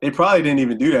 They probably didn't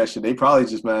even do that shit. They probably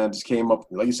just came up,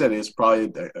 like you said, it's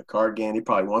probably a card game. They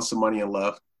probably won some money and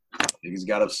left. Niggas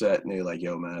got upset and they're like,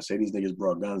 "Yo, man, say these niggas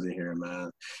brought guns in here, man."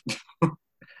 But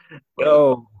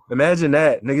yo, imagine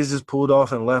that. Niggas just pulled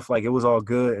off and left like it was all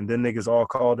good. And then niggas all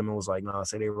called them and was like, "Nah,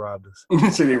 say they robbed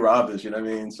us." say they robbed us, you know what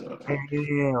I mean? So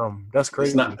Damn, that's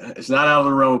crazy. it's not out of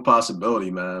the realm of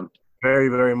possibility, man. Very,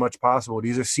 very much possible.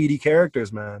 These are seedy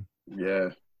characters, man. Yeah.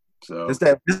 So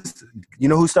You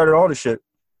know who started all this shit?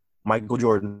 Michael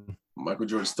Jordan. Michael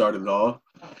Jordan started it all.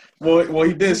 Well,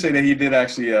 he did say that he did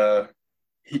actually.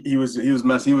 He was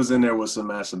in there with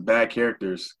some bad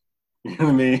characters. You know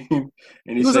what I mean?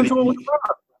 And He was into it with the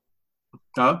mob.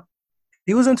 huh?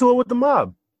 He was into it with the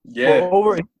mob. Yeah.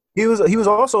 He was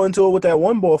also into it with that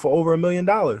one boy for over $1 million.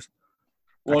 Well,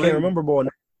 I can't remember boy.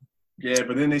 Yeah,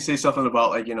 but then they say something about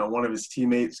like one of his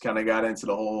teammates kind of got into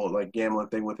the whole like gambling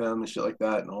thing with him and shit like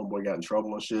that, and the homeboy got in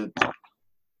trouble and shit.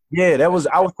 Yeah, I was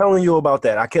telling you about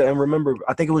that. I can't remember.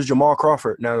 I think it was Jamal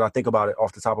Crawford. Now that I think about it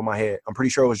off the top of my head, I'm pretty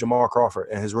sure it was Jamal Crawford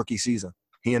in his rookie season.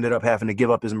 He ended up having to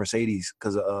give up his Mercedes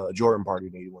because of a Jordan party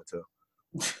that he went to.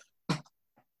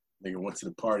 Nigga went to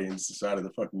the party and just decided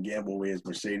to fucking gamble away his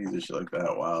Mercedes and shit like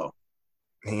that. Wow.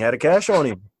 He had a cash on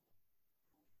him.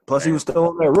 Plus, he was still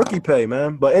on that rookie pay,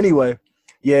 man. But anyway,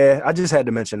 yeah, I just had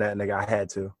to mention that, nigga. I had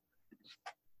to.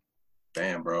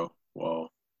 Damn, bro. Well,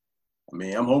 I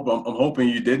mean, I'm hoping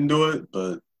you didn't do it,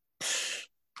 but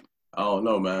I don't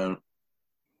know, man.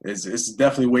 It's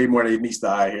definitely way more than meets the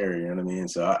eye here. You know what I mean?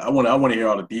 So I want to hear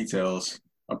all the details.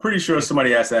 I'm pretty sure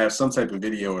somebody has to have some type of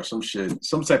video or some shit,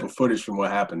 some type of footage from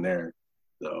what happened there.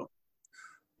 So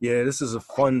yeah, this is a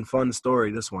fun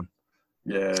story. This one.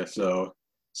 Yeah. So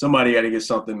somebody got to get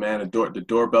something, man. The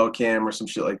doorbell cam or some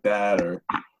shit like that, or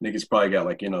niggas probably got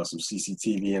like some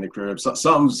CCTV in the crib.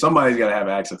 Somebody's got to have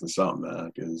access to something,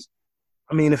 man. Because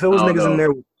I mean, if it I was don't niggas in know. there,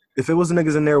 if it was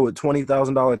niggas in there with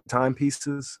 $20,000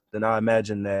 timepieces, then I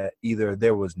imagine that either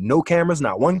there was no cameras,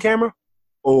 not one camera,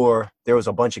 or there was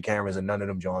a bunch of cameras and none of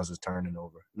them Johns was turning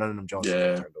over. None of them Johns was getting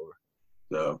Yeah. turned over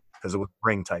So, because it was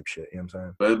ring type shit. You know what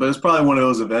I'm saying? but it's probably one of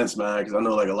those events, man. Because I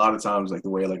know like a lot of times, like the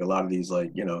way like a lot of these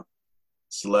like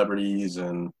celebrities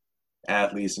and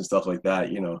athletes and stuff like that,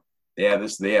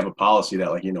 they have a policy that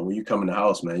like when you come in the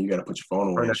house, man, you got to put your phone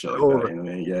away Turn and that shit shit like that. over. You know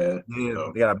what I mean? Yeah. Yeah,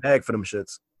 So, they got a bag for them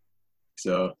shits.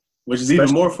 which is even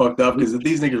Especially more fucked up because if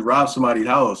these niggas rob somebody's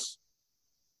house,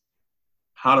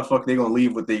 how the fuck they gonna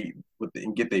leave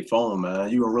and get their phone, man?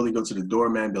 You gonna really go to the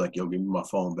doorman and be like, yo, give me my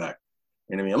phone back?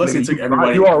 You know what I mean? Unless they nigga, took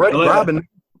everybody. you already robbing.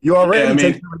 You Yeah, I already mean,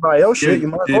 taking everybody else shit. they, You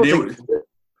might as they, well they take. would.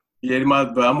 Yeah, they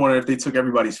might, but I'm wondering if they took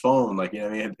everybody's phone. Like, you know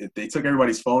what I mean? If they took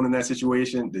everybody's phone in that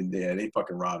situation, then yeah, they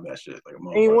fucking robbed that shit like a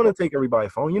They ain't motherfucker. want to take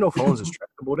everybody's phone. You know, phones is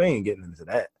trackable. They ain't getting into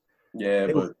that. Yeah,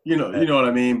 They but you know what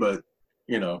I mean. But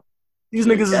these shit,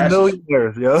 niggas is cash is.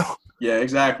 millionaires, yo. Yeah,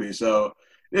 exactly. So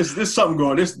there's something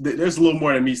going. There's a little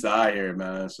more than meets the eye here,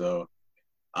 man. So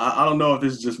I don't know if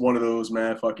this is just one of those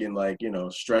man fucking like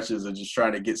stretches of just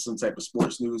trying to get some type of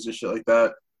sports news and shit like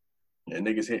that. And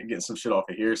niggas getting some shit off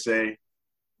of hearsay.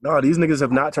 No, these niggas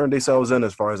have not turned themselves in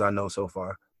as far as I know so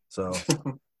far. So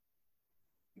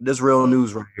this real So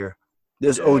news right here.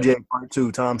 This yeah, OJ part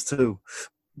 2 times 2.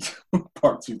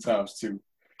 part 2 times 2.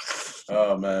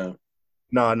 Oh man.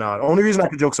 Nah. The only reason I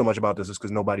could joke so much about this is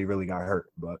because nobody really got hurt.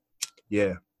 But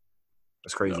yeah,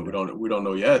 that's crazy. No, we don't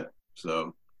know yet. So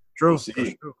we'll True. That's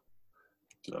see. true.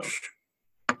 So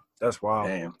That's wild.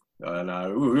 damn. Nah,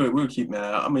 we'll keep,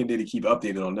 man. I mean, did he keep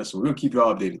updated on this one? We'll keep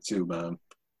y'all updated too, man.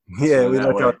 Yeah, So we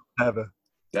let y'all have it.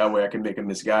 that way I can make a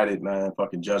misguided, man,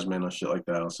 fucking judgment on shit like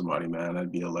that on somebody, man.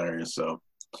 That'd be hilarious. So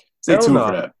stay Hell tuned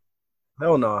for no. that.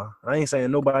 Hell no. I ain't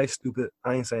saying nobody's stupid.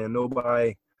 I ain't saying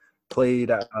nobody played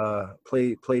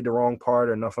the wrong part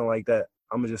or nothing like that.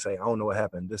 I'm gonna just say I don't know what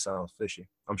happened. This sounds fishy.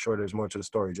 I'm sure there's more to the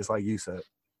story, just like you said.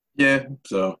 Yeah.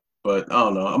 So, but I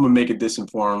don't know. I'm gonna make a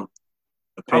disinformed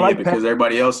I opinion like Pat. because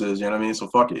everybody else is. You know what I mean? So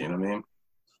fuck it. You know what I mean?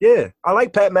 Yeah, I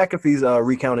like Pat McAfee's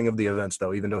recounting of the events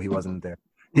though, even though he wasn't there.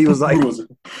 He was like, Who was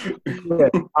yeah,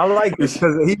 I like it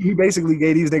because he basically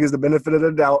gave these niggas the benefit of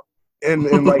the doubt. And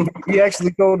like he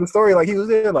actually told the story like he was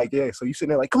there, like, yeah, so you sitting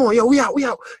there like, come on, yo, we out.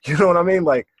 You know what I mean?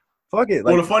 Like, fuck it.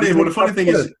 Well, Like the funny thing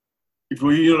is,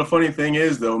 the funny thing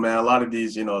is though, man, a lot of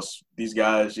these, these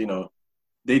guys,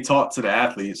 they talk to the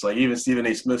athletes. Like even Stephen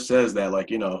A. Smith says that, like,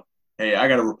 hey, I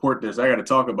got to report this, I got to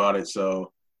talk about it.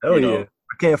 So, hell yeah.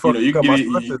 I can't fuck you can up give my me,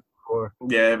 sources before.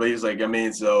 yeah, but he's like, I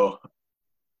mean, so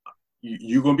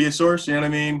you gonna be a source, you know what I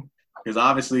mean? Because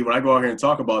obviously, when I go out here and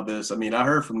talk about this, I mean, I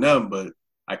heard from them, but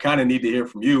I kind of need to hear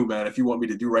from you, man. If you want me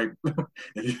to do right,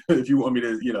 if you want me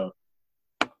to,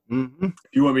 Mm-hmm. if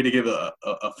you want me to give a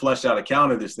fleshed out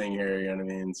account of this thing here, you know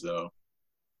what I mean? So,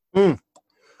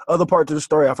 Other part to the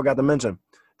story I forgot to mention.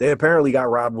 They apparently got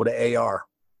robbed with an AR.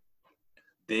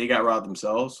 they got robbed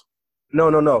themselves.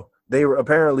 No. They were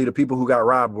apparently the people who got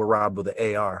robbed were robbed with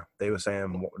an AR. They were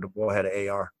saying the boy had an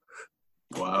AR.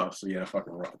 Wow. So yeah,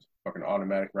 fucking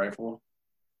automatic rifle.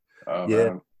 Oh Yeah.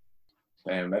 man,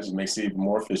 damn, that just makes it even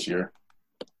more fishier.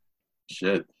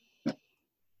 Shit.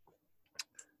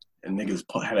 And niggas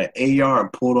had an AR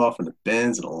and pulled off in the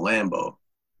Benz and a Lambo.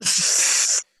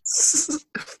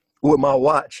 With my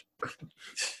watch.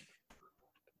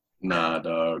 Nah,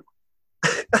 dog.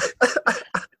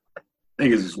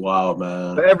 Niggas is wild,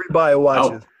 man. Everybody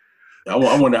watches. I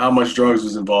wonder how much drugs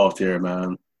was involved here,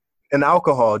 man. And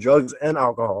alcohol, drugs and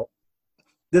alcohol.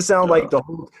 This sounds like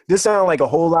a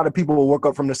whole lot of people woke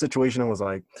up from the situation and was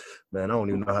like, man, I don't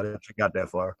even know how that shit got that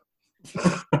far.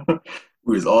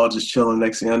 We was all just chilling.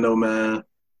 Next thing I know, man,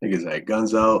 niggas had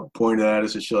guns out, pointed at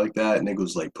us and shit like that. Niggas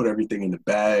was like, put everything in the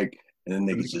bag, and then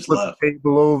niggas just left. The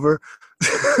table over.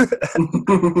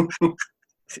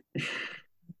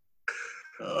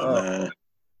 Man,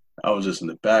 I was just in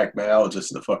the back, man. I was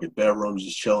just in the fucking bedroom,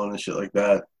 just chilling and shit like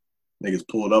that. Niggas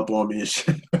pulled up on me and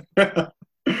shit.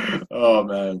 Oh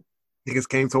man, niggas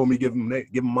came, told me give him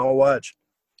my watch.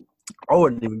 I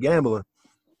wasn't even gambling.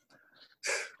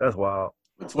 That's wild.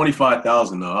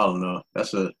 25,000 though, I don't know.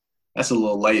 That's a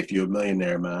little light if you're a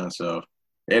millionaire, man. So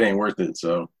it ain't worth it.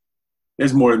 So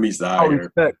there's more than meets the eye here.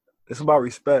 Respect. It's about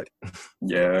respect.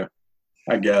 Yeah,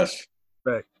 I guess.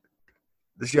 Respect.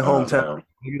 This is your hometown.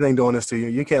 You ain't doing this to you.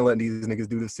 You can't let these niggas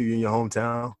do this to you in your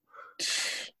hometown.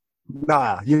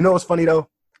 Nah, you know what's funny though?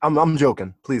 I'm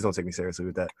joking. Please don't take me seriously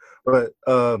with that. But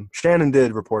Shannon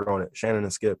did report on it. Shannon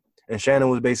and Skip. And Shannon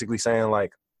was basically saying,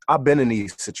 like, I've been in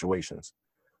these situations,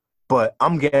 but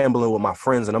I'm gambling with my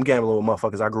friends and I'm gambling with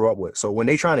motherfuckers I grew up with. So when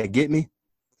they trying to get me,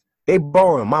 they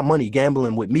borrowing my money,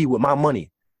 gambling with me with my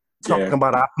money. Talking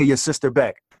about I'll pay your sister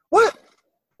back. What?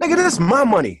 Nigga, this is my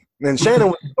money. And Shannon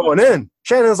was going in.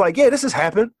 Shannon's like, yeah, this has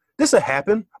happened. This will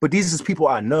happen. But these is people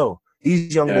I know.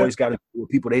 These young boys got to deal with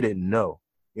people they didn't know.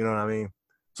 You know what I mean?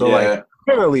 So, like,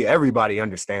 apparently everybody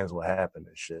understands what happened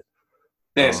and shit.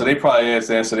 Yeah, so they probably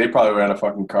were at a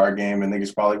fucking card game and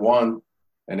niggas probably won.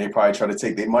 And they probably try to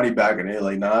take their money back and they're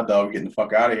like, nah, dog, we're getting the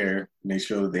fuck out of here. And they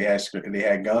showed that they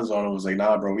had guns on them. It was like,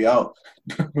 nah, bro, we out.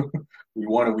 We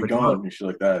won it, we gone, and shit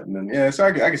like that. And then, so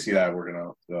I can see that working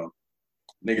out. So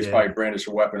niggas probably brandish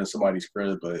a weapon in somebody's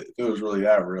crib, but if it was really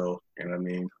that real, you know what I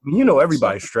mean? You know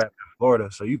everybody's strapped in Florida,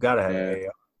 so you got to have AI in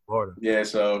Florida. Yeah,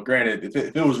 so granted, if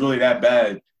it was really that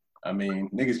bad, I mean,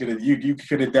 niggas you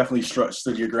could have definitely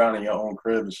stood your ground in your own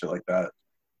crib and shit like that,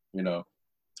 you know?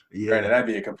 Yeah. Granted, that'd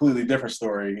be a completely different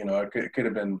story. You know, it could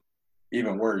have been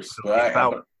even worse.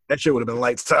 But that shit would have been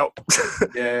lights out.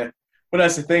 Yeah. But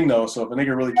that's the thing, though. So if a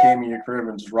nigga really came in your crib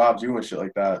and just robbed you and shit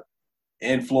like that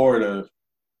in Florida,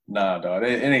 nah, dog,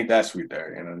 it ain't that sweet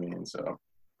there. You know what I mean? So.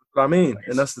 I mean,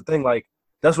 and that's the thing. Like,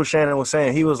 that's what Shannon was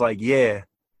saying. He was like, yeah,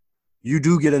 you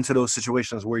do get into those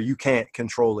situations where you can't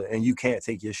control it and you can't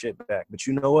take your shit back. But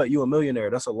you know what? You a millionaire.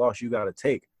 That's a loss you got to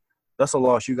take. That's a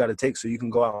loss you got to take so you can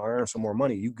go out and earn some more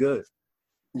money. You good.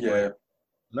 Yeah.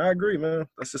 And I agree, man.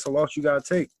 That's just a loss you got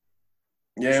to take.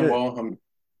 Yeah, shit. Well,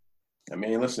 I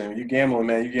mean, listen, you gambling,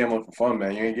 man. You gambling for fun,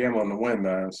 man. You ain't gambling to win,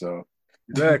 man. So.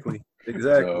 Exactly.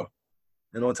 So.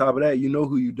 And on top of that, you know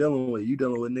who you dealing with. You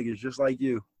dealing with niggas just like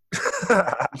you. With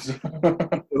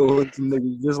some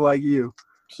niggas just like you.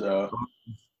 So.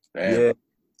 Damn. Yeah.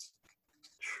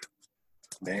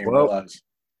 They ain't realize.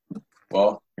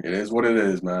 Well, it is what it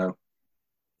is, man.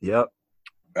 Yep.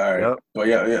 All right. Yep. But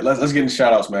yeah, let's get into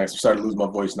shout outs, man. I'm starting to lose my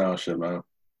voice now and shit, man.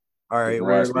 All right,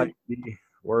 word life.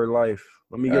 Word life.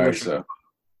 Let me give a shout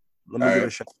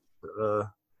out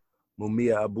to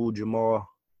Mumia Abu Jamal.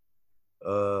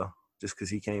 Just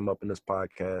because he came up in this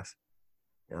podcast.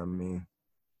 You know what I mean?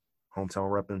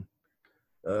 Hometown repping.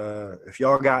 If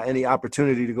y'all got any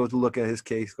opportunity to go to look at his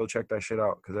case, go check that shit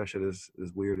out because that shit is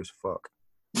weird as fuck.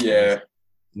 Yeah.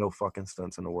 No fucking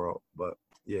sense in the world. But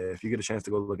yeah, if you get a chance to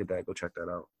go look at that, go check that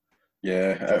out.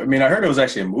 Yeah. I mean, I heard it was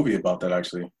actually a movie about that,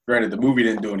 actually. Granted, the movie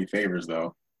didn't do any favors,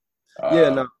 though.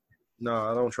 No,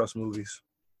 I don't trust movies.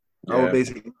 Yeah.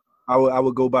 I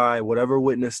would go by whatever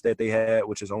witness that they had,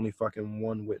 which is only fucking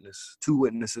one witness, two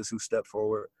witnesses who stepped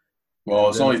forward. Well,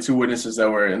 it's only two witnesses that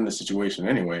were in the situation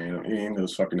anyway. You know, it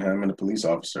was fucking him and the police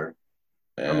officer.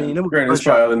 And I mean, it was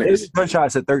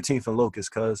gunshots at 13th and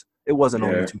Locust because it wasn't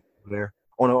only two people there.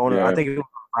 I think it was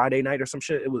Friday night or some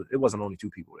shit. It wasn't only two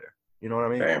people there. You know what I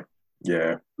mean? Damn.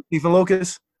 Yeah. 13th and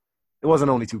Locust, it wasn't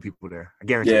only two people there. I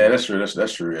guarantee. Yeah, that's true.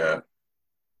 That's true. Yeah.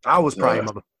 I was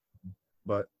probably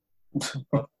but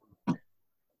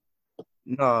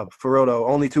no, for real though.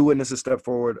 Only two witnesses stepped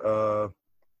forward.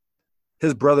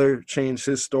 His brother changed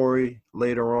his story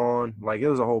later on. Like, it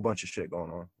was a whole bunch of shit going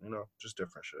on. You know, just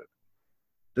different shit.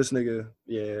 This nigga,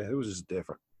 yeah, it was just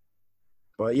different.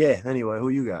 But yeah, anyway, who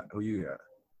you got?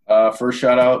 First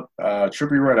shout out,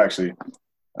 Trippie Redd, actually.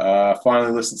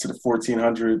 Finally listened to the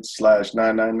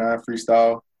 1400/999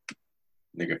 freestyle.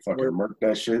 Nigga fucking murked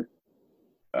that shit.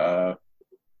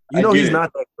 He's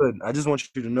not that good. I just want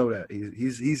you to know that.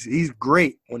 He's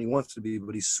great when he wants to be,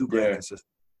 but he's super inconsistent.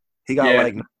 He got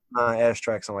like 9 ass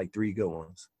tracks and like 3 good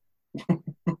ones.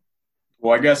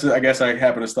 Well, I guess I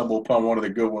happened to stumble upon one of the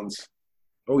good ones.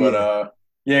 Oh, but,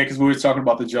 yeah, because we were talking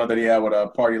about the jump that he had with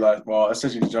Party last. Well,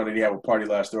 essentially the jump that he had with Party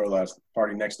Next Door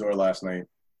last night.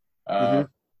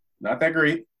 Not that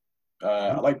great.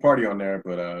 I like Party on there,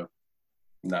 but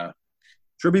nah.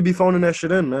 Trippie be phoning that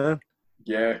shit in, man.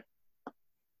 Yeah.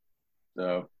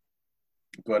 So,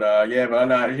 but I'm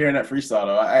not hearing that freestyle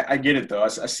though. I get it though. I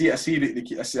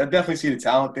definitely see the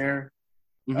talent there.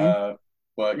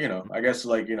 But you know, I guess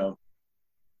like, you know,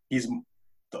 he's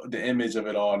the image of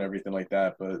it all and everything like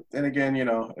that. But then again, you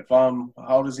know, if how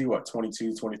old is he? What,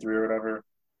 22, 23 or whatever?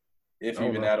 If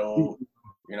even that old,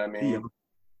 you know what I mean?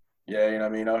 Yeah, you know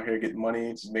what I mean? Out here getting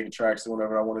money, just making tracks, doing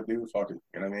whatever I want to do. Fuck it,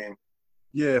 you know what I mean?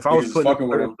 Yeah, if I was fucking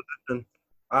with him, position,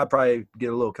 I'd probably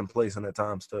get a little complacent at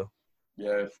times too.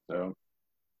 Yeah, so.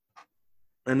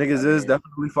 And niggas is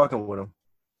definitely fucking with him.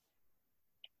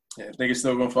 Yeah, if niggas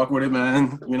still gonna fuck with it,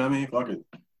 man, you know what I mean? Fuck it.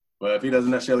 But if he doesn't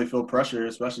necessarily feel pressure,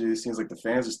 especially it seems like the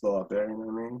fans are still out there, you know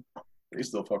what I mean? They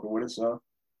still fucking with it, so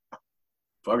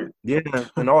fuck it. Yeah,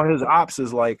 and all his ops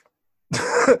is like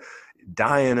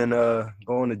dying and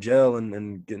going to jail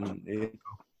and getting.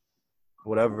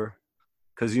 whatever.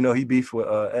 Because, you know, he beefed with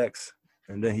X,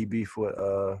 and then he beefed with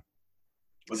Was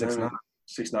 6ix9ine.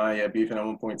 6ix9ine, yeah, beefing at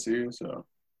 1.2. So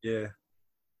Yeah.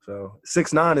 So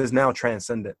 6ix9ine is now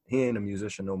transcendent. He ain't a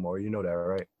musician no more. You know that,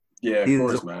 right? yeah,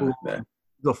 of course, man.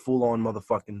 He's a full-on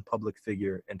motherfucking public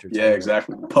figure entertainer. Yeah,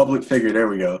 exactly. Public figure. There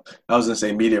we go. I was gonna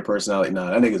say media personality.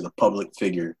 Nah, that nigga's a public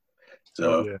figure.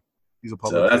 So yeah, he's a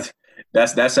public figure.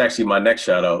 That's actually my next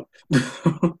shout out.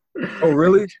 Oh,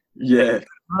 really? Yeah.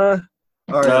 All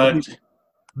right.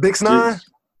 Bix9?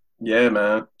 Yeah,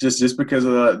 man. Just because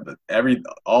of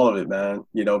all of it, man.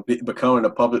 You know, becoming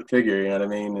a public figure. You know what I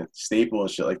mean? Staple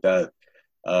and shit like that.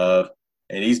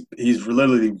 And he's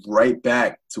literally right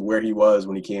back to where he was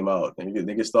when he came out. And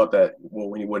niggas thought that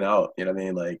when he went out, you know what I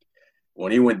mean? Like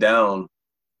when he went down,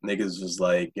 niggas was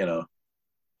like, you know,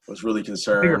 was really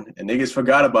concerned. And niggas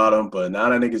forgot about him, but now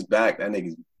that nigga's back, that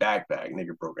nigga's back.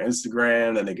 Nigga broke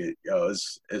Instagram. That nigga,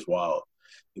 it's wild.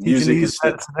 The music is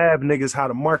still have niggas how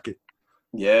to market.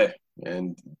 Yeah,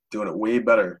 and doing it way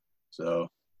better. So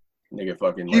nigga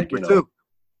fucking cheaper, like, you know, too.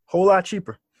 Whole lot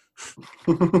cheaper.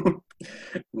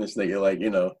 This nigga like, you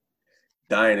know,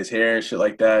 dyeing his hair and shit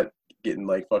like that, getting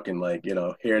like fucking like, you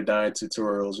know, hair dyeing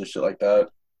tutorials and shit like that.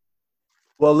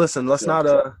 Well, listen, let's not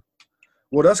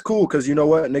well, that's cool because you know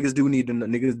what, niggas do need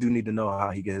to know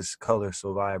how he gets colors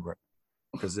so vibrant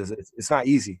because it's not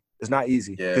easy. It's not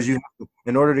easy because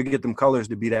in order to get them colors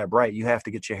to be that bright, you have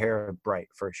to get your hair bright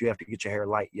first. You have to get your hair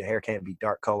light. Your hair can't be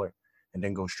dark color and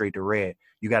then go straight to red.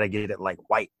 You got to get it like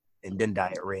white and then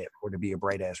dye it red for it to be a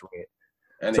bright ass red.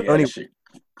 And they got shit,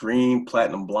 green,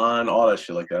 platinum blonde, all that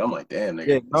shit like that. I'm like, damn,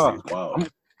 nigga, wow.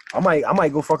 I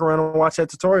might go fuck around and watch that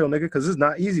tutorial, nigga, because it's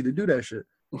not easy to do that shit.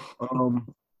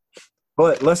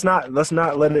 But let's not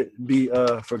let it be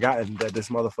forgotten that this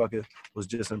motherfucker was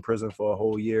just in prison for a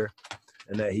whole year,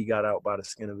 and that he got out by the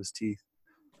skin of his teeth.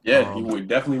 Yeah, he would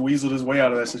definitely weaseled his way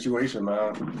out of that situation,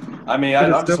 man. I mean, I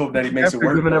just hope that he makes it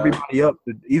work.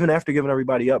 Even after giving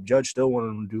everybody up, Judge still wanted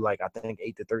him to do like I think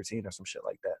 8 to 13 or some shit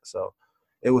like that. So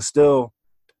it was still,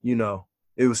 you know,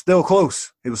 it was still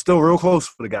close. It was still real close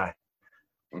for the guy.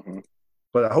 Mm-hmm.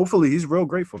 But hopefully he's real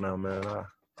grateful now, man.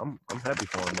 I'm happy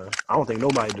for him, man. I don't think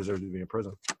nobody deserves to be in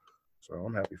prison, so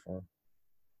I'm happy for him.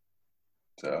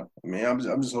 So I mean, I'm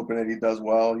just hoping that he does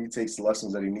well. He takes the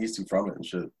lessons that he needs to from it and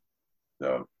shit.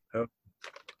 So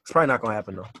it's probably not gonna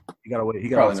happen though. You gotta wait. He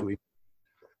got 2 weeks.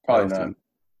 Probably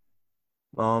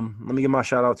not. Let me give my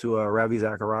shout out to Ravi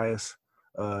Zacharias.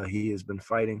 He has been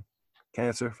fighting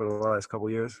cancer for the last couple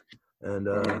years, and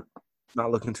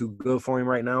not looking too good for him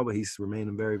right now. But he's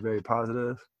remaining very, very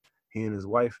positive. He and his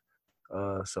wife.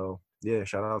 So yeah,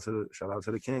 shout out to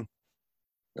the king.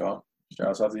 Yeah,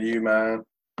 shout out to you, man.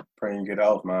 Praying you get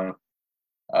health, man.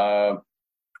 Got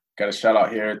a shout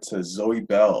out here to Zoe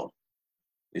Bell.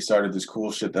 They started this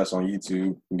cool shit that's on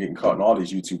YouTube. I'm getting caught in all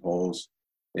these YouTube holes.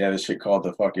 They have this shit called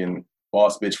the fucking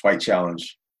Boss Bitch Fight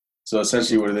Challenge. So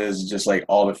essentially what it is just like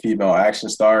all the female action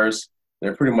stars.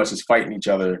 They're pretty much just fighting each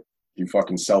other through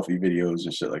fucking selfie videos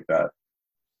and shit like that.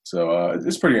 So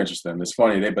it's pretty interesting. It's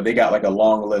funny. But they got like a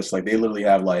long list. Like they literally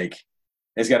have like,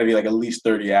 it's got to be like at least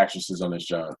 30 actresses on this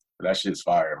job. But that shit's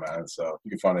fire, man. So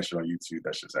you can find that shit on YouTube.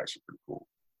 That shit's actually pretty cool.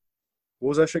 What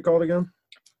was that shit called again?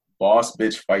 Boss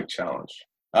Bitch Fight Challenge.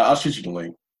 I'll shoot you the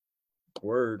link.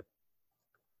 Word.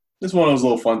 It's one of those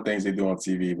little fun things they do on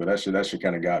TV, but that shit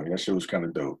kind of got me. That shit was kind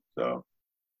of dope. So.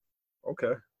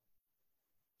 Okay.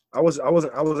 I was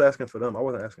asking for them. I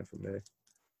wasn't asking for me.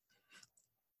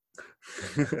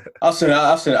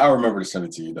 I'll remember to send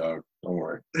it to you, dog. Don't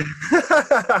worry.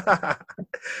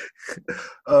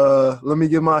 Let me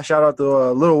give my shout out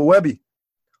to Lil Webby.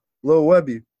 Lil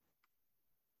Webby.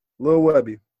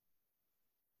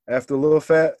 After Lil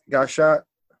Fat got shot,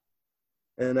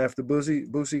 and after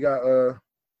Boosie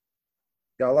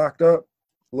got locked up,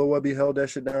 Lil Webby held that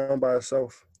shit down by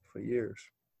himself for years.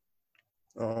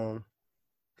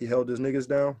 He held his niggas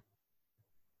down.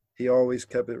 He always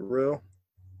kept it real,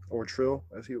 or trill,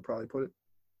 as he would probably put it.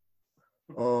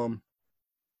 And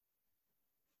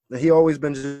he always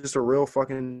been just a real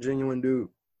fucking genuine dude.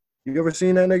 You ever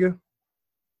seen that nigga?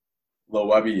 Lil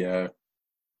Webby, yeah.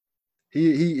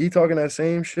 He talking that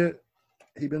same shit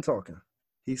he been talking.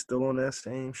 He's still on that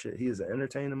same shit. He is an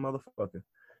entertaining motherfucker.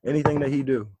 Anything that he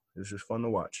do is just fun to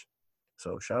watch.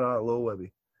 So shout out Lil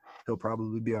Webby. He'll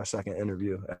probably be our second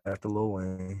interview after Lil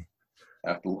Wayne.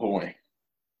 Lil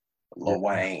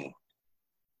Wayne.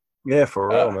 Yeah, for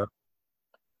real, man.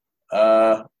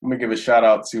 Let me give a shout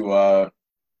out to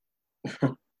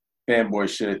fanboy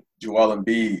shit, Joel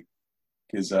Embiid,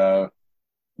 because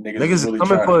niggas really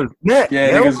coming for his neck.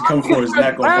 Yeah, niggas coming for his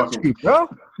neck on fucking. Bro.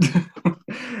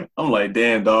 I'm like,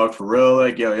 damn, dog, for real?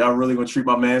 Like, yo, y'all really gonna treat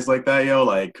my mans like that, yo?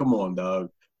 Like, come on, dog.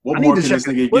 What I need more to can check this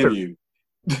his nigga give Twitter. you?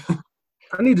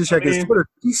 I need to I check his mean, Twitter.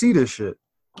 He see this shit.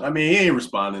 he ain't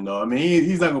responding though. I mean,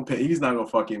 he's not gonna pay. He's not gonna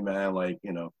fucking man, like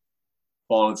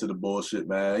fall into the bullshit,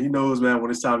 man. He knows, man,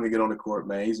 when it's time to get on the court,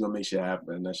 man, he's gonna make shit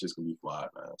happen. And that's just gonna be fly,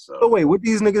 man. So So, wait, what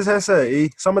these niggas have said?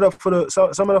 E? Sum it up for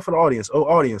the audience. Oh,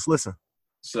 audience, listen.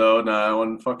 nah,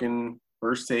 on fucking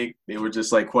first take, they were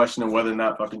just like questioning whether or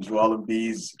not fucking Joel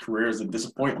Embiid's career is a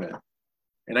disappointment.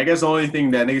 And I guess the only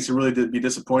thing that niggas should really be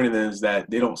disappointed in is that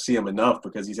they don't see him enough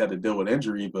because he's had to deal with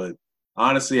injury. But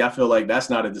honestly, I feel like that's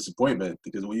not a disappointment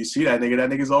because when you see that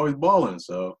nigga's always balling.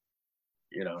 So,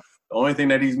 the only thing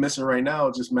that he's missing right now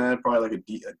is just, man, probably like a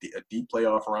deep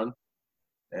playoff run.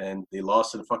 And they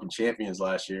lost to the fucking champions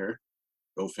last year.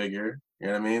 Go figure. You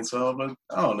know what I mean? So, but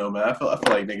I don't know, man. I feel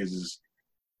like niggas is.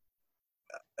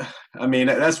 I mean,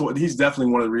 he's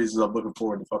definitely one of the reasons I'm looking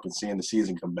forward to fucking seeing the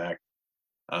season come back.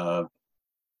 Granted,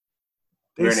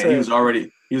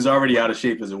 he was already out of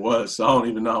shape as it was, so I don't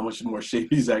even know how much more shape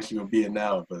he's actually gonna be in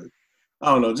now. But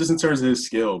I don't know, just in terms of his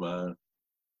skill, man.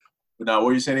 But now, what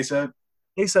were you saying? He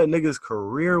said niggas'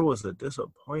 career was a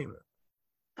disappointment.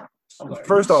 Like,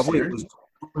 first off, wait,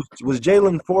 was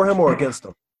Jalen for him or against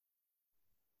him?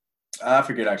 I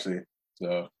forget actually.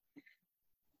 So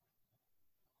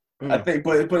I think,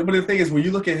 but the thing is, when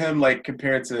you look at him like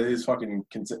compared to his fucking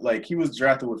like he was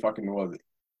drafted with fucking what was it?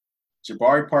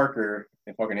 Jabari Parker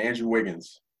and fucking Andrew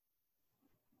Wiggins.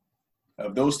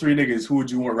 Of those three niggas, who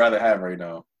would you rather have right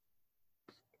now?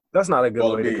 That's not a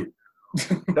good way.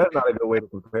 That's not a good way to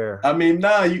compare. I mean,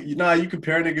 you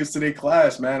compare niggas to their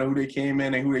class, man, who they came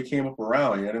in and who they came up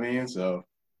around. You know what I mean? So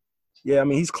yeah, I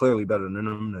mean he's clearly better than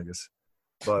them niggas,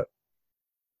 but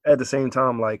at the same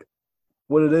time, like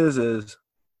what it is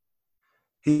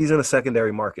he's in a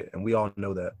secondary market, and we all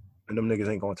know that, and them niggas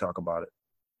ain't gonna talk about it.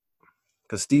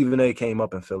 Because Stephen A. came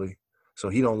up in Philly, so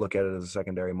he don't look at it as a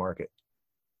secondary market.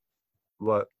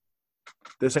 But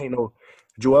this ain't no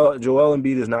Joel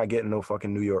Embiid is not getting no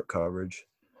fucking New York coverage.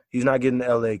 He's not getting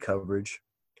LA coverage.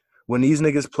 When these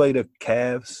niggas play the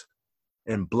Cavs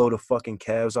and blow the fucking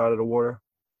Cavs out of the water,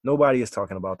 nobody is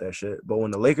talking about that shit. But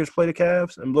when the Lakers play the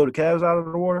Cavs and blow the Cavs out of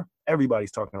the water,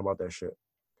 everybody's talking about that shit.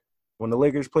 When the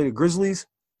Lakers play the Grizzlies,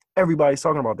 everybody's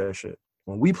talking about that shit.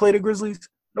 When we play the Grizzlies,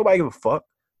 nobody give a fuck.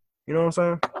 You know what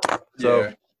I'm saying? So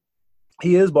yeah.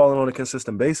 He is balling on a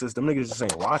consistent basis. Them niggas just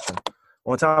ain't watching.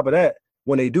 On top of that,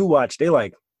 when they do watch, they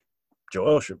like,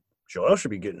 Joel should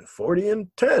be getting 40 and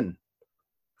 10,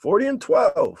 40 and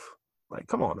 12. Like,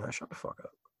 come on, man, shut the fuck up.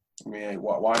 I mean,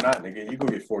 why not, nigga? You go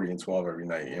get 40 and 12 every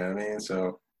night. You know what I mean?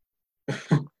 So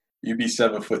you be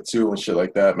 7'2" and shit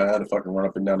like that, man. To fucking run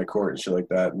up and down the court and shit like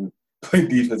that and play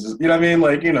defenses. You know what I mean?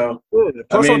 Like, Yeah.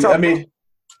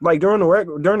 Like during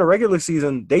the regular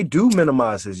season, they do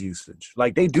minimize his usage.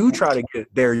 Like they do try to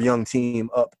get their young team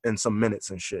up in some minutes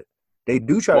and shit. They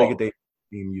do try to get their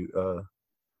team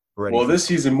ready. Well, this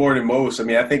season more than most. I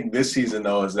mean, I think this season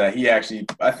though is that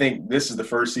I think this is the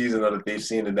first season that they've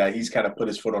seen that he's kind of put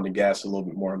his foot on the gas a little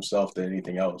bit more himself than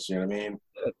anything else. You know what I mean?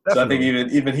 Yeah, so I think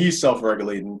even he's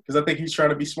self-regulating because I think he's trying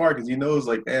to be smart because he knows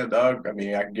like, damn dog. I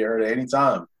mean, I can get her at any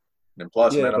time. And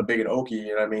plus, man, I'm big and oaky.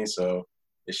 You know what I mean? So.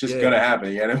 It's just gonna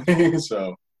happen, you know what I mean?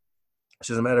 So it's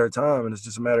just a matter of time, and it's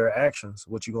just a matter of actions.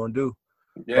 What you gonna do?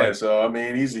 Yeah, but, so I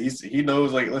mean, he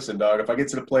knows like, listen, dog, if I get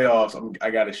to the playoffs,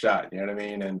 I got a shot. You know what I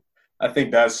mean? And I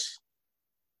think that's,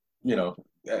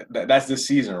 that's this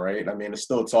season, right? I mean, it's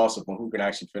still a toss up on who can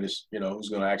actually finish. Who's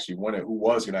gonna actually win it? Who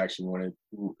was gonna actually win it?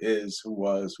 Who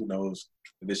knows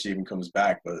if this even comes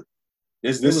back? But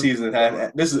this season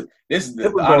this is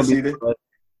honestly.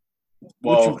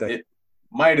 Well, it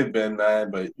might have been, man,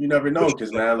 but you never know because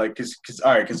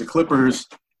the Clippers,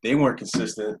 they weren't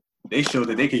consistent. They showed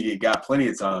that they could got plenty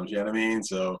of times. You know what I mean?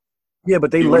 So yeah, but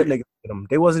they let niggas get them.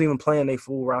 They wasn't even playing their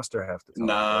full roster half the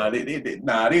time.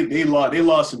 They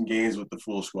lost some games with the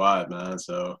full squad, man.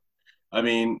 So I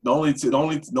mean, the only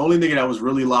nigga that was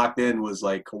really locked in was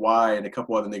like Kawhi and a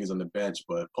couple other niggas on the bench,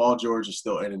 but Paul George is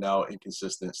still in and out,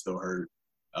 inconsistent, still hurt.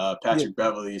 Patrick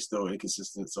Beverly is still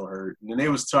inconsistent, still hurt. And then they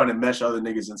was trying to mesh other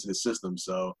niggas into the system,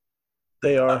 so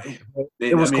they are.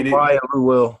 It was Kawhi and Lou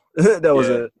Will. That was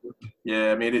it.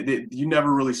 Yeah, I mean, you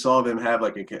never really saw them have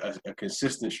like a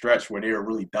consistent stretch where they were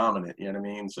really dominant. You know what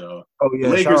I mean? So the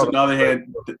Lakers, on the other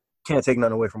hand, can't take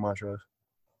nothing away from Montrezl.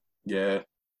 Yeah,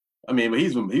 I mean, but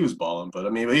he was balling. But I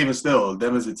mean, but even still,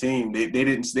 them as a team, they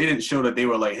didn't show that they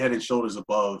were like head and shoulders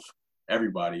above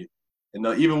everybody. And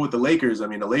even with the Lakers, I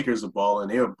mean, the Lakers are balling.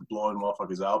 They were blowing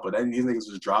motherfuckers out. But these niggas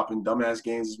was dropping dumbass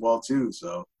games as well, too.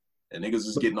 So, and niggas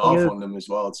was getting off on them as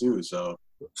well, too. So,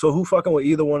 So who fucking with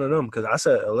either one of them? Because I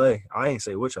said LA. I ain't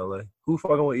say which LA. Who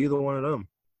fucking with either one of them?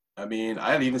 I mean,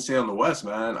 I'd even say on the West,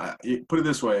 man. Put it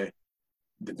this way: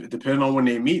 depending on when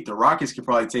they meet, the Rockets could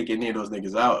probably take any of those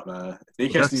niggas out, man. If they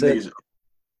catch That's these it. niggas,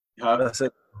 huh? That's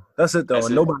it. That's it though. That's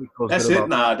And it. nobody feels good That's it. about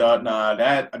Nah, dog. Nah,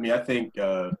 that. I mean, I think it.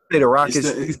 You say the it's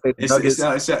Rockets. the You say the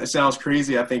Nuggets. it sounds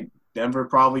crazy. I think Denver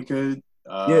probably could.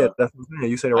 Yeah, that's what I'm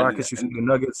saying. You say the I, Rockets. You say the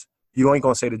Nuggets. You ain't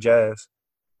gonna say the Jazz.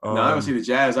 No, I don't see the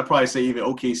Jazz. I'd probably say even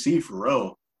OKC for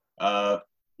real.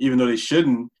 Even though they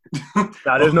shouldn't.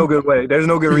 Nah, there's no good way. There's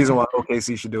no good reason why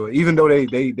OKC should do it. Even though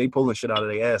they pulling shit out of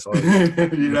their ass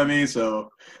already. You know what I mean? So,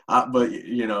 but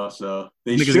you know, so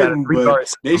they Niggas got a shouldn't, three but guard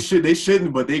system. they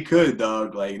shouldn't, but they could,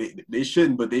 dog. Like they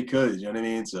shouldn't, but they could. You know what I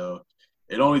mean? So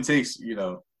it only takes,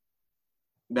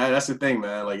 that's the thing,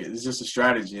 man. Like it's just a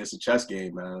strategy. It's a chess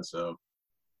game, man. So,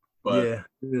 but Yeah,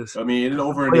 it is. I mean, and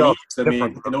over in the Playoffs East, I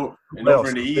different. mean, and over Playoffs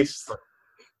in the are East.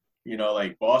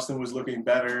 Like Boston was looking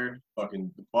better.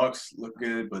 Fucking the Bucks look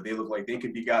good, but they look like they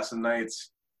could be got some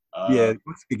nights. Yeah,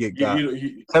 Bucks could get You, got.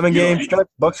 you, 7 game stretch,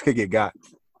 Bucks could get got.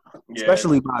 yeah.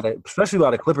 Especially by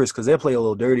the Clippers because they play a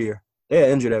little dirtier.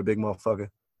 They injure that big motherfucker.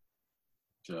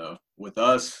 So with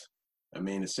us, I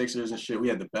mean the Sixers and shit, we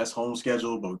had the best home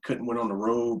schedule, but we couldn't win on the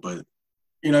road. But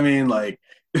you know what I mean? Like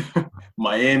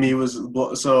Miami was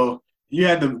so you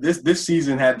had this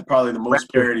season had probably the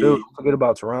most parity. Don't forget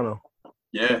about Toronto.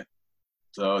 Yeah.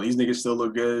 So these niggas still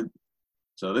look good.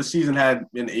 So this season had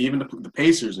even the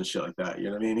Pacers and shit like that. You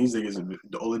know what I mean? These niggas,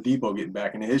 the Oladipo getting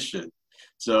back into his shit.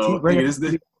 So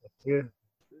nigga, yeah,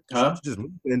 huh? Just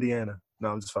move to Indiana. No,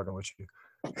 I'm just fucking with you.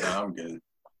 Nah, I'm good.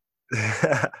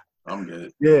 I'm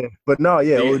good. Yeah, but no,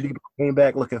 yeah, Oladipo came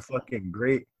back looking fucking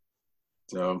great.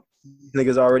 So these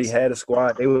niggas already had a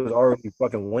squad. They was already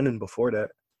fucking winning before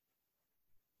that.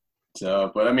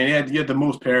 So, but I mean, he had the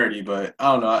most parity. But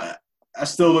I don't know. I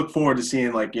still look forward to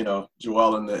seeing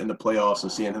Joel in the playoffs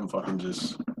and seeing him fucking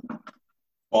just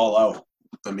fall out.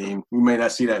 I mean, we may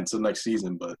not see that until next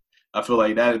season, but I feel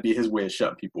like that'd be his way of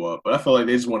shutting people up. But I feel like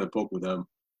they just wanted to poke with him.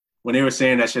 When they were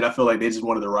saying that shit, I feel like they just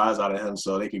wanted to rise out of him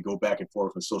so they could go back and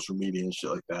forth on social media and shit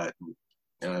like that. You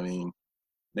know what I mean?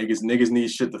 Niggas need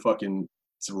shit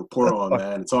to report on,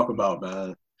 man, to talk about,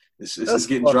 man. It's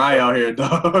getting dry out here,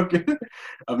 dog.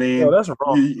 I mean, that's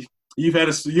wrong. You've had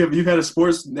a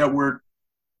sports network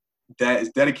that is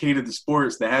dedicated to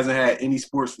sports that hasn't had any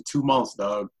sports for 2 months,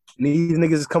 dog. And these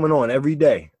niggas is coming on every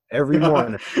day, every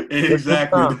morning.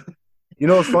 Exactly. You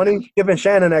know what's funny? Skip and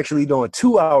Shannon actually doing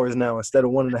 2 hours now instead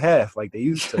of 1.5 like they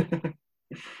used to.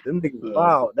 Them niggas,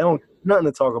 wow, they don't nothing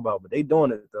to talk about, but they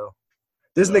doing it though.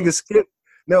 This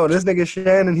nigga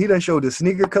Shannon, he done showed the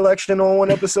sneaker collection on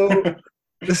one episode.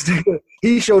 This nigga,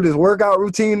 he showed his workout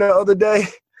routine the other day.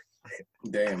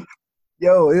 Damn.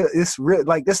 Yo, it's real.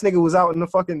 Like this nigga was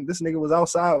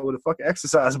outside with a fucking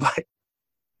exercise bike.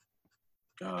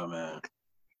 Oh man.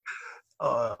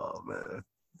 Oh man.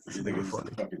 This nigga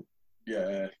funny.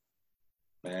 Yeah.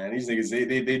 Man, these niggas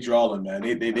they drawing, man.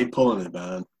 They pulling it,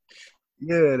 man.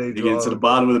 Yeah, they getting to the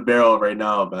bottom of the barrel right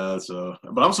now, man. So,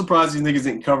 but I'm surprised these niggas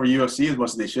didn't cover UFC as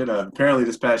much as they should have. Apparently,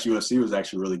 this past UFC was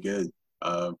actually really good.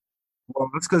 Well,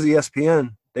 that's because ESPN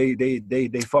they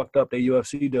fucked up their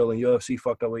UFC deal, and UFC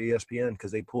fucked up with ESPN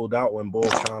because they pulled out when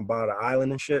Bulls trying to buy the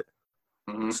island and shit.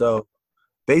 Mm-hmm. So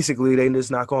basically, they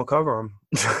just not gonna cover them.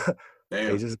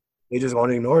 Damn. They just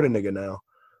gonna ignore the nigga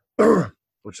now,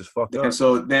 which is fucked up.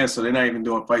 So they're not even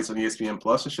doing fights on ESPN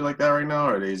Plus and shit like that right now,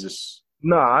 or are they just?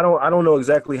 No, I don't know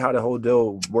exactly how the whole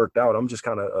deal worked out. I'm just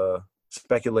kind of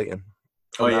speculating.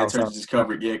 Oh yeah, in terms of just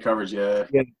coverage, yeah.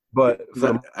 Yeah, but for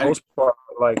the most part,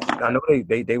 like I know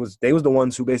they was the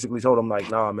ones who basically told him like,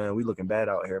 nah, man, we looking bad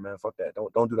out here, man. Fuck that.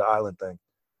 Don't do the island thing.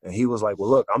 And he was like, well,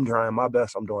 look, I'm trying my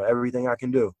best. I'm doing everything I can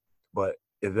do. But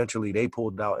eventually they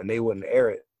pulled out and they wouldn't air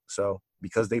it. So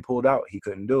because they pulled out, he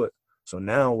couldn't do it. So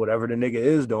now whatever the nigga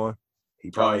is doing,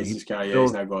 he's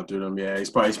not going through them. Yeah, he's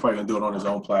probably gonna do it on his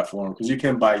own platform because you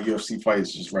can buy UFC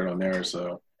fights just right on there.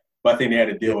 So, but I think they had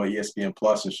to deal with ESPN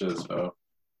Plus and shit. So,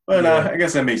 but I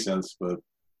guess that makes sense. But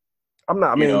I'm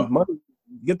not. I mean, money,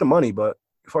 get the money, but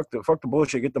fuck the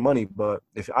bullshit. Get the money. But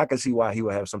if I can see why he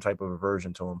would have some type of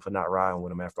aversion to him for not riding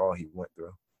with him after all he went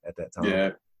through at that time.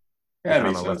 Yeah, that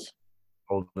makes sense.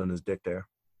 Holding his dick there.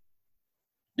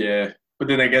 Yeah, but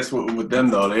then I guess with them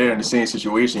though, they're in the same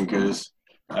situation because.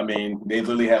 I mean, they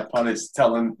literally have pundits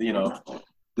telling,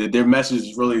 their message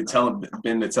is really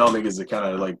been to tell niggas to kind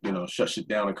of like, shut shit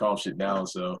down and calm shit down.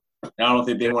 So I don't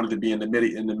think they wanted to be in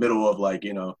the middle of like,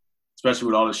 especially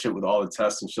with all this shit with all the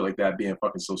tests and shit like that being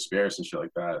fucking so sparse and shit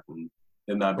like that, and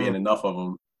there not being enough of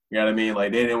them. You know what I mean?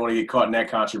 Like they didn't want to get caught in that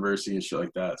controversy and shit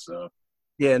like that. So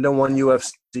Yeah, and then one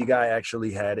UFC guy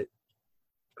actually had it.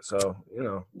 So,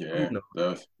 Yeah.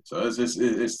 So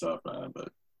it's tough, man. But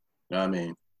you know what I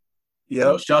mean.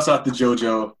 So Yep. shouts out to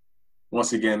JoJo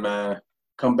once again, man.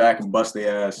 Come back and bust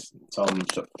their ass. And tell them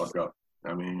to shut the fuck up.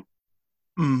 I mean,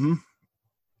 Mm-hmm.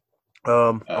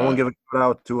 I want to give a shout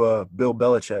out to Bill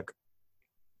Belichick.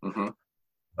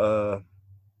 mm-hmm.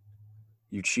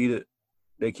 You cheated.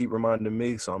 They keep reminding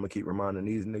me, so I'm gonna keep reminding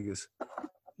these niggas.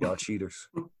 Y'all cheaters.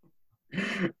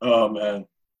 Oh man.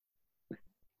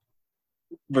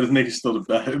 But this nigga's still the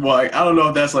best. Well, I don't know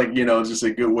if that's like, just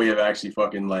a good way of actually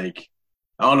fucking like,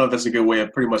 I don't know if that's a good way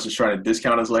of pretty much just trying to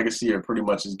discount his legacy or pretty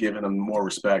much just giving him more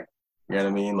respect. You know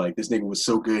what I mean? Like, this nigga was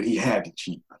so good, he had to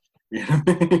cheat. You know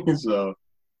what I mean? So.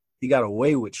 He got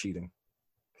away with cheating.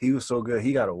 He was so good,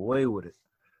 he got away with it.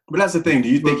 But that's the thing. Do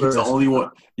you think he's the only one?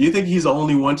 Do you think he's the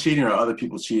only one cheating or other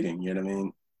people cheating? You know what I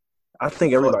mean? I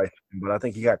think everybody, but I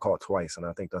think he got caught twice, and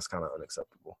I think that's kind of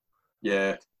unacceptable.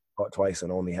 Yeah. Caught twice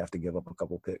and only have to give up a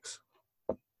couple picks.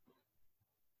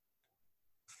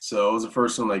 So it was the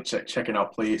first one, like checking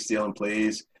out plays, stealing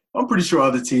plays. I'm pretty sure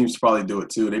other teams probably do it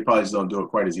too. They probably just don't do it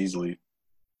quite as easily.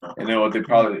 And then what they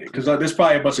probably, because there's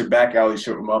probably a bunch of back alley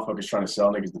shit with motherfuckers trying to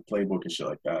sell niggas the playbook and shit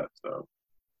like that. So,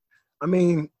 I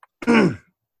mean,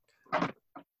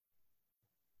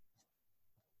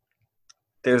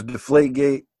 there's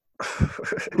Deflategate.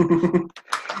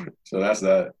 So that's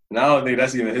that. And I don't think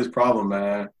that's even his problem,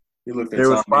 man. He looked at there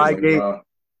was Spygate. Like,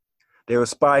 there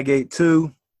was Spygate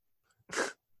 2,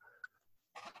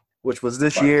 which was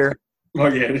this year. Oh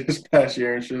yeah, this past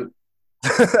year and shit.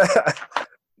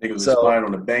 Niggas was spying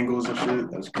on the Bengals and shit.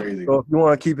 That's crazy. So if you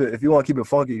want to keep it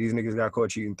funky, these niggas got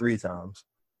caught cheating 3 times.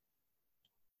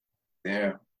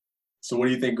 Yeah. So what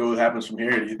do you think happens from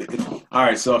here? All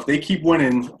right, so if they keep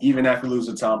winning, even after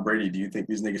losing Tom Brady, do you think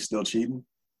these niggas still cheating?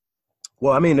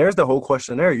 Well, I mean, there's the whole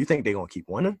question there. You think they're gonna keep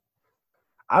winning?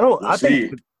 I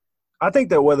think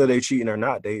that whether they cheating or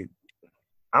not, I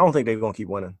don't think they're gonna keep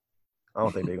winning. I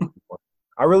don't think they're gonna keep winning.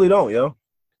 I really don't, yo.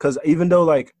 Because even though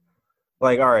like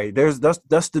all right, that's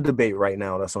the debate right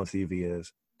now that's on TV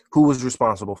is who was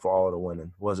responsible for all of the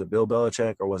winning? Was it Bill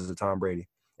Belichick or was it Tom Brady?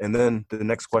 And then the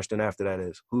next question after that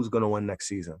is who's gonna win next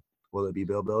season? Will it be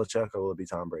Bill Belichick or will it be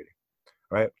Tom Brady?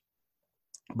 Right?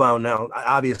 But now,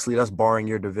 obviously, that's barring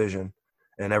your division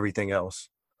and everything else.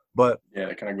 But yeah,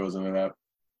 it kind of goes into that.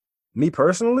 Me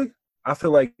personally, I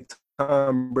feel like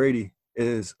Tom Brady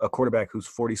is a quarterback who's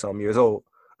 40-something years old.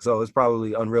 So it's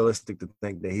probably unrealistic to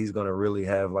think that he's going to really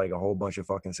have like a whole bunch of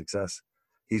fucking success.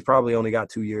 He's probably only got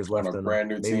 2 years left in brand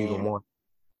new maybe team. Even one.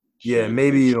 Yeah,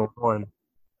 maybe even one.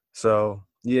 So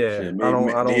yeah, I don't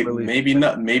really. Maybe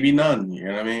none. You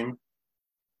know what I mean?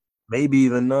 Maybe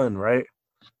even none, right?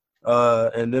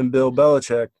 And then Bill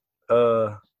Belichick.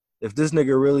 If this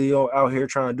nigga really out here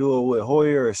trying to do it with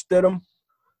Hoyer or Stidham,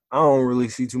 I don't really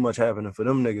see too much happening for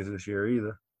them niggas this year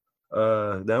either.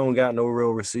 They don't got no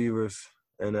real receivers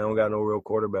and they don't got no real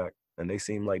quarterback, and they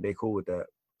seem like they cool with that.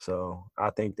 So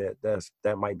I think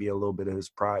that might be a little bit of his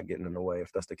pride getting in the way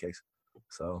if that's the case.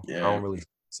 So yeah. I don't really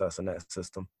success in that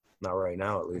system, not right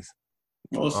now at least.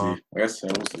 We'll see. Like I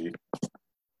said, we'll see.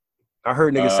 I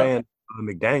heard niggas saying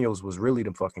McDaniels was really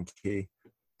the fucking key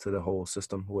to the whole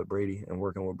system with Brady and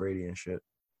working with Brady and shit.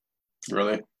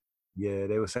 Really? Yeah,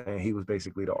 they were saying he was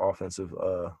basically the offensive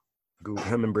guru.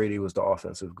 Him and Brady was the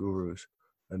offensive gurus,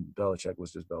 and Belichick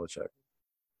was just Belichick.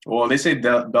 Well, they say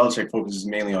Belichick focuses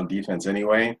mainly on defense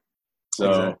anyway.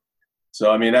 So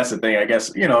I mean, that's the thing. I guess,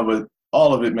 but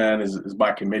all of it, man, is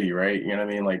by committee, right? You know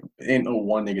what I mean? Like, ain't no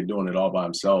one nigga doing it all by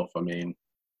himself. I mean,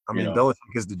 Belichick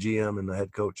is the GM and the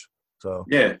head coach. So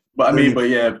yeah, but he puts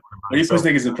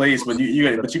niggas in place, but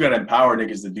you got to empower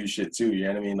niggas to do shit too. You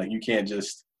know what I mean? Like, you can't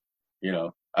just,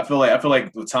 I feel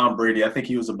like with Tom Brady, I think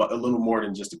he was a little more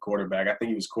than just a quarterback. I think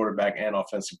he was quarterback and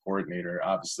offensive coordinator,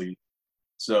 obviously.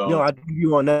 So I give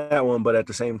you on that one, but at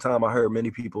the same time, I heard many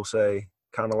people say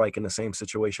kind of like in the same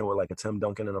situation with like a Tim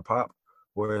Duncan and a Pop,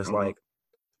 where it's like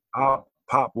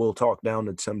Pop will talk down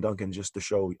to Tim Duncan just to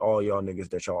show all y'all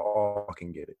niggas that y'all all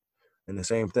can get it. And the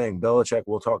same thing, Belichick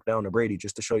will talk down to Brady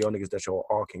just to show y'all niggas that y'all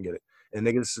all can get it. And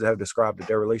niggas have described that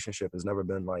their relationship has never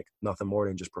been like nothing more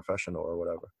than just professional or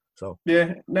whatever. So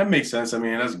yeah, that makes sense. I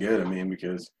mean, that's good. I mean,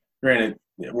 because granted,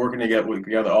 working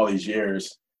together all these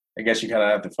years, I guess you kind of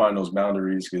have to find those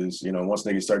boundaries because, once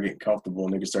niggas start getting comfortable,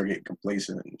 niggas start getting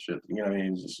complacent and shit. You know what I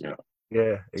mean? Just,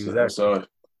 Yeah, exactly.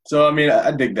 So I mean,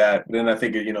 I dig that. But then I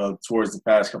think, towards the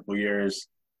past couple of years,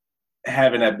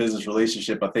 having that business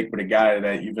relationship, I think with a guy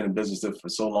that you've been in business with for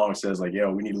so long says like,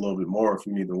 yo, we need a little bit more if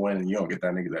we need to win, and you don't get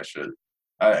that nigga that shit.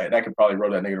 That could probably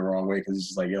rub that nigga the wrong way because it's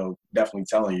just like, yo, definitely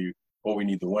telling you what we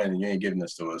need to win, and you ain't giving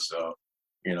this to us. So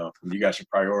you got your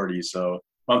priorities. So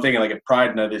I'm thinking like if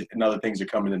pride and other things are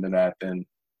coming into that, then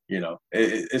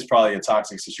it's probably a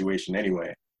toxic situation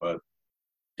anyway. But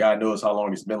God knows how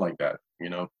long it's been like that.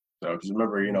 So because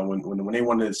remember, when they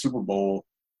won the Super Bowl,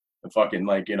 and fucking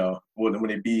like when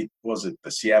they beat, was it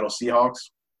the Seattle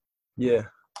Seahawks? Yeah.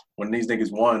 When these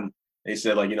niggas won, they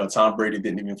said like Tom Brady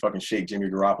didn't even fucking shake Jimmy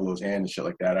Garoppolo's hand and shit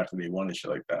like that after they won and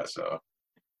shit like that. So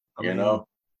I mean,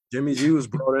 Jimmy G was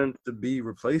brought in to be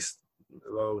replaced,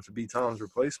 to be Tom's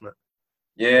replacement.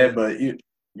 Yeah, but he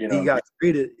got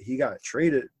traded. He got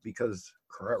traded because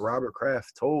Robert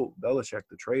Kraft told Belichick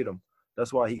to trade him.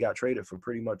 That's why he got traded for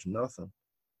pretty much nothing.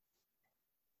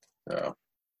 Yeah.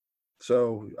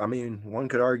 So I mean, one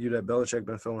could argue that Belichick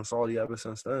been feeling salty ever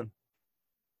since then.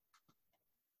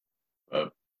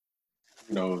 But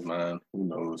who knows, man? Who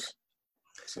knows?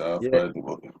 So, yeah.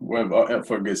 But we're in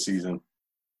for a good season.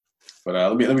 But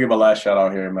let me get my last shout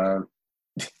out here, man.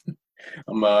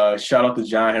 I'm shout out to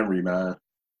John Henry, man.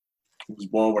 He was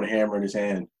born with a hammer in his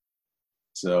hand.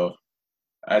 So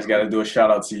I just got to do a shout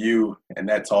out to you and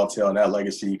that tall tale and that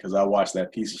legacy because I watched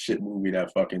that piece of shit movie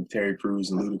that fucking Terry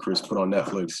Crews and Ludacris put on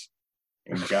Netflix.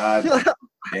 And God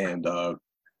damn, dog,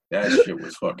 that shit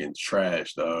was fucking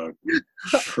trash, dog.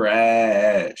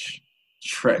 Trash.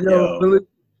 Yo. Really?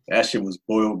 That shit was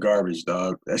boiled garbage,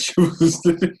 dog. That shit was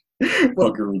fucking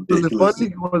ridiculous. Was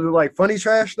it funny? Was it like funny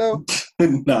trash though?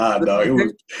 Nah, dog.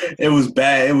 It was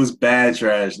bad. It was bad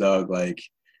trash, dog. Like,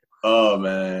 oh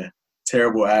man,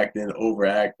 terrible acting,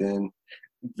 overacting.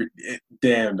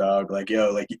 Damn, dog. Like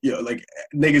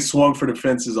niggas swung for the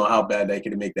fences on how bad they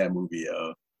could make that movie,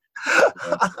 yo.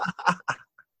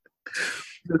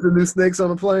 There's the new snakes on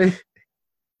the plane.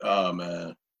 Oh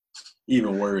man.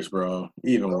 Even worse, bro.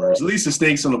 Even worse. At least the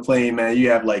snakes on the plane, man. You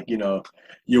have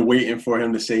you're waiting for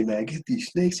him to say, man, get these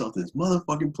snakes off this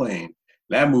motherfucking plane.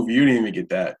 That movie, you didn't even get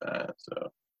that, man.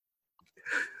 So,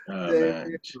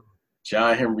 man.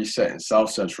 John Henry set in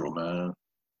South Central, man.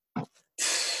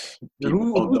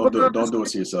 Don't do it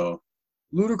to yourself.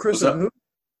 Ludacris and who?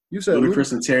 You said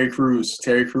Ludacris and Terry Crews.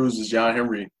 Terry Crews is John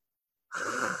Henry.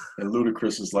 And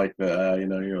Ludacris is like the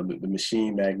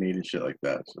machine magnate and shit like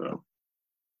that. So.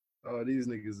 Oh, these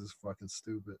niggas is fucking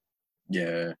stupid.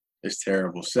 Yeah, it's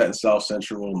terrible. Set in South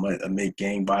Central, make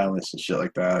gang violence and shit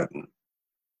like that. And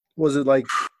was it like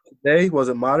today? Was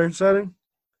it modern setting?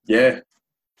 Yeah.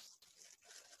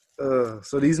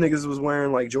 So these niggas was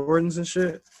wearing like Jordans and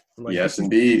shit? Like, yes,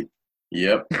 indeed.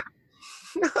 Yep.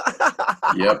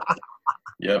 Yep.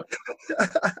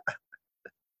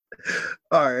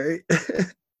 All right.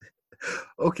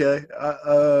 Okay.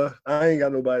 I ain't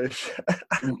got nobody.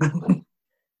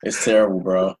 It's terrible,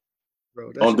 bro.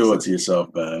 Don't do it to yourself,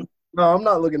 man. No, I'm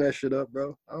not looking that shit up,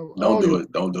 bro. Don't do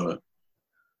it. Don't do it.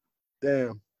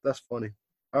 Damn, that's funny.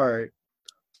 All right.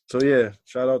 So, yeah,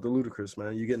 shout out to Ludacris,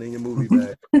 man. You getting in your movie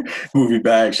bag. Movie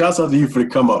bag. Shouts out to you for the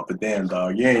come up, but damn,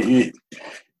 dog. You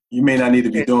may not need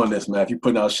to be doing this, man, if you're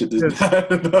putting out shit this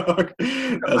bad, dog.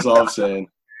 That's all I'm saying.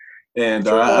 And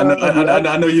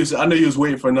I know you was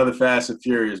waiting for another Fast and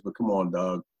Furious, but come on,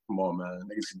 dog. Come on, man.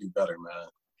 Niggas can do better, man.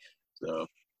 So.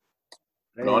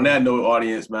 And on that note,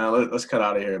 audience, man, let's cut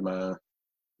out of here, man.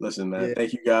 Listen, man,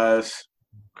 thank you guys.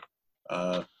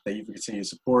 Thank you for continued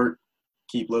support.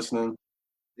 Keep listening.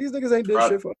 These niggas ain't did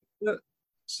shit for us.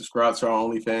 Subscribe to our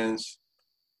OnlyFans.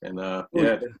 And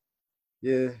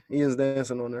yeah, Ian's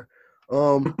dancing on there.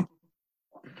 No,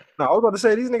 I was about to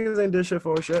say these niggas ain't did shit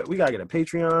for us yet. We gotta get a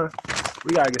Patreon.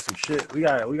 We gotta get some shit. We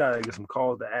gotta get some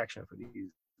calls to action for these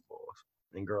boys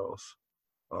and girls.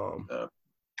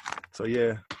 So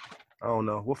yeah. I don't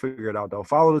know. We'll figure it out, though.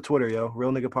 Follow the Twitter, yo.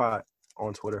 Real Nigga Pod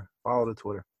on Twitter. Follow the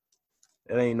Twitter.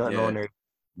 It ain't nothing on there,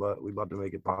 but we about to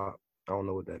make it pop. I don't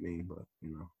know what that means, but,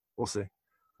 we'll see.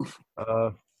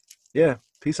 Yeah.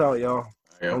 Peace out, y'all.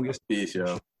 Peace,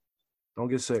 yo. Don't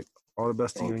get sick. All the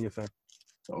best to you and your family.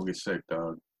 Don't get sick,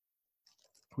 dog.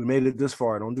 We made it this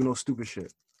far. Don't do no stupid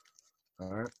shit.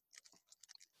 All right?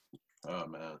 Oh,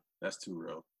 man. That's too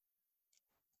real.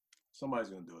 Somebody's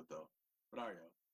going to do it, though. But all right, yo.